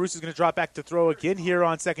 Here, Carter Roos is going to drop back to throw again here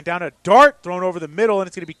on second down. A dart thrown over the middle, and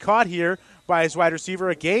it's going to be caught here by his wide receiver.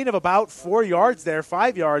 A gain of about 4 yards there,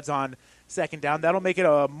 5 yards on second down. That'll make it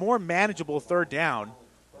a more manageable third down.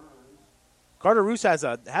 Carter Roos has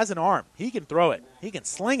an arm. He can throw it. He can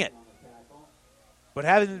sling it. But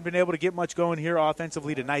haven't been able to get much going here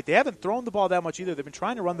offensively tonight. They haven't thrown the ball that much either. They've been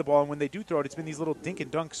trying to run the ball, and when they do throw it, it's been these little dink and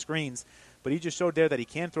dunk screens. But he just showed there that he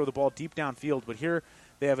can throw the ball deep downfield. But here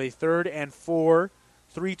they have a 3rd and 4,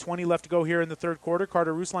 3:20 left to go here in the third quarter.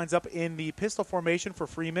 Carter Roos lines up in the pistol formation for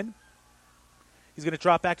Freeman. He's going to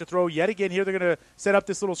drop back to throw yet again here. They're going to set up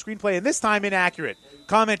this little screenplay, and this time inaccurate.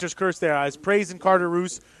 Commenters curse there. I was praising Carter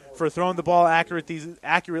Roos for throwing the ball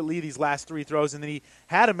accurately these last 3 throws, and then he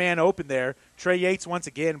had a man open there. Trey Yates once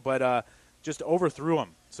again, but just overthrew him.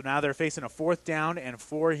 So now they're facing a 4th down and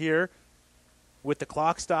 4 here with the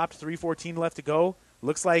clock stopped, 3:14 left to go.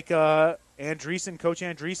 Looks like Coach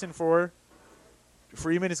Andreessen for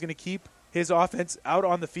Freeman is going to keep his offense out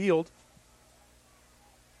on the field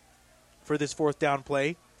for this 4th down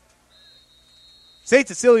play. St.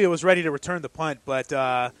 Cecilia was ready to return the punt, but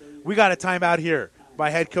we got a timeout here by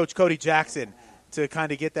head coach Cody Jackson to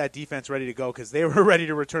kind of get that defense ready to go because they were ready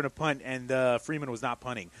to return a punt, and Freeman was not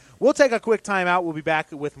punting. We'll take a quick timeout. We'll be back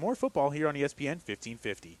with more football here on ESPN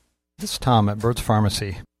 1550. This is Tom at Bird's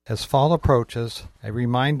Pharmacy. As fall approaches, a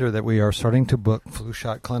reminder that we are starting to book flu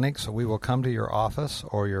shot clinics, so we will come to your office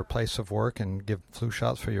or your place of work and give flu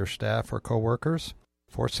shots for your staff or coworkers.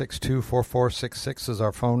 462-4466 is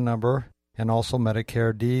our phone number. And also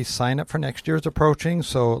Medicare D. Sign up for next year is approaching,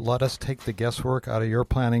 so let us take the guesswork out of your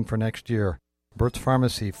planning for next year. Burt's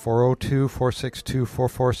Pharmacy,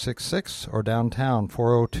 402-462-4466, or downtown,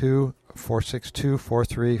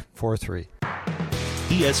 402-462-4343.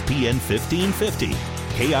 ESPN 1550,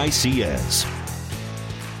 KICS.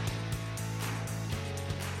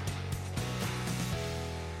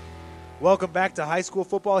 Welcome back to high school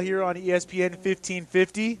football here on ESPN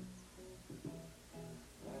 1550.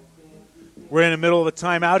 We're in the middle of a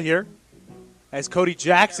timeout here as Cody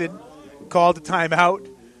Jackson called the timeout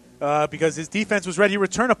because his defense was ready to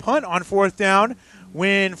return a punt on 4th down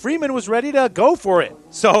when Freeman was ready to go for it.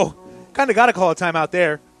 So kind of got to call a timeout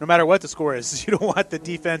there no matter what the score is. You don't want the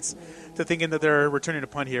defense to thinking that they're returning a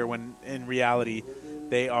punt here when in reality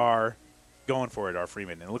they are going for it, our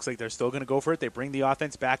Freeman. And it looks like they're still going to go for it. They bring the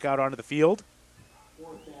offense back out onto the field.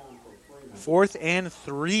 4th and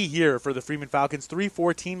 3 here for the Freeman Falcons.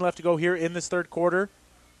 3:14 left to go here in this third quarter.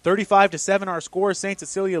 35-7 our score. St.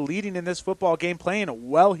 Cecilia leading in this football game, playing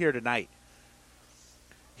well here tonight.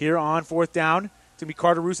 Here on 4th down, it's going to be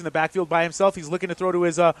Carter Roos in the backfield by himself. He's looking to throw to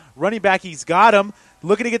his running back. He's got him.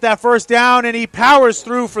 Looking to get that first down, and he powers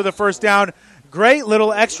through for the first down. Great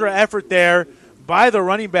little extra effort there by the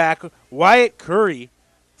running back, Wyatt Curry,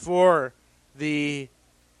 for the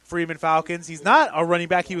Freeman Falcons. He's not a running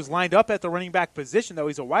back. He was lined up at the running back position, though.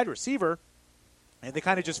 He's a wide receiver. And they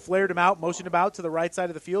kind of just flared him out, motioned him out to the right side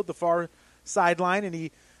of the field, the far sideline, and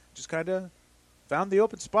he just kind of found the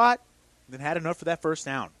open spot and then had enough for that first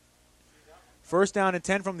down. 1st down and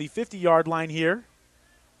 10 from the 50-yard line here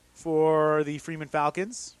for the Freeman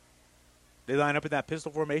Falcons. They line up in that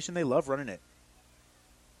pistol formation. They love running it.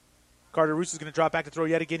 Carter Roos is going to drop back to throw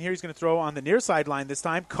yet again here. He's going to throw on the near sideline this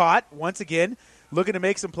time. Caught once again. Looking to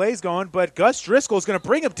make some plays going, but Gus Driscoll is going to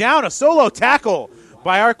bring him down. A solo tackle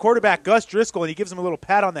by our quarterback, Gus Driscoll, and he gives him a little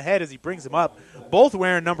pat on the head as he brings him up. Both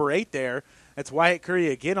wearing number 8 there. That's Wyatt Curry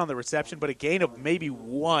again on the reception, but a gain of maybe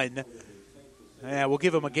 1. Yeah, we'll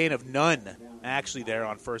give him a gain of none, actually, there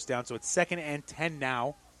on 1st down. So it's 2nd and 10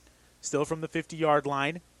 now, still from the 50-yard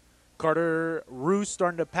line. Carter Roos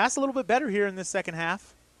starting to pass a little bit better here in this second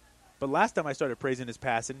half. But last time I started praising his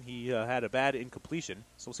passing, he had a bad incompletion.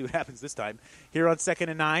 So we'll see what happens this time. Here on 2nd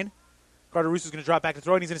and 9, Carter Roos is going to drop back to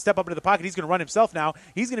throw, and he's going to step up into the pocket. He's going to run himself now.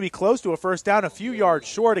 He's going to be close to a first down, a few yards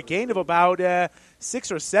short, a gain of about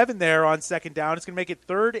 6 or 7 there on 2nd down. It's going to make it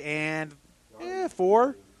 3rd and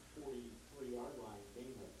 4.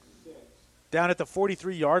 Down at the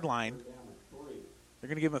 43-yard line. They're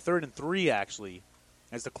going to give him a 3rd and 3, actually,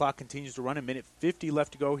 as the clock continues to run. A minute 50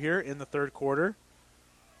 left to go here in the third quarter.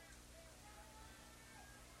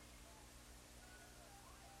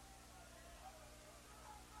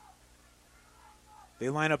 They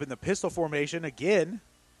line up in the pistol formation again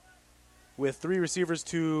with 3 receivers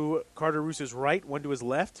to Carter Roos's right, 1 to his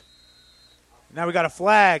left. Now we got a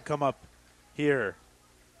flag come up here.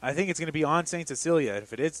 I think it's going to be on St. Cecilia.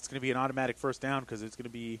 If it is, it's going to be an automatic first down because it's going to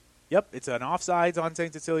be, it's an offsides on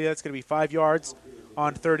St. Cecilia. It's going to be 5 yards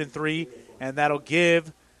on 3rd and 3, and that'll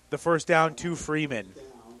give the first down to Freeman.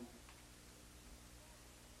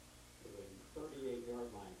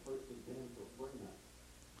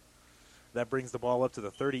 That brings the ball up to the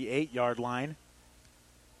 38-yard line.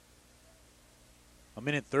 A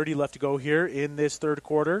minute 30 left to go here in this third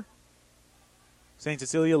quarter. St.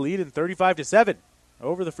 Cecilia leading 35-7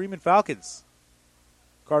 over the Freeman Falcons.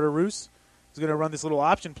 Carter Roos is going to run this little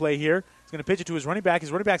option play here. He's going to pitch it to his running back.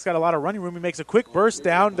 His running back's got a lot of running room. He makes a quick burst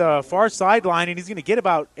down the far sideline, and he's going to get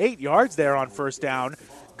about 8 yards there on first down.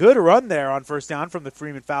 Good run there on first down from the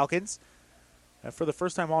Freeman Falcons. And for the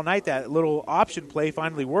first time all night, that little option play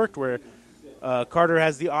finally worked where Carter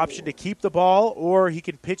has the option to keep the ball or he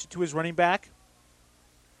can pitch it to his running back.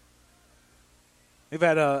 They've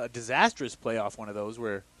had a disastrous play off one of those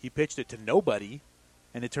where he pitched it to nobody,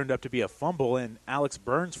 and it turned out to be a fumble, and Alex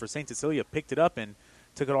Burns for St. Cecilia picked it up and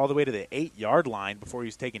took it all the way to the 8-yard line before he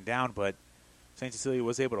was taken down, but St. Cecilia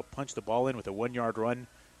was able to punch the ball in with a 1-yard run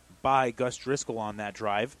by Gus Driscoll on that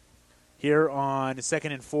drive. Here on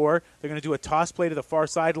 2nd and 4, they're going to do a toss play to the far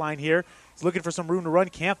sideline here. He's looking for some room to run,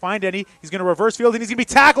 can't find any. He's going to reverse field, and he's going to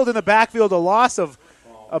be tackled in the backfield, a loss of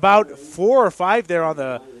about 4 or 5 there on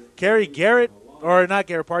the carry.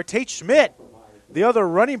 Tate Schmidt, the other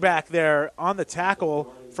running back there on the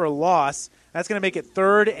tackle for loss. That's going to make it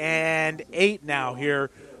 3rd and 8 now here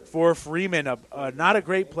for Freeman. Not a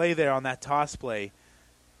great play there on that toss play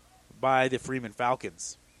by the Freeman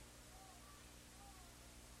Falcons.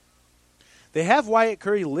 They have Wyatt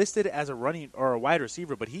Curry listed as a wide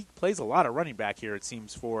receiver, but he plays a lot of running back here, it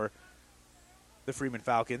seems, for the Freeman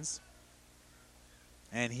Falcons.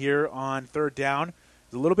 And here on 3rd down,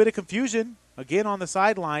 there's a little bit of confusion again on the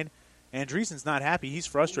sideline. Andreessen's not happy. He's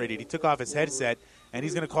frustrated. He took off his headset, and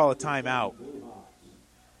he's going to call a timeout.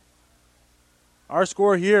 Our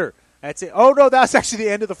score here, that's it. Oh, no, that's actually the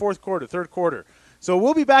end of the 3rd quarter. So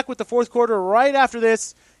we'll be back with the 4th quarter right after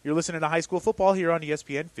this. You're listening to High School Football here on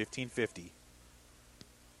ESPN 1550.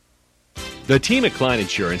 The team at Klein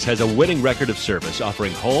Insurance has a winning record of service,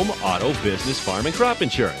 offering home, auto, business, farm, and crop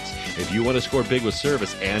insurance. If you want to score big with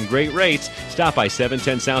service and great rates, stop by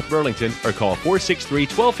 710 South Burlington or call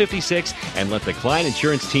 463-1256 and let the Klein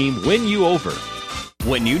Insurance team win you over.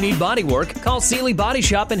 When you need body work, call Seeley Body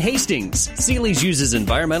Shop in Hastings. Seeley's uses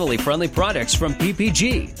environmentally friendly products from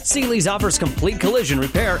PPG. Seeley's offers complete collision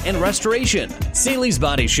repair and restoration. Seeley's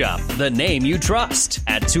Body Shop, the name you trust,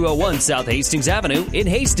 at 201 South Hastings Avenue in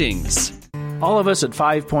Hastings. All of us at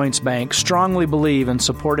 5 Points Bank strongly believe in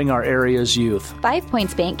supporting our area's youth. 5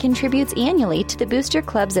 Points Bank contributes annually to the booster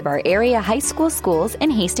clubs of our area high school schools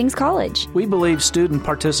and Hastings College. We believe student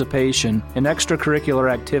participation in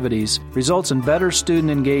extracurricular activities results in better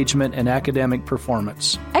student engagement and academic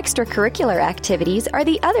performance. Extracurricular activities are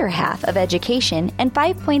the other half of education, and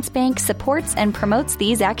 5 Points Bank supports and promotes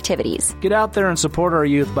these activities. Get out there and support our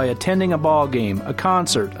youth by attending a ball game, a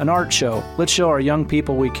concert, an art show. Let's show our young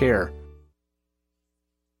people we care.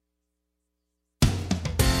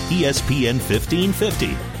 ESPN 1550,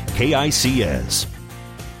 KICS.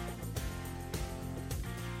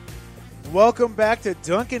 Welcome back to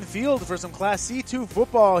Duncan Field for some Class C2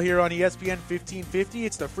 football here on ESPN 1550.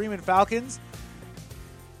 It's the Freeman Falcons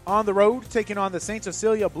on the road taking on the St.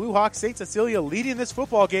 Cecilia Blue Hawks. St. Cecilia leading this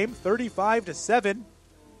football game 35-7.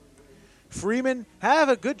 Freeman have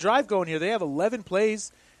a good drive going here. They have 11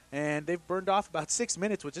 plays, and they've burned off about 6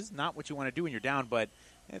 minutes, which is not what you want to do when you're down, but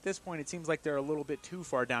at this point, it seems like they're a little bit too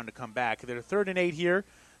far down to come back. They're 3rd and 8 here.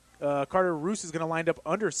 Carter Roos is going to line up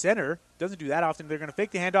under center. Doesn't do that often. They're going to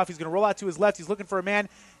fake the handoff. He's going to roll out to his left. He's looking for a man,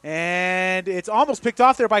 and it's almost picked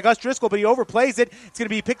off there by Gus Driscoll, but he overplays it. It's going to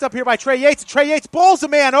be picked up here by Trey Yates. Trey Yates bowls a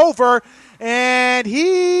man over, and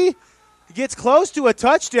he gets close to a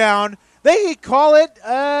touchdown. They call it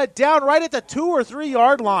down right at the 2 or 3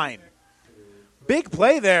 yard line. Big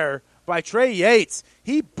play there by Trey Yates.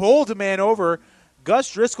 He bowled a man over.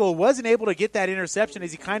 Gus Driscoll wasn't able to get that interception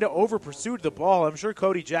as he kind of over-pursued the ball. I'm sure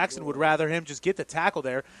Cody Jackson would rather him just get the tackle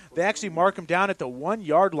there. They actually mark him down at the 1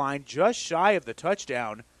 yard line, just shy of the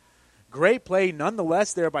touchdown. Great play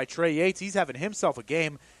nonetheless there by Trey Yates. He's having himself a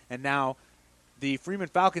game, and now the Freeman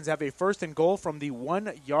Falcons have a 1st and goal from the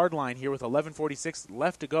 1 yard line here with 11:46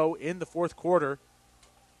 left to go in the 4th quarter.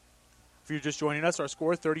 If you're just joining us, our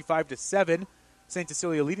score 35-7. St.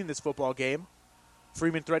 Cecilia leading this football game.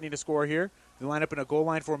 Freeman threatening to score here. They line up in a goal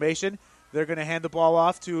line formation. They're going to hand the ball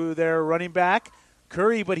off to their running back,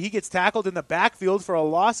 Curry, but he gets tackled in the backfield for a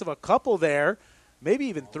loss of a couple there, maybe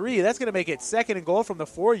even 3. That's going to make it 2nd and goal from the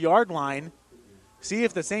 4 yard line. See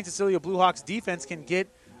if the St. Cecilia Blue Hawks defense can get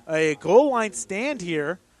a goal line stand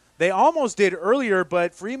here. They almost did earlier,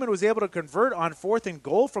 but Freeman was able to convert on 4th and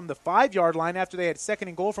goal from the 5 yard line after they had 2nd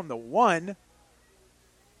and goal from the 1.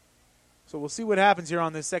 So we'll see what happens here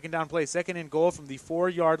on this 2nd down play. 2nd and goal from the 4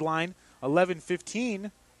 yard line.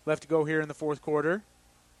 11:15 left to go here in the 4th quarter.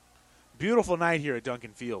 Beautiful night here at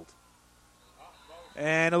Duncan Field.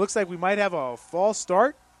 And it looks like we might have a false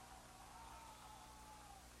start.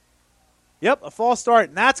 Yep, a false start,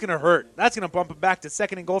 and that's going to hurt. That's going to bump him back to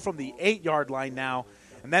 2nd and goal from the 8-yard line now,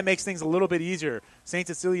 and that makes things a little bit easier. St.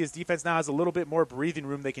 Cecilia's defense now has a little bit more breathing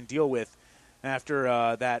room they can deal with after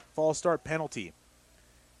that false start penalty.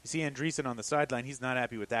 You see Andreessen on the sideline. He's not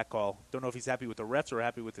happy with that call. Don't know if he's happy with the refs or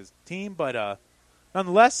happy with his team, but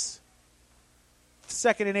nonetheless,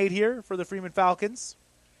 2nd and 8 here for the Freeman Falcons.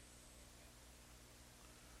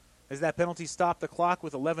 As that penalty stopped the clock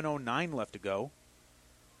with 11:09 left to go.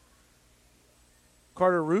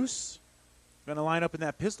 Carter Roos going to line up in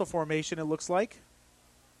that pistol formation, it looks like.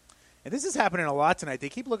 And this is happening a lot tonight. They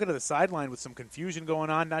keep looking to the sideline with some confusion going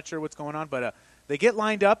on. Not sure what's going on, but they get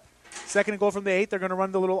lined up. 2nd and goal from the 8. They're going to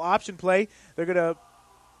run the little option play. The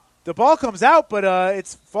ball comes out, but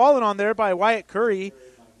it's fallen on there by Wyatt Curry.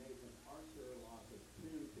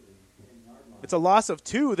 It's a loss of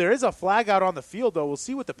 2. There is a flag out on the field, though. We'll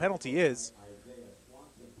see what the penalty is.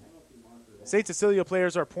 St. Cecilia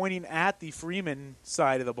players are pointing at the Freeman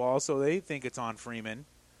side of the ball, so they think it's on Freeman.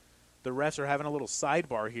 The refs are having a little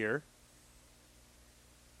sidebar here.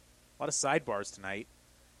 A lot of sidebars tonight.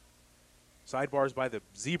 Sidebars by the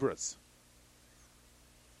Zebras.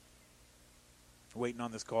 Waiting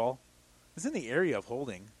on this call. It's in the area of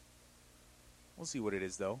holding. We'll see what it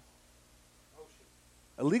is, though.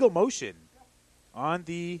 Illegal motion on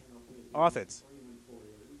the offense.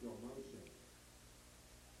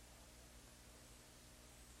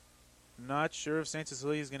 Not sure if St.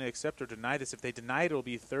 Cecilia is going to accept or deny this. If they deny it, it'll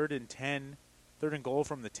be 3rd and 10, 3rd and goal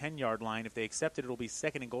from the 10-yard line. If they accept it, it'll be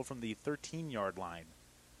 2nd and goal from the 13-yard line.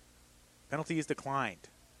 Penalty is declined.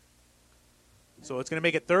 So it's going to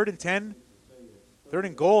make it 3rd and 10, 3rd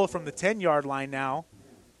and goal from the 10-yard line now.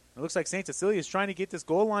 It looks like St. Cecilia is trying to get this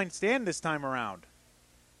goal line stand this time around.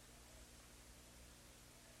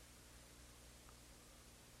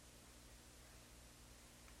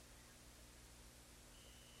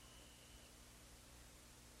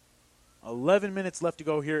 $11 minutes left to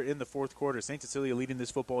go here in the 4th quarter. St. Cecilia leading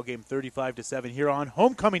this football game 35-7 here on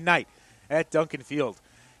homecoming night at Duncan Field.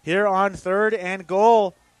 Here on 3rd and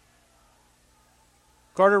goal,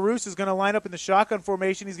 Carter Roos is going to line up in the shotgun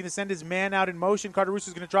formation. He's going to send his man out in motion. Carter Roos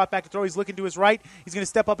is going to drop back to throw. He's looking to his right. He's going to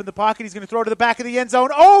step up in the pocket. He's going to throw to the back of the end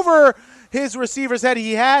zone over his receiver's head.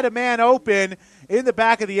 He had a man open in the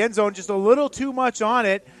back of the end zone, just a little too much on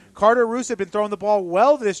it. Carter Roos had been throwing the ball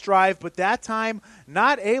well this drive, but that time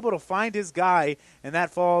not able to find his guy, and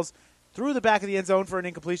that falls through the back of the end zone for an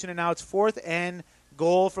incompletion, and now it's 4th and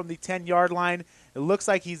goal from the 10-yard line. It looks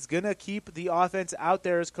like he's going to keep the offense out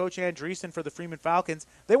there as Coach Andreessen for the Freeman Falcons.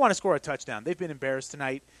 They want to score a touchdown. They've been embarrassed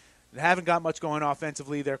tonight. They haven't got much going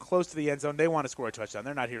offensively. They're close to the end zone. They want to score a touchdown.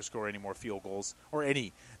 They're not here to score any more field goals or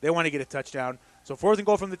any. They want to get a touchdown. So 4th and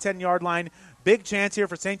goal from the 10-yard line. Big chance here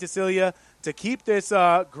for St. Cecilia to keep this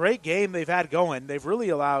great game they've had going. They've really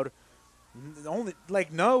allowed only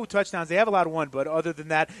no touchdowns. They have allowed 1, but other than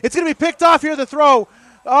that, it's going to be picked off here. The throw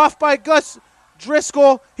off by Gus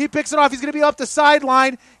Driscoll. He picks it off. He's going to be up the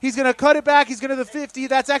sideline. He's going to cut it back. He's going to the 50.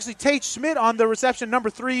 That's actually Tate Schmidt on the reception. Number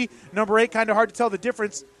 3, number 8. Kind of hard to tell the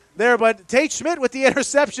difference there, but Tate Schmidt with the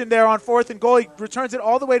interception there on 4th and goal. He returns it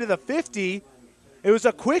all the way to the 50. It was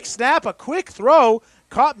a quick snap, a quick throw,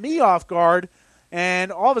 caught me off guard,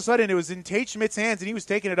 and all of a sudden it was in Tate Schmidt's hands, and he was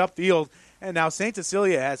taking it upfield. And now St.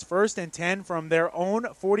 Cecilia has 1st and 10 from their own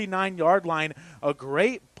 49-yard line. A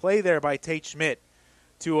great play there by Tate Schmidt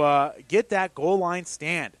to get that goal line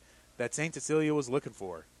stand that St. Cecilia was looking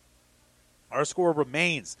for. Our score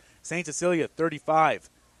remains St. Cecilia 35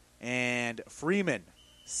 and Freeman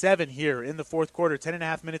 7 here in the 4th quarter.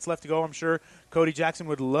 10.5 minutes left to go. I'm sure Cody Jackson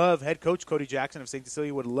would love, head coach Cody Jackson of St.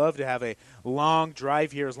 Cecilia would love to have a long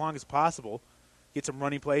drive here as long as possible. Get some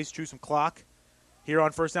running plays, chew some clock. Here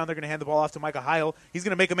on 1st down, they're going to hand the ball off to Micah Heil. He's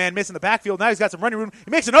going to make a man miss in the backfield. Now he's got some running room.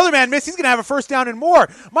 He makes another man miss. He's going to have a 1st down and more.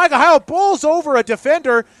 Micah Heil bowls over a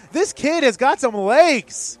defender. This kid has got some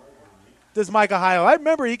legs, does Micah Heil. I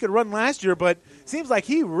remember he could run last year, but seems like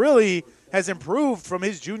he really has improved from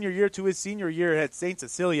his junior year to his senior year at St.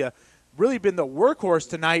 Cecilia. Really been the workhorse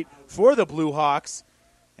tonight for the Blue Hawks.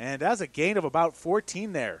 And that's a gain of about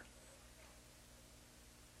 14 there.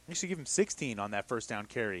 You should give him 16 on that 1st down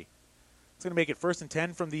carry. It's going to make it 1st and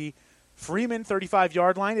 10 from the Freeman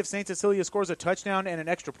 35-yard line. If St. Cecilia scores a touchdown and an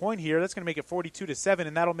extra point here, that's going to make it 42-7,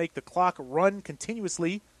 and that'll make the clock run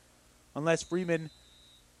continuously unless Freeman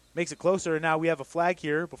makes it closer. And now we have a flag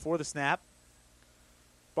here before the snap.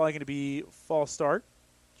 Probably going to be false start.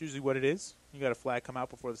 It's usually what it is. You got a flag come out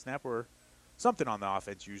before the snap or something on the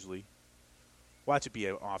offense usually. Watch it be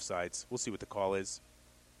offsides. We'll see what the call is.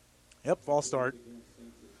 Yep, false start.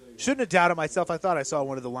 Shouldn't have doubted myself. I thought I saw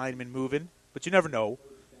one of the linemen moving, but you never know.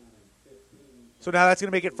 So now that's going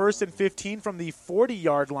to make it 1st and 15 from the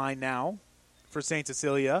 40-yard line now for St.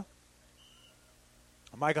 Cecilia.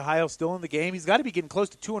 Micah Heil still in the game. He's got to be getting close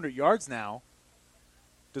to 200 yards now,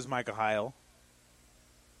 does Micah Heil.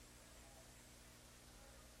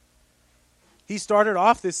 He started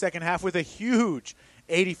off this second half with a huge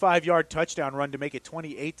 85-yard touchdown run to make it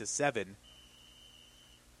 28-7.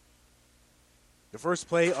 The first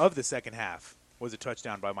play of the second half was a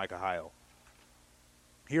touchdown by Micah Heil.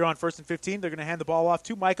 Here on 1st and 15, they're going to hand the ball off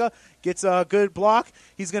to Micah. Gets a good block.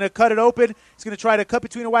 He's going to cut it open. He's going to try to cut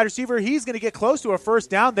between a wide receiver. He's going to get close to a first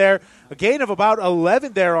down there. A gain of about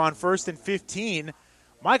 11 there on 1st and 15.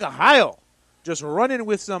 Micah Heil just running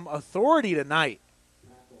with some authority tonight.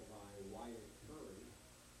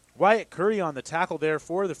 Wyatt Curry on the tackle there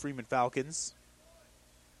for the Freeman Falcons.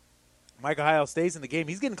 Micah Heil stays in the game.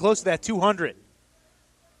 He's getting close to that 200.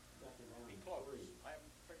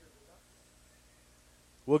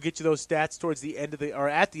 We'll get you those stats towards the end of the, or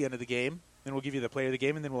at the end of the game. Then we'll give you the player of the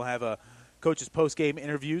game, and then we'll have a coach's post-game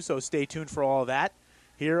interview. So stay tuned for all of that.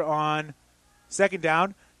 Here on second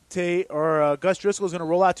down, Gus Driscoll is going to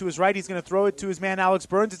roll out to his right. He's going to throw it to his man Alex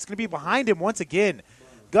Burns. It's going to be behind him once again.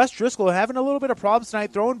 Gus Driscoll having a little bit of problems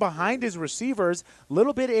tonight, throwing behind his receivers, a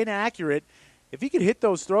little bit inaccurate. If he could hit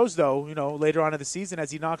those throws, though, later on in the season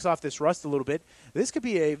as he knocks off this rust a little bit, this could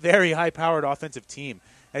be a very high-powered offensive team,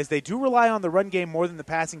 as they do rely on the run game more than the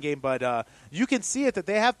passing game. But you can see it that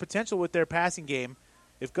they have potential with their passing game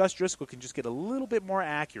if Gus Driscoll can just get a little bit more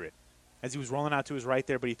accurate. As he was rolling out to his right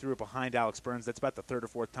there, but he threw it behind Alex Burns. That's about the third or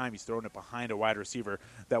fourth time he's thrown it behind a wide receiver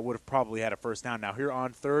that would have probably had a first down. Now here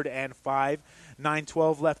on 3rd and 5,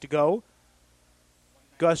 9:12 left to go.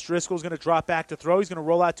 Gus Driscoll's going to drop back to throw. He's going to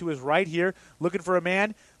roll out to his right here, looking for a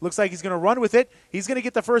man. Looks like he's going to run with it. He's going to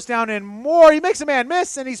get the first down and more. He makes a man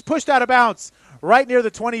miss, and he's pushed out of bounds right near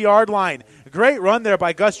the 20-yard line. Great run there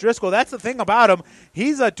by Gus Driscoll. That's the thing about him.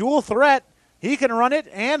 He's a dual threat. He can run it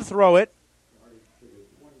and throw it.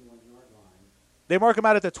 They mark him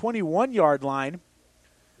out at the 21-yard line.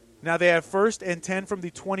 Now they have 1st and 10 from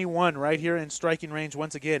the 21 right here in striking range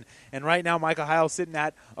once again. And right now Micah Heil sitting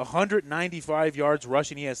at 195 yards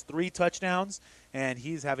rushing. He has 3 touchdowns, and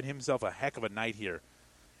he's having himself a heck of a night here.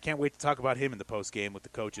 Can't wait to talk about him in the postgame with the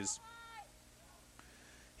coaches.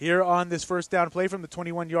 Here on this first down play from the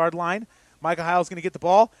 21-yard line, Micah Heil's going to get the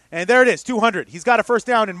ball, and there it is, 200. He's got a first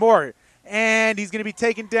down and more, and he's going to be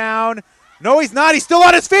taken down. No, he's not. He's still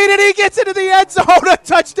on his feet, and he gets into the end zone. A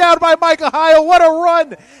touchdown by Micah Heil. What a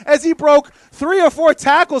run as he broke 3 or 4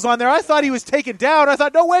 tackles on there. I thought he was taken down. I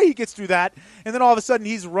thought, no way he gets through that. And then all of a sudden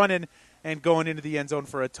he's running and going into the end zone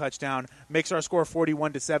for a touchdown. Makes our score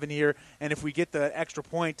 41-7 here. And if we get the extra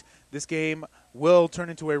point, this game will turn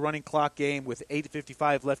into a running clock game with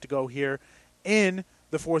 8:55 left to go here in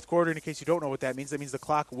the fourth quarter. And in case you don't know what that means the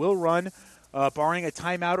clock will run, barring a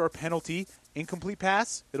timeout or penalty. Incomplete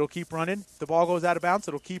pass, it'll keep running. If the ball goes out of bounds,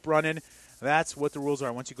 it'll keep running. That's what the rules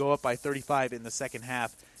are once you go up by 35 in the second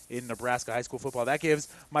half in Nebraska high school football. That gives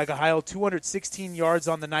Micah Heil 216 yards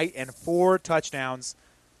on the night and 4 touchdowns.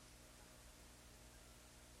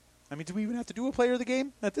 I mean, do we even have to do a player of the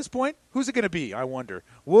game at this point? Who's it going to be, I wonder?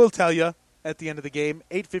 We'll tell you at the end of the game.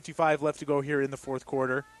 8:55 left to go here in the fourth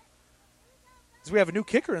quarter. So we have a new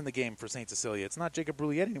kicker in the game for St. Cecilia. It's not Jacob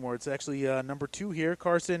Brouillette anymore. It's actually number 2 here,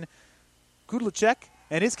 Carson Kudlacek,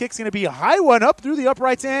 and his kick's going to be a high one up through the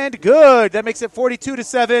uprights and good. That makes it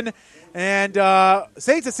 42-7, and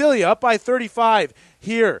St. Cecilia up by 35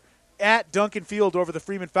 here at Duncan Field over the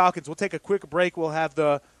Freeman Falcons. We'll take a quick break. We'll have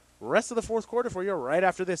the rest of the fourth quarter for you right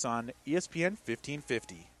after this on ESPN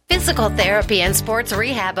 1550. Physical Therapy and Sports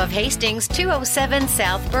Rehab of Hastings, 207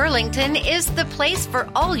 South Burlington, is the place for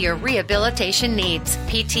all your rehabilitation needs.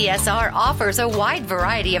 PTSR offers a wide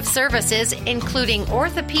variety of services, including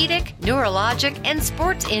orthopedic, neurologic, and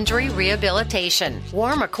sports injury rehabilitation.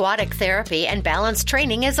 Warm aquatic therapy and balance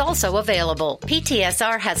training is also available.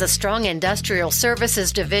 PTSR has a strong industrial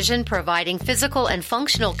services division providing physical and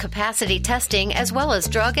functional capacity testing as well as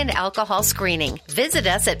drug and alcohol screening. Visit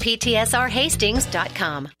us at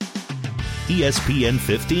ptsrhastings.com. ESPN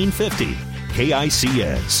 1550,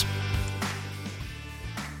 KICS.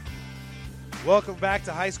 Welcome back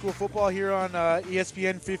to high school football here on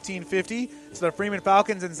ESPN 1550. It's the Freeman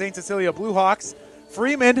Falcons and St. Cecilia Bluehawks.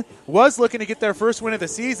 Freeman was looking to get their first win of the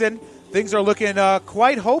season. Things are looking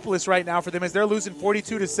quite hopeless right now for them as they're losing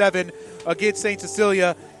 42-7 against St.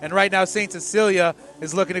 Cecilia. And right now St. Cecilia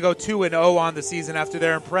is looking to go 2-0 on the season after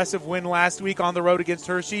their impressive win last week on the road against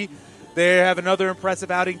Hershey. They have another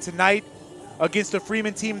impressive outing tonight against a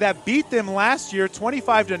Freeman team that beat them last year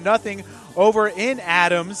 25-0 over in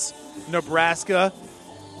Adams, Nebraska.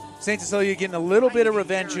 St. Cecilia getting a little bit of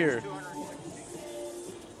revenge here.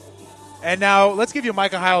 And now let's give you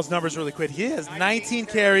Micah Heil's numbers really quick. He has 19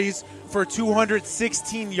 carries for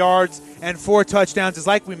 216 yards and 4 touchdowns. It's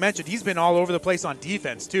like we mentioned, he's been all over the place on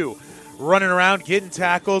defense too, running around, getting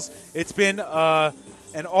tackles. It's been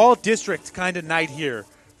an all-district kind of night here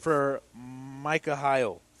for Micah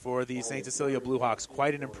Heil for the St. Cecilia Bluehawks.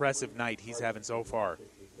 Quite an impressive night he's having so far.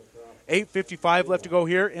 8:55 left to go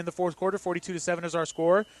here in the fourth quarter. 42-7 is our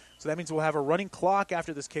score. So that means we'll have a running clock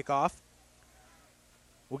after this kickoff.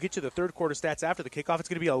 We'll get you the third quarter stats after the kickoff. It's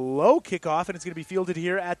going to be a low kickoff, and it's going to be fielded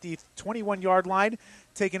here at the 21-yard line,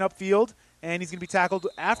 taken upfield, and he's going to be tackled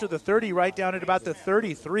after the 30, right down at about the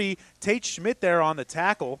 33. Tate Schmidt there on the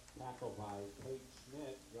tackle. Tackle by Tate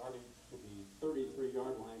Schmidt, yardage to the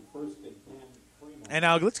 33-yard line, first and 10, Freeman. And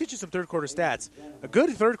now let's get you some third quarter stats. A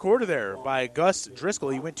good third quarter there by Gus Driscoll.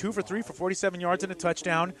 He went 2 for 3 for 47 yards and a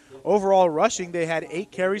touchdown. Overall rushing, they had 8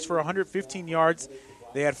 carries for 115 yards.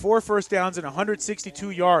 They had 4 first downs and 162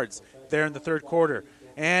 yards there in the third quarter.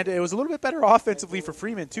 And it was a little bit better offensively for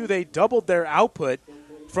Freeman, too. They doubled their output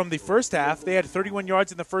from the first half. They had 31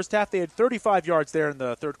 yards in the first half. They had 35 yards there in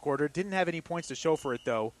the third quarter. Didn't have any points to show for it,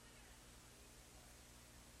 though.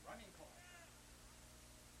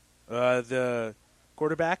 The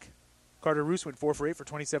quarterback, Carter Roos, went 4 for 8 for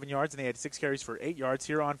 27 yards, and they had 6 carries for 8 yards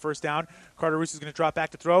here on first down. Carter Roos is going to drop back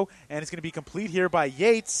to throw, and it's going to be complete here by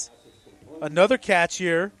Yates. Another catch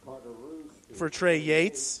here for Trey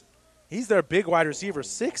Yates. He's their big wide receiver.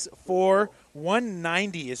 6'4",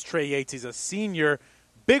 190 is Trey Yates. He's a senior,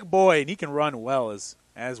 big boy, and he can run well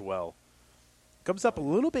as well. Comes up a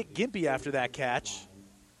little bit gimpy after that catch.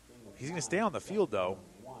 He's going to stay on the field, though,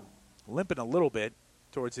 limping a little bit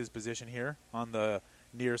towards his position here on the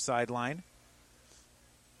near sideline.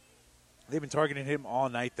 They've been targeting him all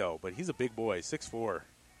night, though, but he's a big boy, 6'4".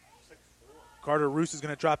 Carter Roos is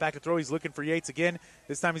going to drop back to throw. He's looking for Yates again.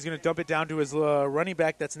 This time he's going to dump it down to his running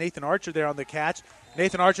back. That's Nathan Archer there on the catch.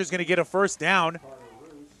 Nathan Archer is going to get a first down.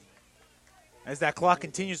 As that clock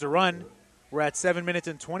continues to run, we're at 7 minutes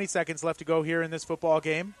and 20 seconds left to go here in this football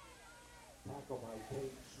game.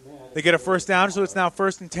 They get a first down, so it's now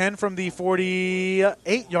 1st and 10 from the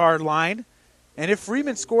 48-yard line. And if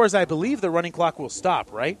Freeman scores, I believe the running clock will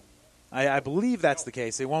stop, right? I believe that's the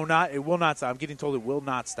case. It will not stop. I'm getting told it will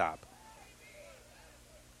not stop.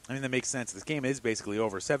 I mean, that makes sense. This game is basically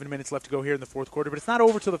over. 7 minutes left to go here in the fourth quarter, but it's not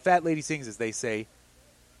over till the fat lady sings, as they say.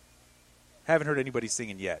 Haven't heard anybody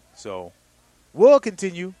singing yet. So we'll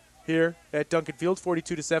continue here at Duncan Field.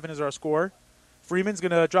 42-7 is our score. Freeman's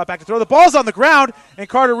going to drop back to throw. The ball's on the ground, and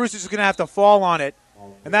Carter Roos is going to have to fall on it.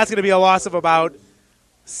 And that's going to be a loss of about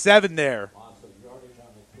 7 there.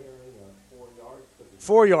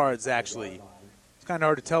 4 yards, actually. It's kind of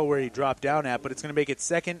hard to tell where he dropped down at, but it's going to make it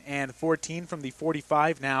 2nd and 14 from the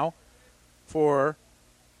 45 now for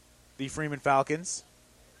the Freeman Falcons.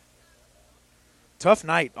 Tough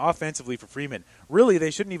night offensively for Freeman. Really,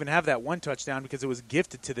 they shouldn't even have that one touchdown because it was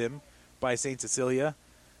gifted to them by St. Cecilia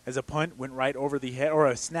as a punt went right over the head, or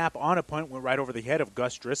a snap on a punt went right over the head of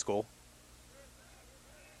Gus Driscoll.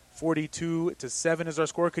 42-7 is our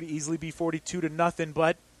score. Could easily be 42-0,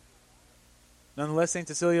 but nonetheless, St.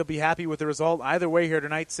 Cecilia will be happy with the result either way here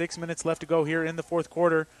tonight. 6 minutes left to go here in the fourth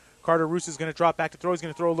quarter. Carter Roos is going to drop back to throw. He's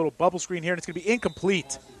going to throw a little bubble screen here, and it's going to be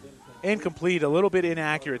incomplete. Incomplete, a little bit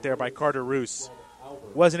inaccurate there by Carter Roos.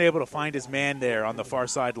 Wasn't able to find his man there on the far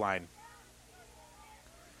sideline.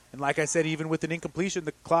 And like I said, even with an incompletion,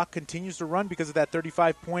 the clock continues to run because of that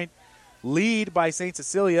 35-point lead by St.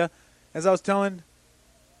 Cecilia. As I was telling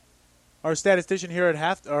our statistician here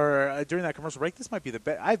at during that commercial break, this might be the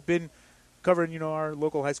best. I've been covering, our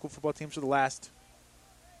local high school football teams for the last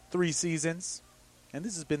 3 seasons, and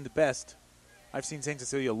this has been the best I've seen St.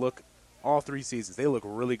 Cecilia look all 3 seasons. They look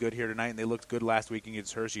really good here tonight, and they looked good last week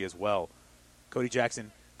against Hershey as well. Cody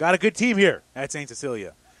Jackson got a good team here at St.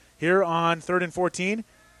 Cecilia. Here on 3rd and 14,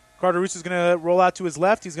 Carter Roos is going to roll out to his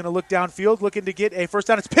left. He's going to look downfield, looking to get a first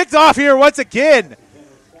down. It's picked off here once again.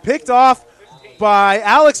 Picked off by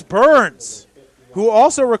Alex Burns, who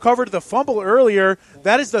also recovered the fumble earlier.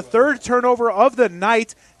 That is the 3rd turnover of the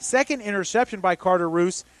night. 2nd interception by Carter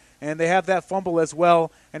Roos, and they have that fumble as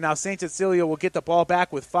well. And now St. Cecilia will get the ball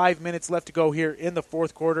back with 5 minutes left to go here in the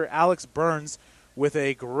fourth quarter. Alex Burns with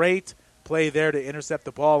a great play there to intercept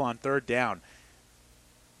the ball on 3rd down.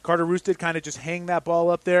 Carter Roos did kind of just hang that ball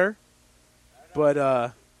up there,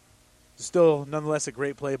 but still nonetheless a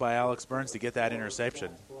great play by Alex Burns to get that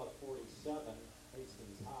interception.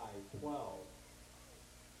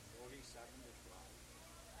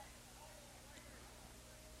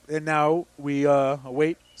 And now we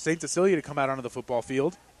await St. Cecilia to come out onto the football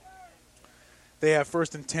field. They have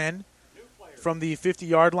 1st and 10 from the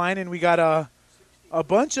 50-yard line, and we got a a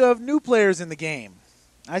bunch of new players in the game.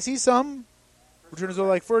 I see some returners are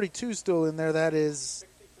like 42 still in there. That is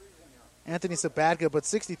Anthony Sabatka, but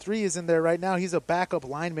 63 is in there right now. He's a backup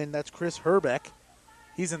lineman. That's Chris Herbeck.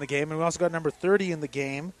 He's in the game. And we also got number 30 in the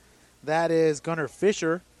game. That is Gunnar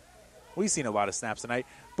Fisher. We've seen a lot of snaps tonight.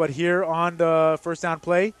 But here on the first down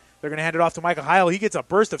play, they're going to hand it off to Micah Heil. He gets a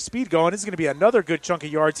burst of speed going. This is going to be another good chunk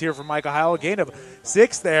of yards here for Micah Heil. A gain of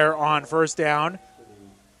 6 there on first down.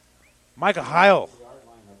 Micah Heil.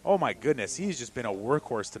 Oh, my goodness. He's just been a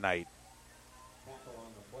workhorse tonight.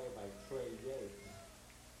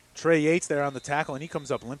 Trey Yates there on the tackle, and he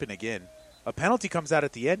comes up limping again. A penalty comes out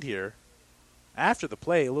at the end here. After the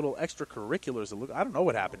play, a little extracurriculars. I don't know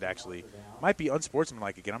what happened, actually. Might be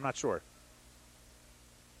unsportsmanlike again. I'm not sure.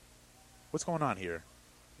 What's going on here?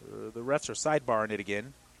 The refs are sidebarring it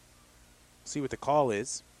again. See what the call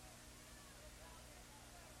is.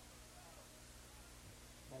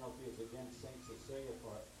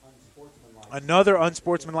 Another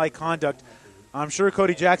unsportsmanlike conduct. I'm sure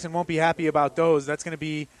Cody Jackson won't be happy about those. That's going to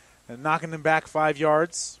be knocking them back 5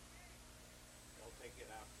 yards.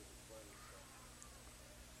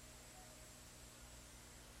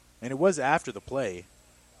 And it was after the play.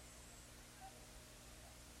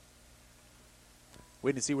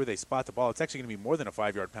 Waiting to see where they spot the ball. It's actually going to be more than a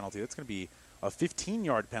 5-yard penalty. That's going to be a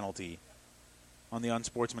 15-yard penalty on the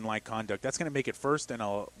unsportsmanlike conduct. That's going to make it first and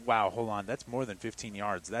a – wow, hold on. That's more than 15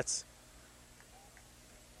 yards. That's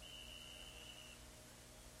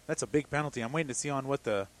a big penalty. I'm waiting to see on what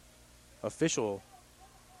the official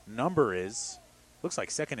number is. Looks like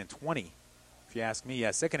 2nd and 20, if you ask me. Yeah,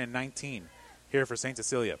 2nd and 19 here for St.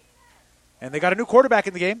 Cecilia. And they got a new quarterback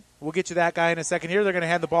in the game. We'll get you that guy in a second here. They're going to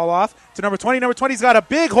hand the ball off to number 20. Number 20's got a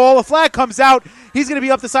big hole. A flag comes out. He's going to be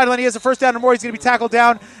up the sideline. He has a first down or more. He's going to be tackled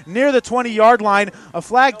down near the 20-yard line. A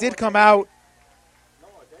flag did come out.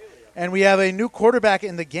 And we have a new quarterback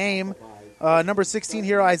in the game. Number 16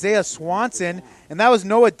 here, Isaiah Swanson. And that was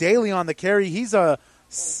Noah Daly on the carry. He's a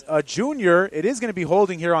junior. It is going to be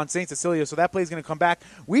holding here on St. Cecilia, so that play is going to come back.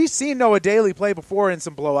 We've seen Noah Daly play before in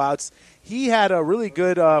some blowouts. He had a really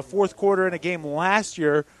good fourth quarter in a game last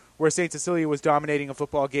year where St. Cecilia was dominating a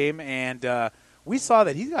football game, and we saw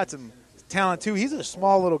that he's got some talent too. He's a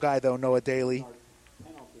small little guy, though, Noah Daly.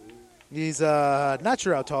 He's not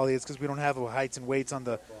sure how tall he is because we don't have the heights and weights on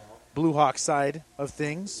the Blue Hawk side of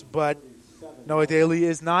things, but Noah Daly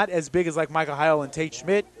is not as big as like Micah Heil and Tate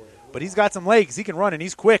Schmidt, but he's got some legs. He can run, and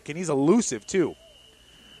he's quick, and he's elusive too.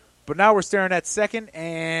 But now we're staring at 2nd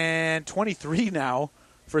and 23 now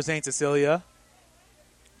for St. Cecilia.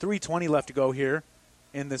 3:20 left to go here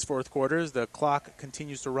in this fourth quarter as the clock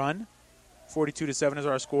continues to run. 42-7 is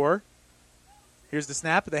our score. Here's the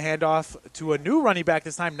snap, the handoff to a new running back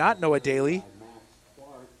this time, not Noah Daly.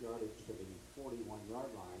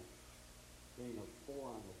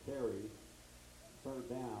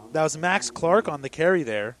 That was Max Clark on the carry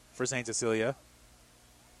there for St. Cecilia.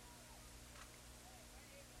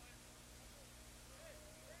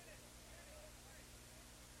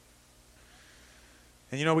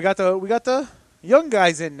 And you know, we got the young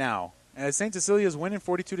guys in now. As St. Cecilia is winning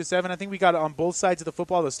 42-7, I think we got it on both sides of the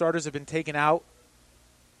football. The starters have been taken out.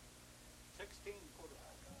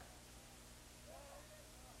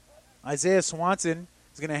 Isaiah Swanson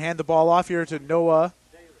is going to hand the ball off here to Noah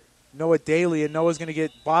Daly, and Noah's going to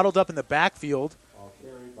get bottled up in the backfield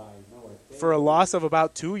for a loss of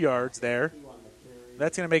about 2 yards there.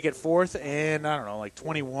 That's going to make it 4th and,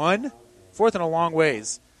 21. 4th and a long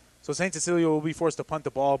ways. So St. Cecilia will be forced to punt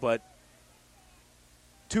the ball, but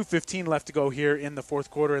 2:15 left to go here in the fourth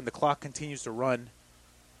quarter, and the clock continues to run.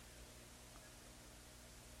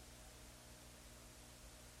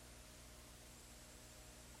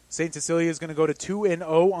 St. Cecilia is going to go to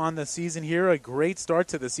 2-0 on the season here. A great start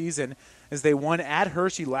to the season as they won at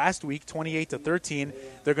Hershey last week, 28-13.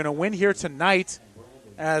 They're going to win here tonight.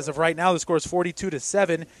 As of right now, the score is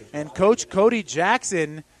 42-7. And Coach Cody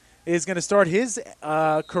Jackson is going to start his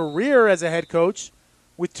career as a head coach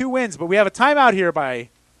with 2 wins. But we have a timeout here by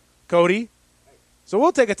Cody. So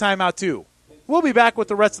we'll take a timeout too. We'll be back with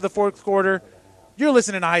the rest of the fourth quarter. You're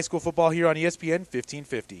listening to High School Football here on ESPN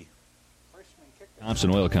 1550.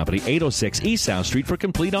 Thompson Oil Company, 806 East South Street for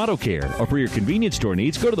complete auto care. Or for your convenience store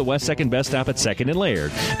needs, go to the West 2nd Best Stop at 2nd and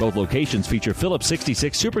Laird. Both locations feature Phillips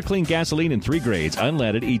 66 Super Clean gasoline in 3 grades,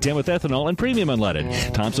 unleaded, E10 with ethanol, and premium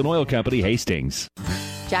unleaded. Thompson Oil Company, Hastings.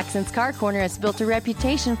 Jackson's Car Corner has built a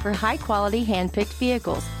reputation for high-quality hand-picked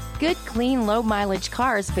vehicles. Good, clean, low-mileage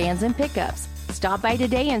cars, vans, and pickups. Stop by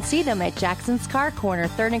today and see them at Jackson's Car Corner,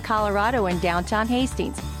 3rd and Colorado in downtown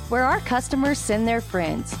Hastings, where our customers send their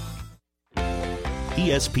friends.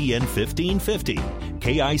 ESPN 1550,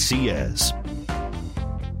 KICS.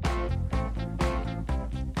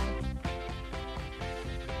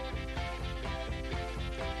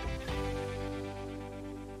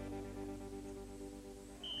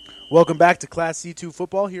 Welcome back to Class C2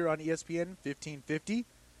 football here on ESPN 1550.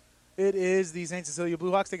 It is the St. Cecilia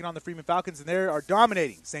Bluehawks taking on the Freeman Falcons, and they are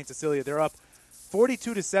dominating St. Cecilia. They're up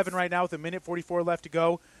 42-7 right now with 1:44 left to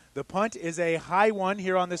go. The punt is a high one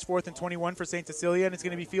here on this 4th and 21 for St. Cecilia, and it's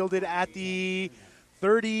going to be fielded at the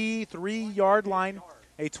 33-yard line.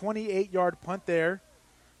 A 28-yard punt there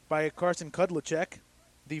by Carson Kudlacek,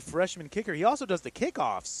 the freshman kicker. He also does the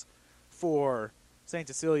kickoffs for St.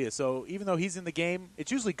 Cecilia. So even though he's in the game,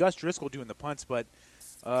 it's usually Gus Driscoll doing the punts, but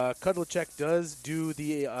Kudlacek does do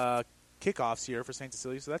the kickoffs here for St.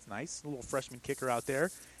 Cecilia, so that's nice. A little freshman kicker out there.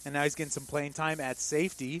 And now he's getting some playing time at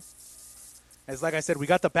safety. As like I said, we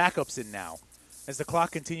got the backups in now. As the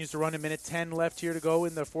clock continues to run, 1:10 left here to go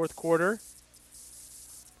in the fourth quarter.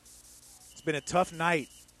 It's been a tough night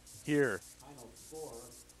here. Final score,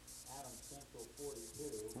 Adam Central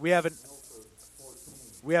 42.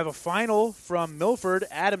 We have a final from Milford.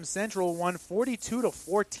 Adams Central won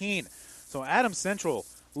 42-14. So Adams Central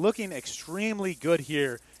looking extremely good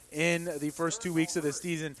here in the first 2 weeks of the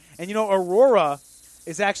season. And, you know, Aurora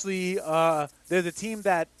is actually they're the team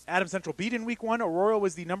that Adams Central beat in week 1. Aurora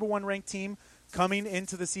was the number 1 ranked team coming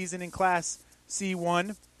into the season in Class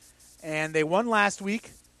C1. And they won last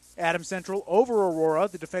week, Adams Central, over Aurora,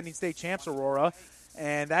 the defending state champs Aurora.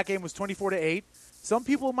 And that game was 24-8. Some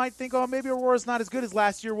people might think, oh, maybe Aurora's not as good as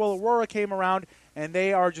last year. Well, Aurora came around, and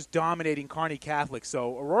they are just dominating Kearney Catholic.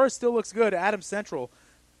 So Aurora still looks good. Adams Central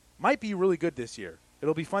might be really good this year.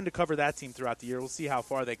 It'll be fun to cover that team throughout the year. We'll see how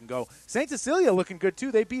far they can go. St. Cecilia looking good,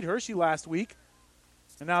 too. They beat Hershey last week,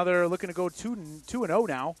 and now they're looking to go 2-0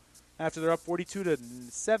 now after they're up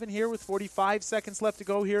 42-7 here with 45 seconds left to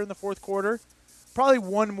go here in the fourth quarter. Probably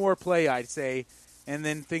one more play, I'd say, and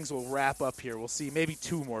then things will wrap up here. We'll see. Maybe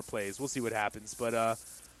 2 more plays. We'll see what happens. But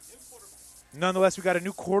nonetheless, we got a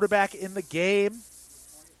new quarterback in the game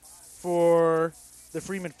for the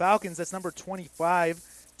Freeman Falcons. That's number 25,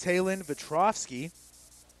 Talon Vetrovsky.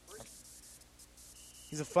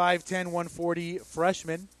 He's a 5'10", 140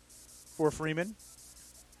 freshman for Freeman.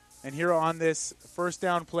 And here on this first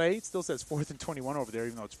down play, it still says 4th and 21 over there,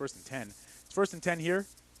 even though it's 1st and 10. It's 1st and 10 here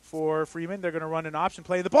for Freeman. They're going to run an option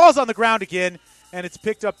play. The ball's on the ground again, and it's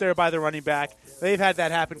picked up there by the running back. They've had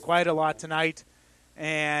that happen quite a lot tonight.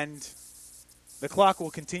 And the clock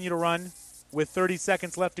will continue to run with 30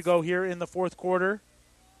 seconds left to go here in the fourth quarter.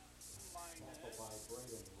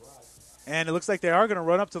 And it looks like they are going to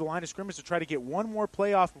run up to the line of scrimmage to try to get one more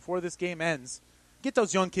play off before this game ends. Get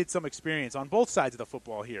those young kids some experience on both sides of the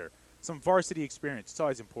football here. Some varsity experience. It's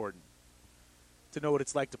always important to know what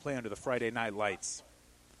it's like to play under the Friday night lights.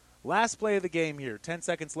 Last play of the game here. 10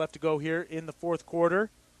 seconds left to go here in the fourth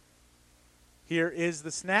quarter. Here is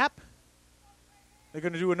the snap. They're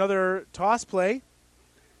going to do another toss play.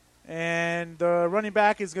 And the running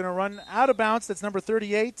back is going to run out of bounds. That's number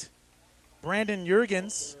 38, Brandon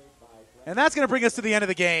Jurgens. And that's going to bring us to the end of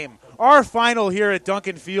the game. Our final here at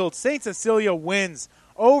Duncan Field. St. Cecilia wins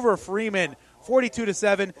over Freeman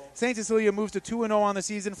 42-7. St. Cecilia moves to 2-0 on the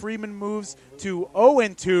season. Freeman moves to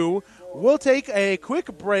 0-2. We'll take a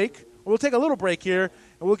quick break. We'll take a little break here,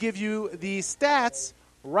 and we'll give you the stats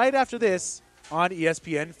right after this on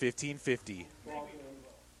ESPN 1550.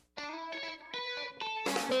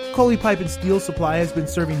 Coley Pipe and Steel Supply has been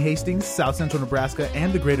serving Hastings, South Central Nebraska,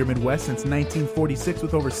 and the Greater Midwest since 1946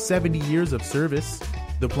 with over 70 years of service.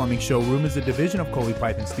 The Plumbing Showroom is a division of Coley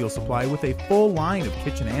Pipe and Steel Supply with a full line of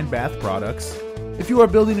kitchen and bath products. If you are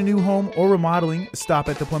building a new home or remodeling, stop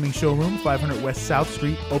at the Plumbing Showroom, 500 West South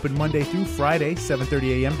Street, open Monday through Friday,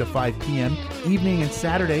 7:30 a.m. to 5 p.m., evening and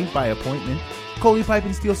Saturday by appointment. Coley Pipe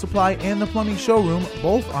and Steel Supply and the Plumbing Showroom,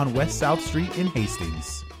 both on West South Street in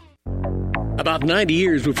Hastings. About 90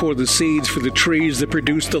 years before the seeds for the trees that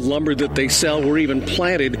produce the lumber that they sell were even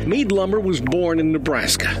planted, Mead Lumber was born in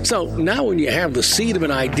Nebraska. So now when you have the seed of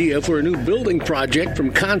an idea for a new building project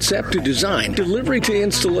from concept to design, delivery to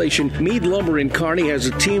installation, Mead Lumber in Kearney has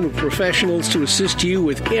a team of professionals to assist you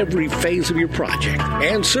with every phase of your project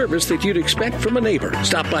and service that you'd expect from a neighbor.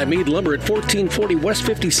 Stop by Mead Lumber at 1440 West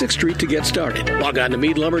 56th Street to get started. Log on to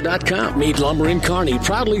meadlumber.com. Mead Lumber in Kearney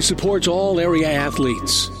proudly supports all area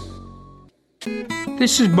athletes.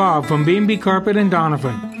 This is Bob from B&B Carpet and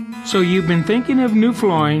Donovan. So you've been thinking of new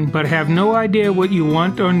flooring but have no idea what you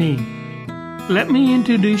want or need. Let me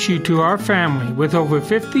introduce you to our family with over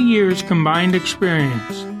 50 years combined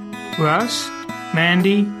experience. Russ,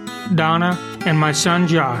 Mandy, Donna, and my son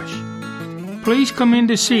Josh. Please come in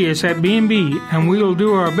to see us at B&B and we will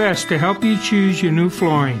do our best to help you choose your new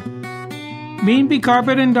flooring. B&B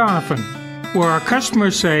Carpet and Donovan, where our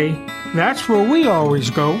customers say, that's where we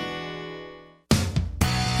always go.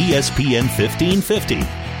 ESPN 1550,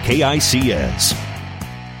 KICS.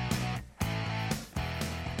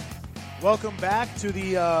 Welcome back to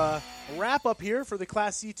the wrap-up here for the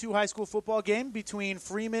Class C2 high school football game between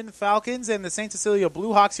Freeman Falcons and the St. Cecilia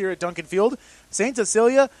Blue Hawks here at Duncan Field. St.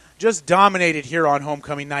 Cecilia just dominated here on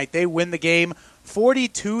homecoming night. They win the game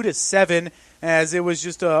 42-7, as it was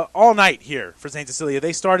just all night here for St. Cecilia.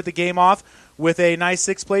 They started the game off with a nice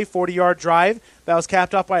 6-play, 40-yard drive that was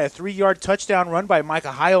capped off by a 3-yard touchdown run by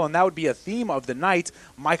Micah Heil, and that would be a theme of the night,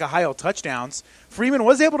 Micah Heil touchdowns. Freeman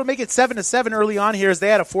was able to make it 7-7 early on here as they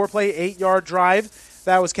had a 4-play, 8-yard drive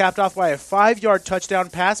that was capped off by a 5-yard touchdown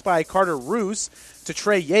pass by Carter Roos to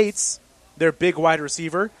Trey Yates, their big wide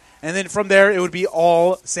receiver. And then from there, it would be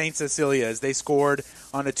all St. Cecilia as they scored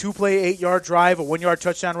on a 2-play, 8-yard drive, a 1-yard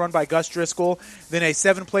touchdown run by Gus Driscoll, then a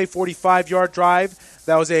 7-play, 45-yard drive.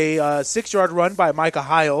 That was a 6-yard run by Micah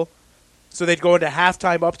Heil. So they'd go into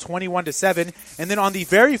halftime up 21-7. And then on the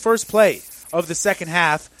very first play of the second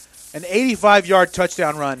half, an 85-yard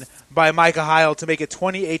touchdown run by Micah Heil to make it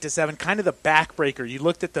 28-7, kind of the backbreaker. You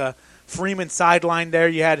looked at the Freeman sideline there.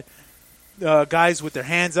 You had guys with their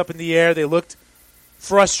hands up in the air. They looked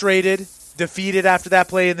frustrated, defeated after that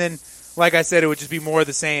play, and then, like I said, it would just be more of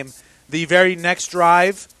the same. The very next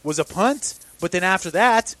drive was a punt, but then after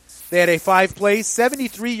that, they had a 5-play,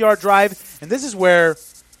 73-yard drive, and this is where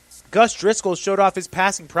Gus Driscoll showed off his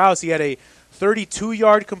passing prowess. He had a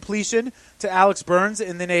 32-yard completion to Alex Burns,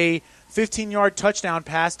 and then a 15-yard touchdown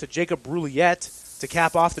pass to Jacob Brouillette to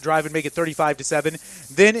cap off the drive and make it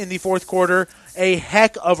 35-7. Then in the fourth quarter, a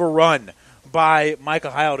heck of a run by Micah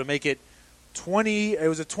Heil to make it 20. It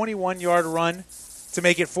was a 21-yard run to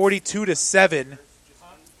make it 42-7,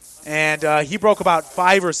 and he broke about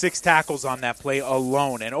 5 or 6 tackles on that play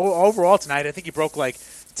alone. And overall tonight, I think he broke like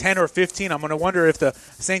 10 or 15. I'm going to wonder if the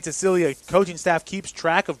St. Cecilia coaching staff keeps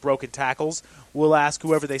track of broken tackles. We'll ask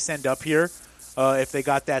whoever they send up here if they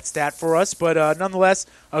got that stat for us. But nonetheless,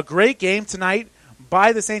 a great game tonight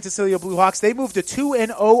by the St. Cecilia Blue Hawks. They moved to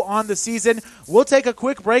 2-0 on the season. We'll take a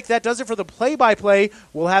quick break. That does it for the play-by-play.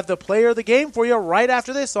 We'll have the player of the game for you right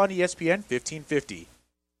after this on ESPN 1550.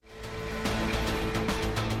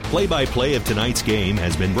 Play-by-play of tonight's game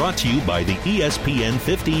has been brought to you by the ESPN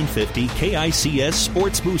 1550 KICS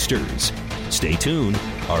Sports Boosters. Stay tuned.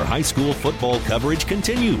 Our high school football coverage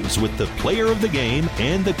continues with the player of the game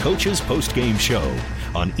and the coach's post-game show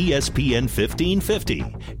on ESPN 1550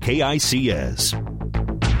 KICS.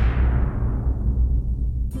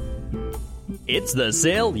 It's the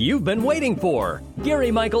sale you've been waiting for.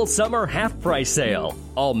 Gary Michaels Summer Half Price Sale.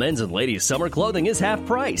 All men's and ladies' summer clothing is half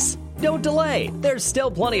price. Don't delay. There's still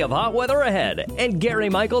plenty of hot weather ahead, and Gary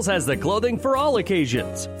Michaels has the clothing for all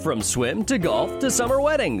occasions, from swim to golf to summer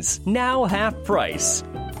weddings, now half price.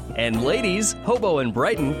 And ladies, Hobo and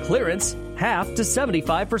Brighton clearance half to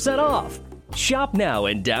 75% off. Shop now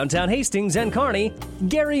in downtown Hastings and Kearney,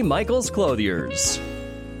 Gary Michaels Clothiers.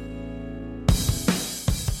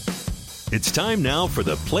 It's time now for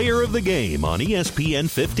the player of the game on ESPN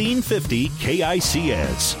 1550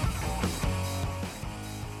 KICS.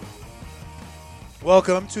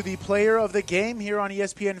 Welcome to the player of the game here on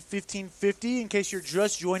ESPN 1550. In case you're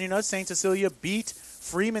just joining us, St. Cecilia beat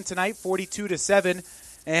Freeman tonight 42-7.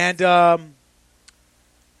 And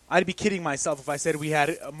I'd be kidding myself if I said we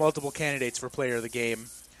had multiple candidates for player of the game.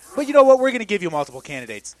 But you know what? We're going to give you multiple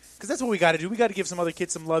candidates because that's what we got to do. We got to give some other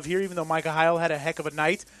kids some love here, even though Micah Heil had a heck of a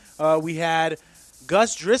night. We had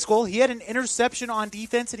Gus Driscoll. He had an interception on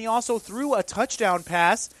defense, and he also threw a touchdown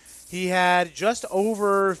pass. He had just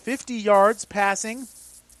over 50 yards passing,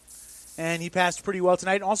 and he passed pretty well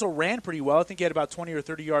tonight and also ran pretty well. I think he had about 20 or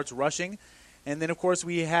 30 yards rushing. And then, of course,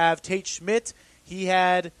 we have Tate Schmidt. He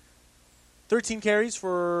had 13 carries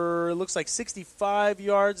for, it looks like, 65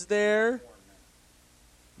 yards there.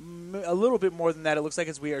 A little bit more than that, it looks like,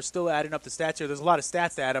 as we are still adding up the stats here. There's a lot of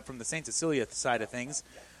stats to add up from the St. Cecilia side of things.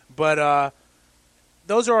 But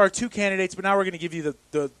those are our two candidates, but now we're going to give you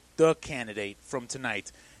the candidate from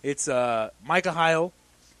tonight. It's Micah Heil.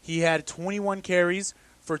 He had 21 carries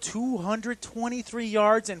for 223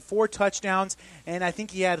 yards and 4 touchdowns, and I think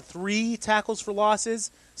he had 3 tackles for losses,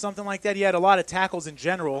 something like that. He had a lot of tackles in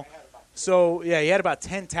general. So, yeah, he had about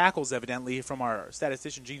 10 tackles, evidently, from our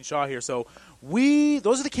statistician, Gene Shaw here. So,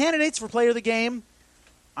 those are the candidates for player of the game.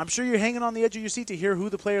 I'm sure you're hanging on the edge of your seat to hear who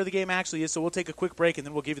the player of the game actually is, so we'll take a quick break, and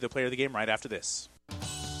then we'll give you the player of the game right after this.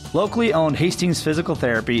 Locally owned Hastings Physical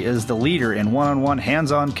Therapy is the leader in one-on-one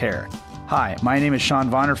hands-on care. Hi, my name is Sean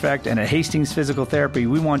Vonderfecht, and at Hastings Physical Therapy,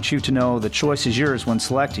 we want you to know the choice is yours when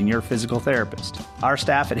selecting your physical therapist. Our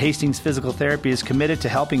staff at Hastings Physical Therapy is committed to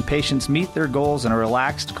helping patients meet their goals in a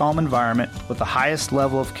relaxed, calm environment with the highest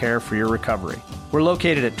level of care for your recovery. We're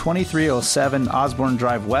located at 2307 Osborne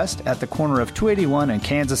Drive West at the corner of 281 and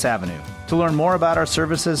Kansas Avenue. To learn more about our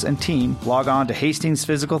services and team, log on to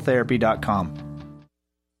HastingsPhysicalTherapy.com.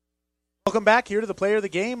 Welcome back here to the Player of the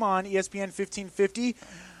Game on ESPN 1550.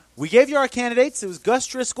 We gave you our candidates. It was Gus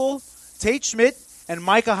Driscoll, Tate Schmidt, and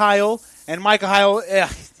Micah Heil. And Micah Heil,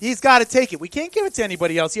 he's got to take it. We can't give it to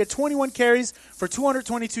anybody else. He had 21 carries for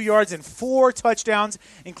 222 yards and 4 touchdowns,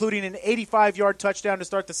 including an 85-yard touchdown to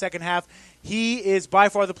start the second half. He is by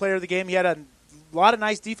far the player of the game. He had a lot of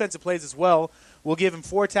nice defensive plays as well. We'll give him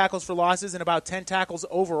 4 tackles for losses and about 10 tackles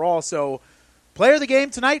overall. So, player of the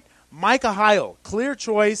game tonight, Micah Heil. Clear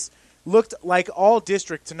choice. Looked like all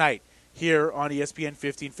district tonight here on ESPN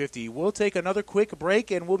 1550. We'll take another quick break,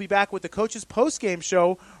 and we'll be back with the Coach's Post-Game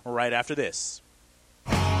Show right after this.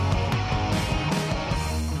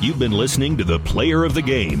 You've been listening to the Player of the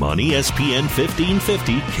Game on ESPN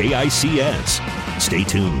 1550 KICS. Stay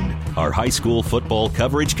tuned. Our high school football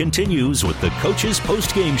coverage continues with the Coach's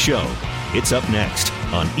Post-Game Show. It's up next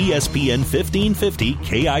on ESPN 1550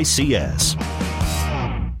 KICS.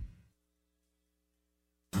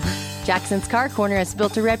 Jackson's Car Corner has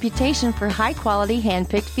built a reputation for high-quality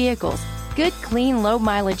hand-picked vehicles. Good, clean,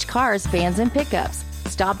 low-mileage cars, vans, and pickups.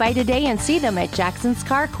 Stop by today and see them at Jackson's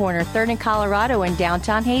Car Corner, 3rd and Colorado in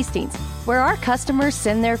downtown Hastings, where our customers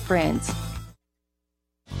send their friends.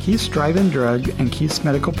 Keith's Drive-In Drug and Keith's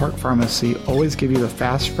Medical Park Pharmacy always give you the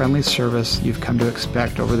fast, friendly service you've come to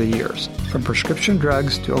expect over the years. From prescription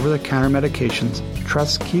drugs to over-the-counter medications,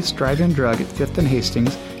 trust Keith's Drive-In Drug at 5th and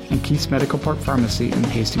Hastings and Keith's Medical Park Pharmacy in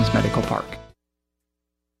Hastings Medical Park.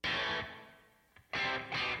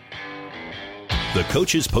 The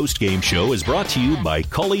Coach's Post-Game Show is brought to you by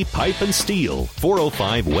Cully Pipe and Steel,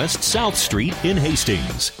 405 West South Street in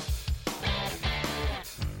Hastings.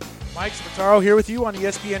 Mike Spataro here with you on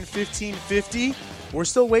ESPN 1550. We're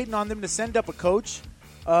still waiting on them to send up a coach.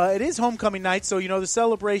 It is homecoming night, so, the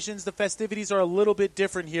celebrations, the festivities are a little bit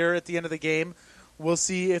different here at the end of the game. We'll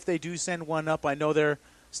see if they do send one up. I know they're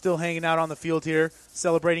still hanging out on the field here,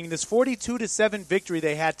 celebrating this 42-7 victory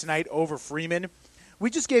they had tonight over Freeman. We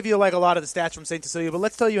just gave you a lot of the stats from St. Cecilia, but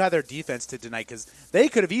let's tell you how their defense did tonight, because they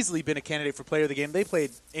could have easily been a candidate for player of the game. They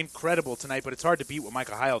played incredible tonight, but it's hard to beat what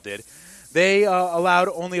Micah Heil did. They allowed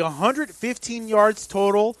only 115 yards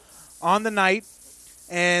total on the night,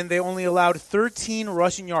 and they only allowed 13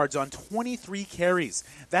 rushing yards on 23 carries.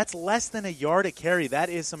 That's less than a yard a carry. That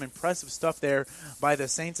is some impressive stuff there by the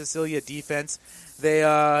St. Cecilia defense. They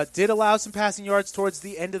did allow some passing yards towards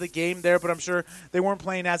the end of the game there, but I'm sure they weren't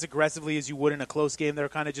playing as aggressively as you would in a close game. They were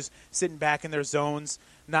kind of just sitting back in their zones,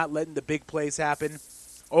 not letting the big plays happen.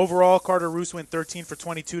 Overall, Carter Roos went 13 for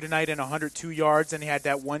 22 tonight and 102 yards, and he had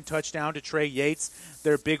that one touchdown to Trey Yates,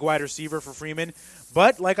 their big wide receiver for Freeman.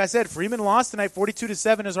 But, like I said, Freeman lost tonight.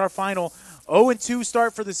 42-7 is our final. 0-2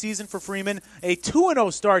 start for the season for Freeman. A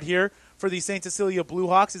 2-0 start here for the St. Cecilia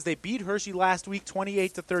Bluehawks as they beat Hershey last week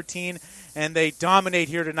 28-13, and they dominate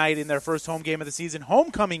here tonight in their first home game of the season.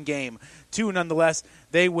 Homecoming game, too, nonetheless.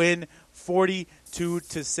 They win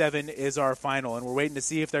 42-7 is our final, and we're waiting to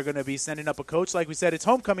see if they're going to be sending up a coach. Like we said, it's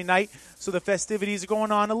homecoming night, so the festivities are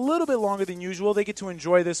going on a little bit longer than usual. They get to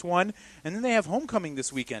enjoy this one, and then they have homecoming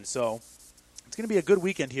this weekend, so it's going to be a good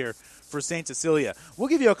weekend here for St. Cecilia. We'll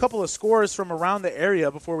give you a couple of scores from around the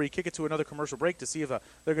area before we kick it to another commercial break to see if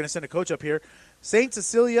they're going to send a coach up here. St.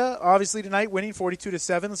 Cecilia, obviously tonight, winning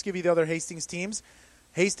 42-7. Let's give you the other Hastings teams.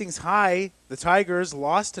 Hastings High, the Tigers,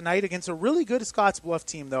 lost tonight against a really good Scottsbluff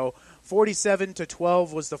team, though.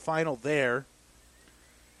 47-12 was the final there.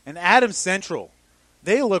 And Adams Central,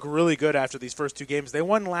 they look really good after these first two games. They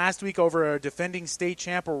won last week over a defending state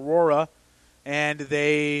champ Aurora, and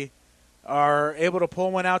they are able to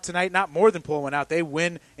pull one out tonight. Not more than pull one out. They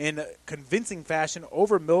win in convincing fashion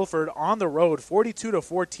over Milford on the road.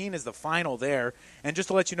 42-14 is the final there. And just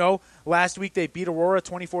to let you know, last week they beat Aurora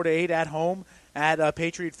 24-8 at home at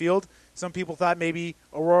Patriot Field. Some people thought maybe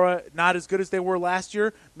Aurora not as good as they were last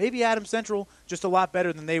year. Maybe Adams Central just a lot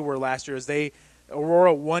better than they were last year, as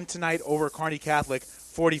Aurora won tonight over Kearney Catholic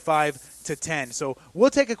 45-10. So we'll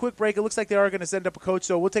take a quick break. It looks like they are going to send up a coach,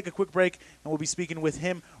 so we'll take a quick break, and we'll be speaking with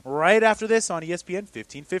him right after this on ESPN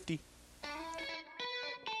 1550.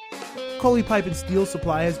 Coley Pipe and Steel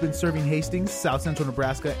Supply has been serving Hastings, South Central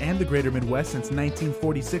Nebraska, and the greater Midwest since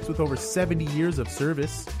 1946 with over 70 years of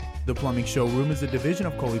service. The Plumbing Showroom is a division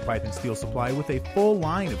of Coley Pipe and Steel Supply with a full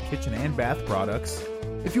line of kitchen and bath products.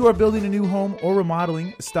 If you are building a new home or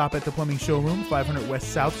remodeling, stop at the Plumbing Showroom, 500 West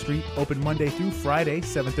South Street, open Monday through Friday,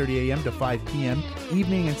 7:30 a.m. to 5 p.m.,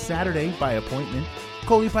 evening and Saturday by appointment.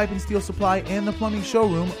 Coley Pipe and Steel Supply and the Plumbing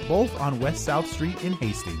Showroom, both on West South Street in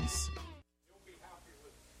Hastings.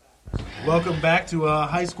 Welcome back to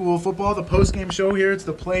high school football, the post-game show here. It's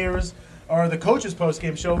the coaches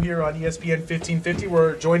post-game show here on ESPN 1550.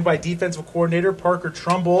 We're joined by defensive coordinator Parker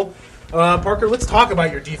Trumbull. Parker, let's talk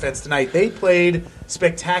about your defense tonight. They played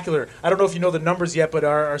spectacular. I don't know if you know the numbers yet, but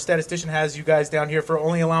our statistician has you guys down here for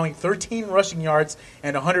only allowing 13 rushing yards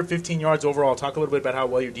and 115 yards overall. Talk a little bit about how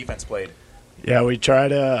well your defense played. Yeah, we try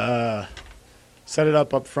to set it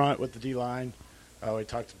up front with the D-line. We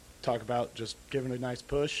talk about just giving a nice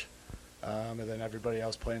push, and then everybody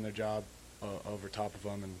else playing their job over top of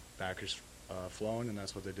them and backers flowing, and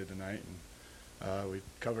that's what they did tonight. And we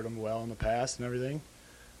covered them well in the pass and everything.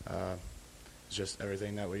 It's just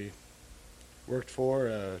everything that we worked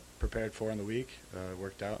for, prepared for in the week,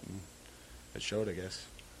 worked out, and it showed, I guess.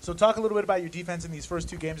 So talk a little bit about your defense in these first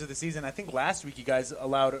 2 games of the season. I think last week you guys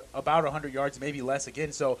allowed about 100 yards, maybe less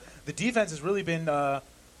again. So the defense has really been a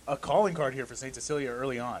calling card here for St. Cecilia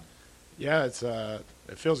early on. Yeah, it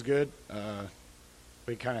feels good.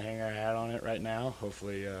 We kind of hang our hat on it right now.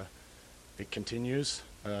 Hopefully it continues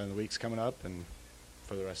in the weeks coming up and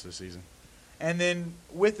for the rest of the season. And then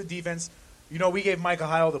with the defense, we gave Micah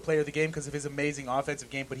Heil the player of the game because of his amazing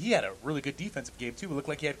offensive game, but he had a really good defensive game, too. It looked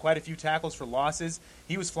like he had quite a few tackles for losses.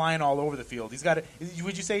 He was flying all over the field.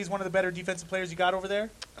 Would you say he's one of the better defensive players you got over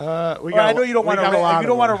there? I know you don't want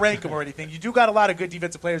to rank him or anything. You do got a lot of good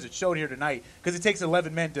defensive players that showed here tonight because it takes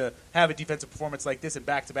 11 men to have a defensive performance like this in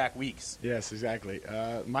back-to-back weeks. Yes, exactly.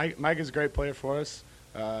 Mike is a great player for us.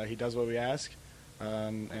 He does what we ask,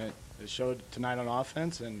 and it showed tonight on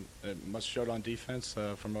offense, and it must have showed on defense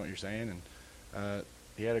from what you're saying. And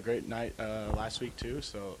he had a great night last week too,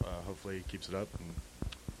 so hopefully he keeps it up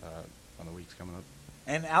on the weeks coming up.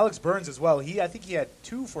 And Alex Burns as well. I think he had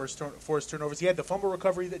 2 forced turnovers. He had the fumble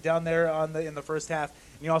recovery down there in the first half,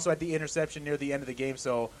 and he also had the interception near the end of the game.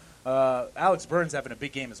 So Alex Burns having a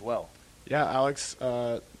big game as well. Yeah, Alex,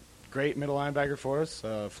 great middle linebacker for us.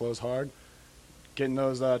 Flows hard. Getting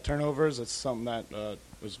those turnovers, that's something that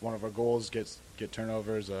was one of our goals, get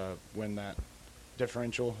turnovers, win that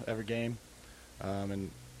differential every game. And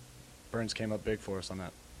Burns came up big for us on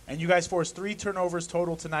that. And you guys forced 3 turnovers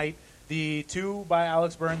total tonight, the 2 by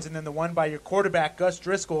Alex Burns and then the 1 by your quarterback, Gus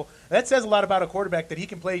Driscoll. That says a lot about a quarterback, that he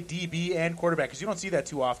can play DB and quarterback, because you don't see that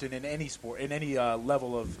too often in any sport, in any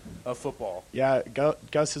level of football. Yeah,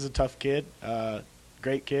 Gus is a tough kid,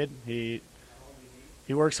 great kid. He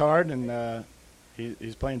works hard, and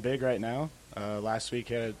he's playing big right now. Last week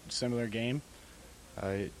he had a similar game.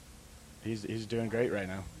 He's doing great right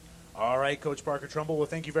now. All right, Coach Parker Trumbull, well,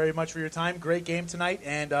 thank you very much for your time. Great game tonight,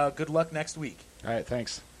 and good luck next week. All right,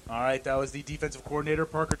 thanks. All right, that was the defensive coordinator,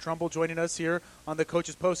 Parker Trumbull, joining us here on the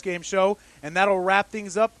Coach's Postgame Show, and that'll wrap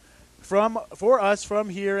things up for us from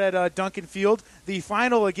here at Duncan Field. The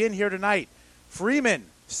final again here tonight, Freeman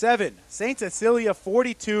 7, St. Cecilia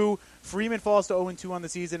 42. Freeman falls to 0-2 on the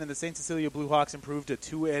season, and the St. Cecilia Blue Hawks improved to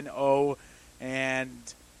 2-0.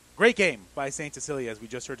 And great game by St. Cecilia, as we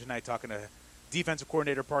just heard tonight, talking to defensive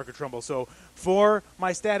coordinator Parker Trumbull. So for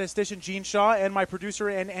my statistician, Gene Shaw, and my producer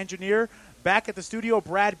and engineer back at the studio,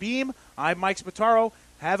 Brad Beam, I'm Mike Spataro.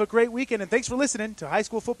 Have a great weekend, and thanks for listening to High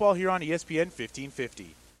School Football here on ESPN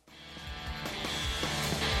 1550.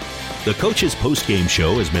 The Coach's Postgame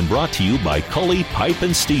Show has been brought to you by Cully Pipe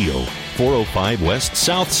and Steel, 405 West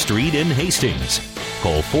South Street in Hastings.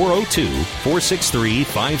 Call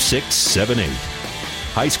 402-463-5678.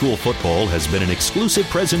 High School Football has been an exclusive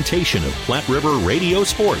presentation of Platte River Radio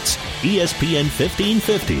Sports, ESPN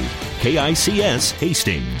 1550, KICS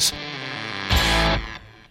Hastings.